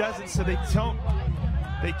GCU doesn't, so they don't.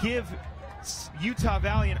 They give Utah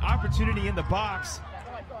Valley an opportunity in the box,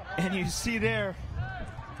 and you see there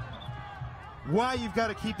why you've got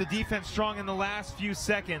to keep the defense strong in the last few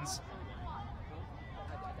seconds.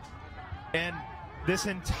 And this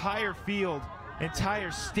entire field,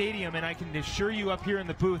 entire stadium, and I can assure you up here in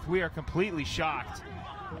the booth, we are completely shocked,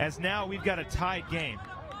 as now we've got a tied game.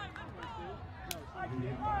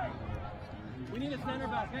 We need a center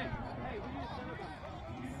back. Hey, we need a center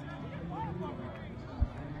back.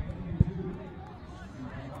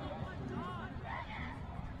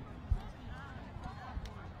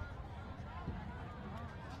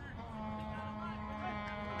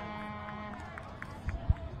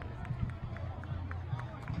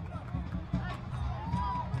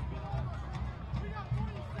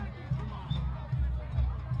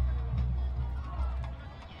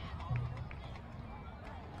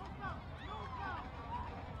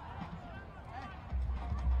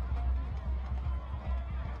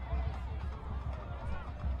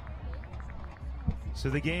 So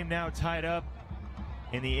the game now tied up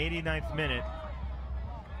in the 89th minute.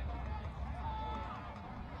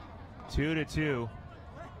 2-2.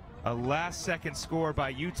 A last-second score by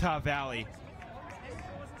Utah Valley.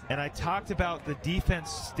 And I talked about the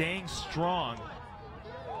defense staying strong.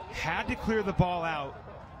 Had to clear the ball out.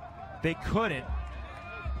 They couldn't.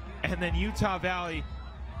 And then Utah Valley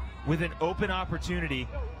with an open opportunity,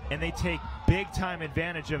 and they take big-time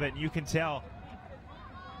advantage of it. And you can tell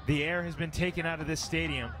the air has been taken out of this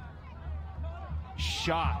stadium.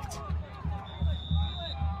 Shocked.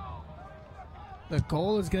 The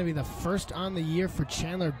goal is going to be the first on the year for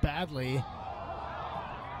Chandler Badley.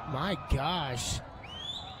 My gosh.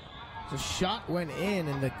 The shot went in,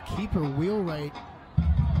 and the keeper Wheelwright.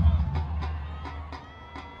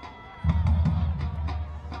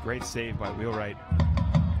 Great save by Wheelwright.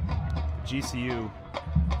 GCU.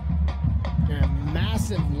 And a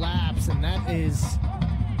massive lapse, and that is...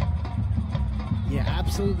 You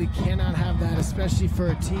absolutely cannot have that, especially for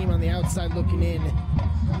a team on the outside looking in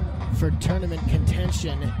for tournament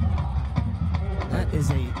contention. That is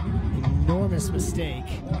an enormous mistake.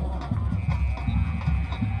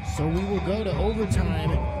 So we will go to overtime.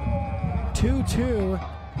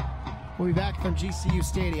 2-2. We'll be back from GCU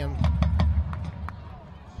Stadium.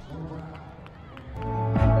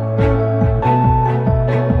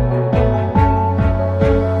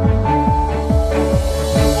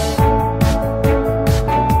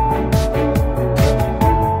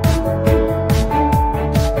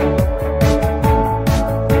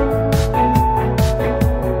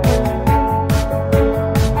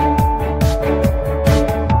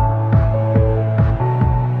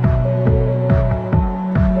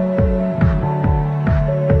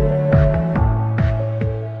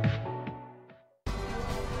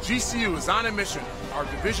 GCU is on a mission. Our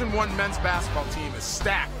Division I men's basketball team is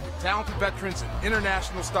stacked with talented veterans and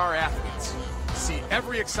international star athletes. See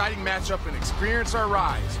every exciting matchup and experience our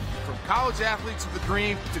rise, from college athletes of the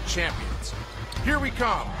dream to champions. Here we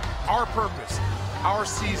come, our purpose, our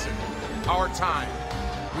season, our time.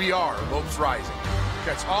 We are Lopes Rising.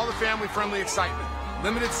 Catch all the family-friendly excitement.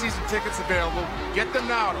 Limited season tickets available. Get them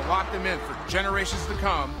now to lock them in for generations to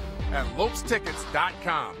come at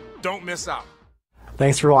lopestickets.com. Don't miss out.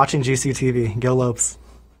 Thanks for watching GCU TV. Go Lopes.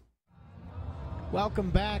 Welcome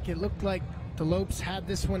back. It looked like the Lopes had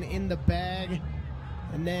this one in the bag.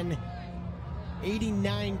 And then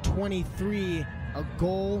 89-23, a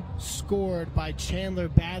goal scored by Chandler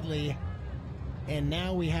Badley. And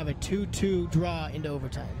now we have a 2-2 draw into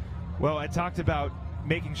overtime. Well, I talked about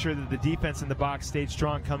making sure that the defense in the box stayed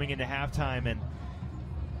strong coming into halftime, and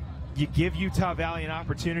you give Utah Valley an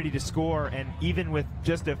opportunity to score, and even with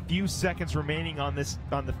just a few seconds remaining on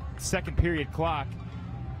the second period clock,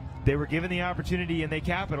 they were given the opportunity and they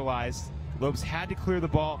capitalized. Lopes had to clear the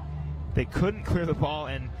ball. They couldn't clear the ball,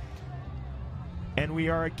 and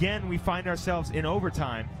we find ourselves in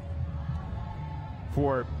overtime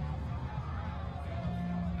for,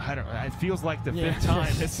 I don't know, it feels like the fifth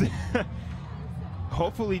time. It's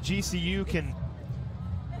hopefully GCU can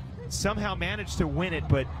somehow manage to win it,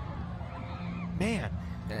 but man,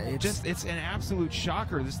 it's an absolute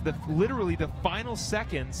shocker. This is literally the final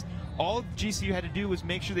seconds. All GCU had to do was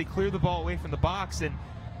make sure they clear the ball away from the box, and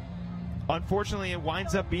unfortunately it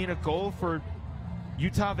winds up being a goal for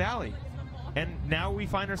Utah Valley. And now we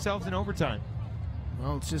find ourselves in overtime.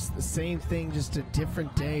 Well, it's just the same thing, just a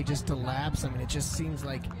different day, just a lapse. I mean, it just seems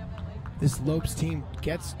like this Lopes team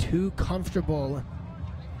gets too comfortable,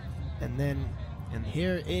 and then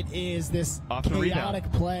here it is, this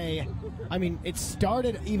chaotic play. I mean, it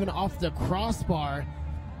started even off the crossbar,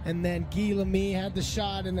 and then Guy Lamy had the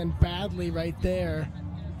shot, and then Badley right there.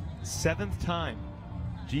 7th time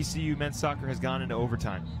GCU men's soccer has gone into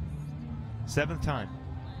overtime. 7th time.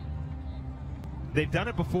 They've done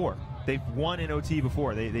it before. They've won in OT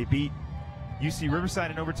before. They beat UC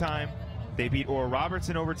Riverside in overtime. They beat Oral Roberts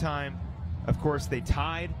in overtime. Of course, they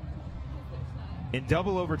tied in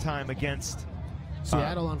double overtime against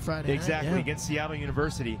Seattle on Friday. Exactly, against Seattle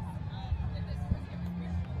University.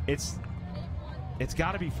 It's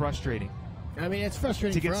got to be frustrating. I mean, it's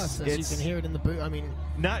frustrating for us, as you can hear it in the booth. I mean,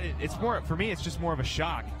 it's more for me. It's just more of a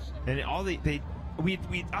shock. And all we'd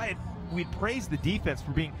praised the defense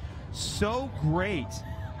for being so great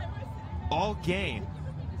all game,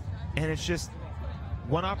 and it's just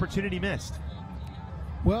one opportunity missed.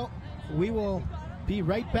 Well, we will be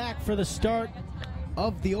right back for the start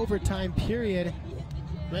of the overtime period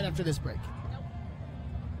right after this break.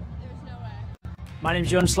 My name's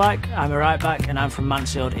John Slack, I'm a right back, and I'm from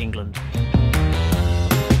Mansfield, England.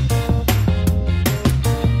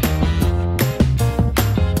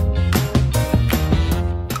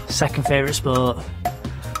 second favourite sport.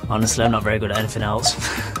 Honestly, I'm not very good at anything else.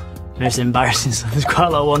 Most embarrassing stuff. There's quite a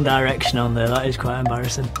lot of One Direction on there. That is quite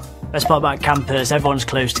embarrassing. Best part about campus, everyone's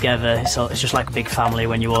close together. It's just like a big family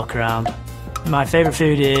when you walk around. My favourite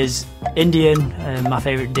food is Indian, and my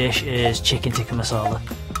favourite dish is chicken tikka masala.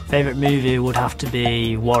 Favourite movie would have to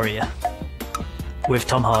be Warrior, with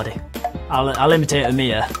Tom Hardy. I'll imitate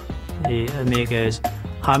Amir. Amir goes,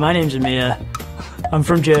 "Hi, my name's Amir. I'm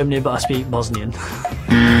from Germany, but I speak Bosnian."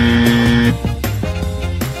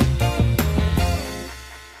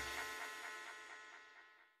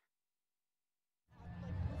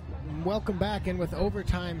 Welcome back, and with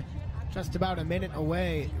overtime just about a minute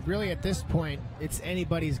away, really at this point, it's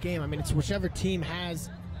anybody's game. I mean, it's whichever team has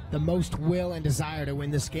the most will and desire to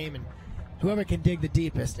win this game, and whoever can dig the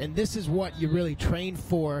deepest. And this is what you really train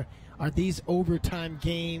for, are these overtime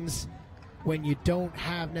games when you don't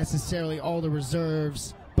have necessarily all the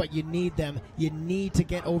reserves, but you need them. You need to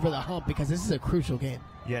get over the hump because this is a crucial game.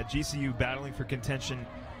 Yeah, GCU battling for contention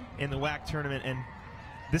in the WAC tournament, and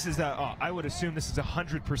this is, I would assume this is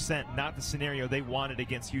 100% not the scenario they wanted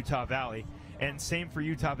against Utah Valley. And same for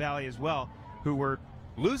Utah Valley as well, who were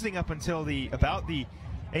losing up until about the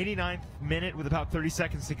 89th minute with about 30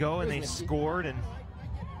 seconds to go, and they scored. And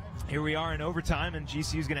here we are in overtime, and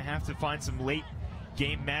GCU is going to have to find some late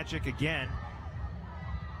game magic again.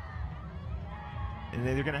 And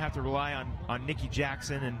they're going to have to rely on Nikki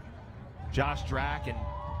Jackson and Josh Drack and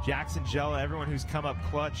Jackson Jella, everyone who's come up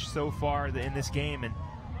clutch so far in this game, and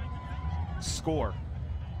score.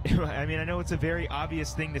 I mean, I know it's a very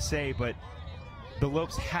obvious thing to say, but the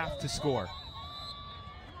Lopes have to score.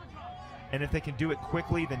 And if they can do it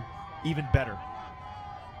quickly, then even better.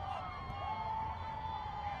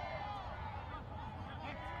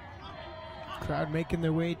 Crowd making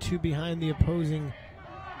their way to behind the opposing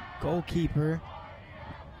goalkeeper.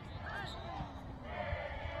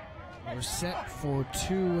 We're set for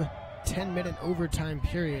 2 10-minute overtime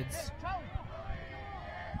periods.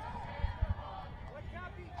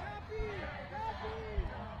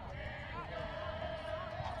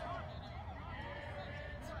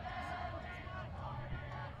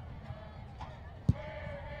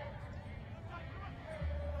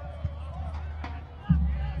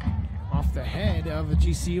 Off the head of a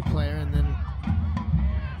GCU player, and then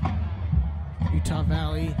Utah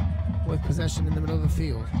Valley with possession in the middle of the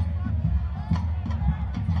field.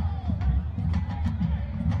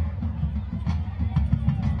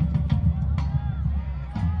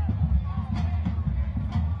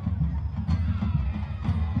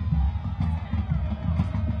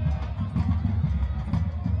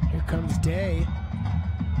 Here comes Day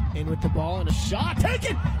in with the ball, and a shot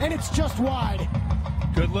taken, and it's just wide.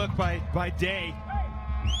 Good look by Day.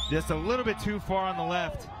 Just a little bit too far on the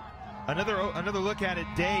left. Another look at it.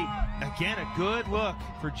 Day, again, a good look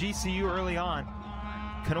for GCU early on.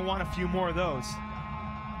 Gonna want a few more of those.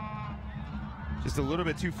 Just a little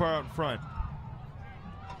bit too far out in front.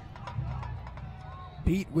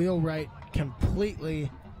 Beat Wheelwright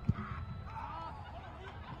completely.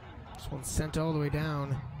 This one's sent all the way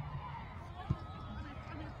down.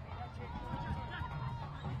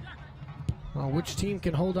 Well, which team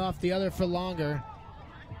can hold off the other for longer?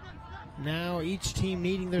 Now each team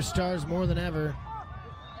needing their stars more than ever.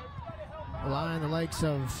 Rely on the likes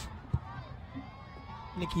of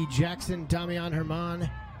Nikki Jackson, Damian Herman,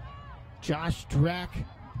 Josh Drack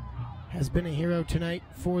has been a hero tonight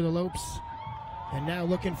for the Lopes. And now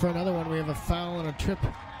looking for another one. We have a foul and a trip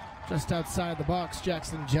just outside the box.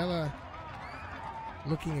 Jackson Jella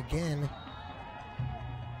looking again.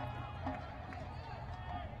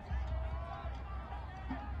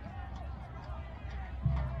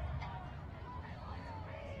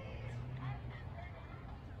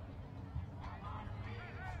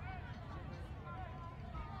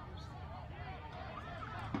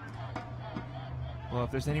 Well,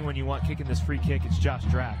 if there's anyone you want kicking this free kick, it's Josh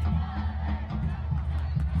Drack.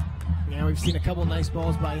 Yeah, we've seen a couple nice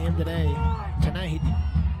balls by him tonight.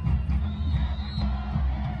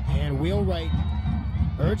 And Wheelwright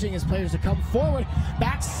urging his players to come forward.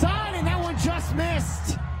 Backside, and that one just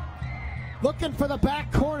missed. Looking for the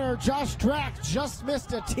back corner. Josh Drack just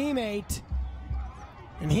missed a teammate.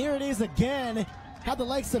 And here it is again. Had the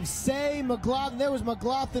likes of Say, McLaughlin. There was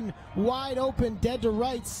McLaughlin wide open, dead to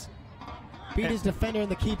rights. Beat his defender,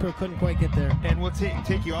 and the keeper couldn't quite get there. And we'll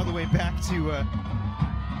take you all the way back to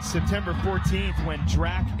September 14th when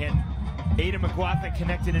Drack and Ada McLaughlin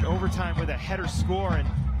connected in overtime with a header score,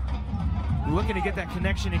 and looking to get that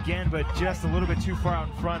connection again, but just a little bit too far out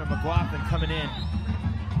in front of McLaughlin coming in.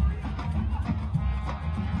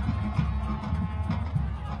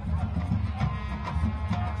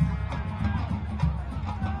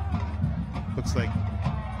 looks like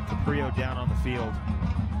Caprio down on the field.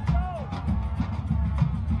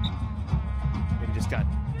 Maybe just got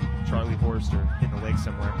Charlie Horst or in the leg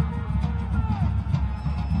somewhere.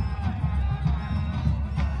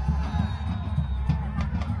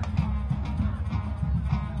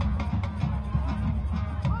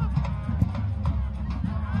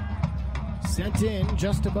 Sent in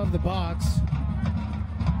just above the box.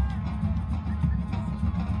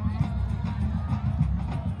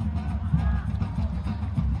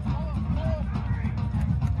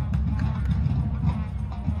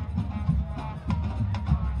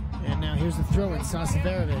 Here's the throw in,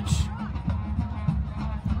 Sasaverovic.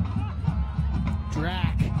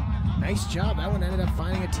 Drac, nice job. That one ended up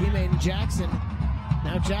finding a teammate in Jackson.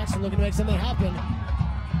 Now Jackson looking to make something happen.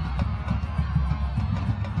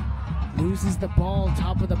 Loses the ball,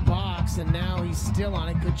 top of the box, and now he's still on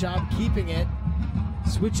it. Good job keeping it.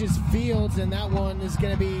 Switches fields, and that one is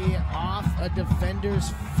going to be off a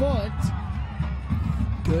defender's foot.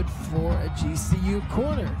 Good for a GCU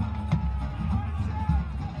corner.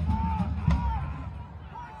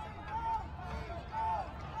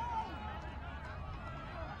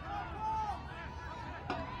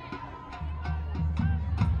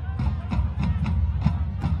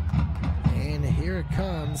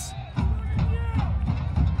 Comes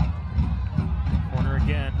corner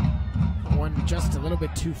again. One just a little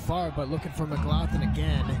bit too far, but looking for McLaughlin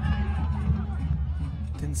again.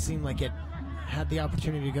 Didn't seem like it had the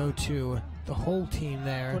opportunity to go to the whole team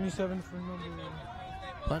there. 27 for number 1.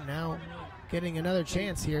 But now getting another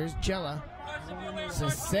chance here is Jella. So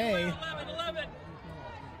Say,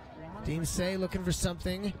 Dean Say looking for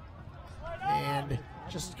something, and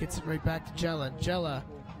just gets it right back to Jella. Jella.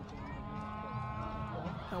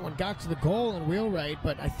 That one got to the goal and wheelwright,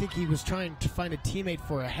 but I think he was trying to find a teammate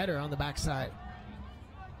for a header on the backside.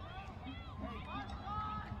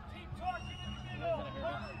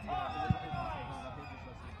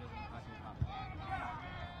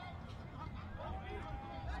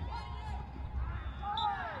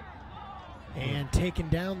 And taken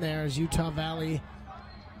down there is Utah Valley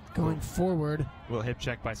going forward. Well, hip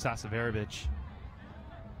check by Sasaverovic.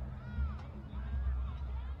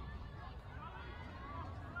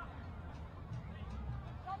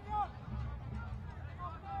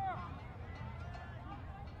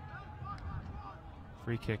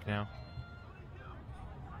 Free kick now.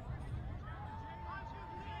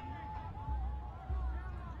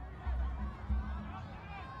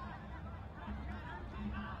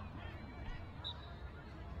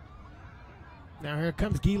 Now here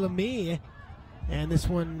comes Guy Lamy, and this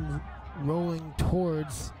one rolling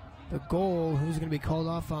towards the goal. Who's going to be called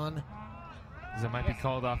off on? It might be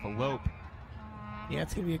called off a lope. Yeah,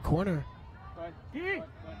 it's going to be a corner. You can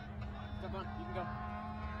go.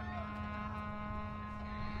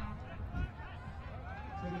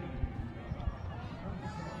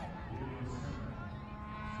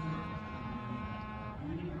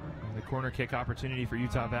 The corner kick opportunity for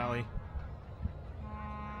Utah Valley.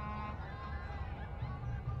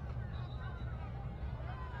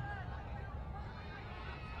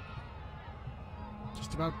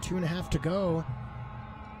 Just about 2.5 to go.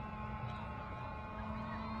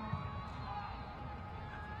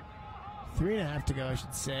 Three and a half to go, I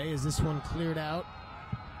should say. Is this one cleared out?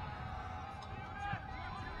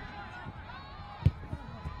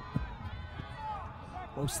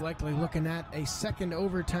 Most likely looking at a second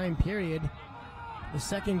overtime period. The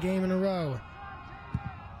second game in a row.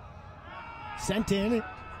 Sent in.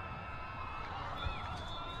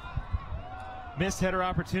 Missed header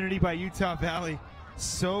opportunity by Utah Valley.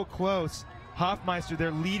 So close. Hoffmeister,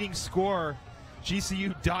 their leading scorer.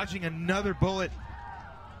 GCU dodging another bullet.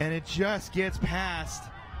 And it just gets past.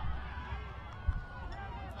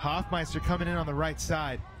 Hoffmeister coming in on the right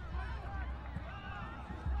side.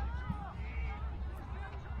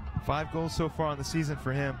 5 goals so far on the season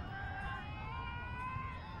for him.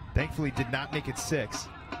 Thankfully did not make it 6.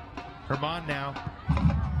 Herman now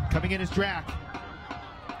coming in as Drac.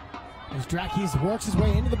 As Drac works his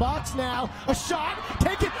way into the box now. A shot,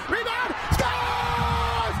 take it, rebound,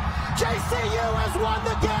 scores! JCU has won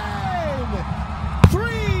the game!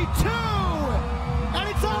 3-2, and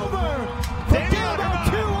it's over. Forget about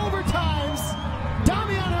 2 overtimes.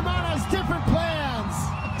 Damian Herman has different plans.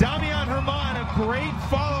 Damian Herman, a great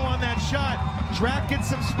follow on that shot. Drac gets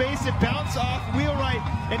some space, it bounced off wheelwright,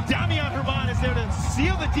 and Damian Herman is there to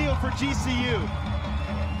seal the deal for GCU.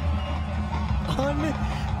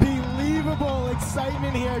 Unbelievable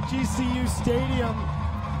excitement here at GCU Stadium.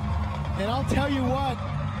 And I'll tell you what,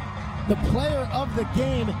 the player of the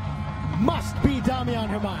game must be Damian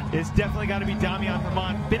Herman. It's definitely got to be Damian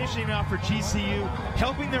Herman, finishing off for GCU,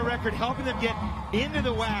 helping their record, helping them get into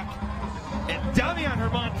the WAC. And Damian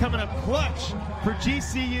Herman coming up clutch for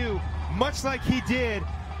GCU, much like he did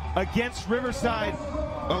against Riverside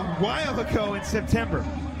a while ago in September.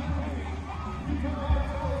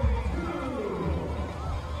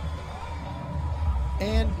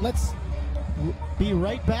 And let's be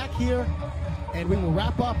right back here, and we will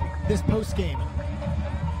wrap up this post game.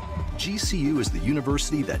 GCU is the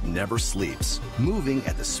university that never sleeps, moving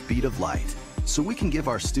at the speed of light, so we can give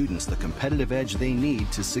our students the competitive edge they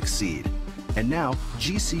need to succeed. And now,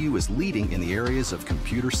 GCU is leading in the areas of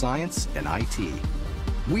computer science and IT.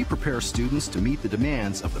 We prepare students to meet the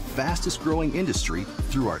demands of the fastest growing industry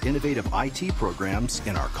through our innovative IT programs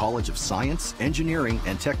in our College of Science, Engineering,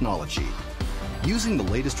 and Technology. Using the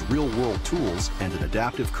latest real-world tools and an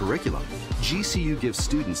adaptive curriculum, GCU gives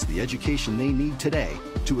students the education they need today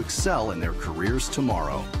to excel in their careers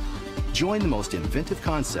tomorrow. Join the most inventive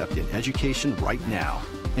concept in education right now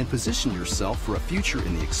and position yourself for a future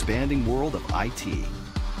in the expanding world of IT.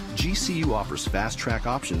 GCU offers fast-track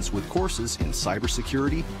options with courses in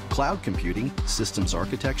cybersecurity, cloud computing, systems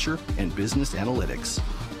architecture, and business analytics.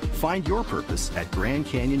 Find your purpose at Grand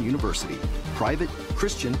Canyon University. Private,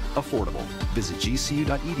 Christian, affordable. Visit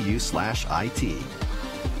gcu.edu/IT.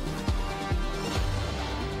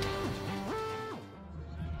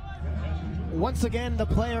 Once again, the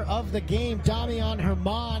player of the game, Damian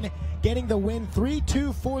Herman, getting the win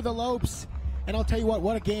 3-2 for the Lopes. And I'll tell you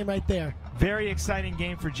what a game right there. Very exciting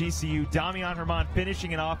game for GCU. Damian Herman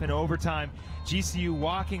finishing it off in overtime. GCU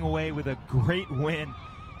walking away with a great win.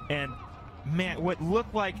 And man, what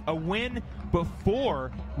looked like a win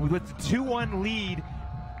before with the 2-1 lead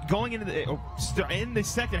going into the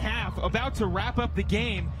second half, about to wrap up the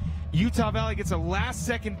game. Utah Valley gets a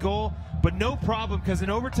last-second goal, but no problem, because in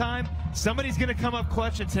overtime, somebody's going to come up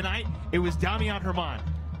clutch, and tonight it was Damian Herman.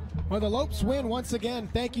 Well, the Lopes win once again.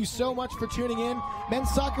 Thank you so much for tuning in. Men's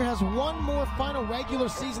soccer has one more final regular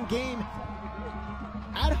season game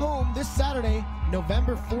at home this Saturday,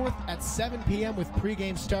 November 4th at 7 p.m. with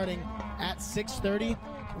pregame starting at 6:30.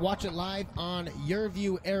 Watch it live on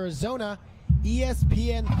YourView Arizona,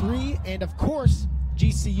 ESPN3, and of course,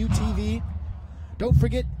 GCU TV. Don't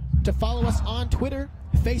forget to follow us on Twitter,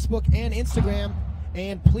 Facebook, and Instagram.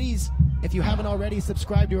 And please, if you haven't already,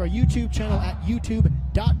 subscribe to our YouTube channel at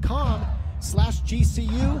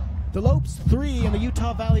youtube.com/GCU. The Lopes 3 and the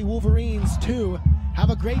Utah Valley Wolverines 2.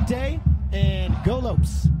 Have a great day, and go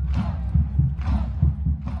Lopes.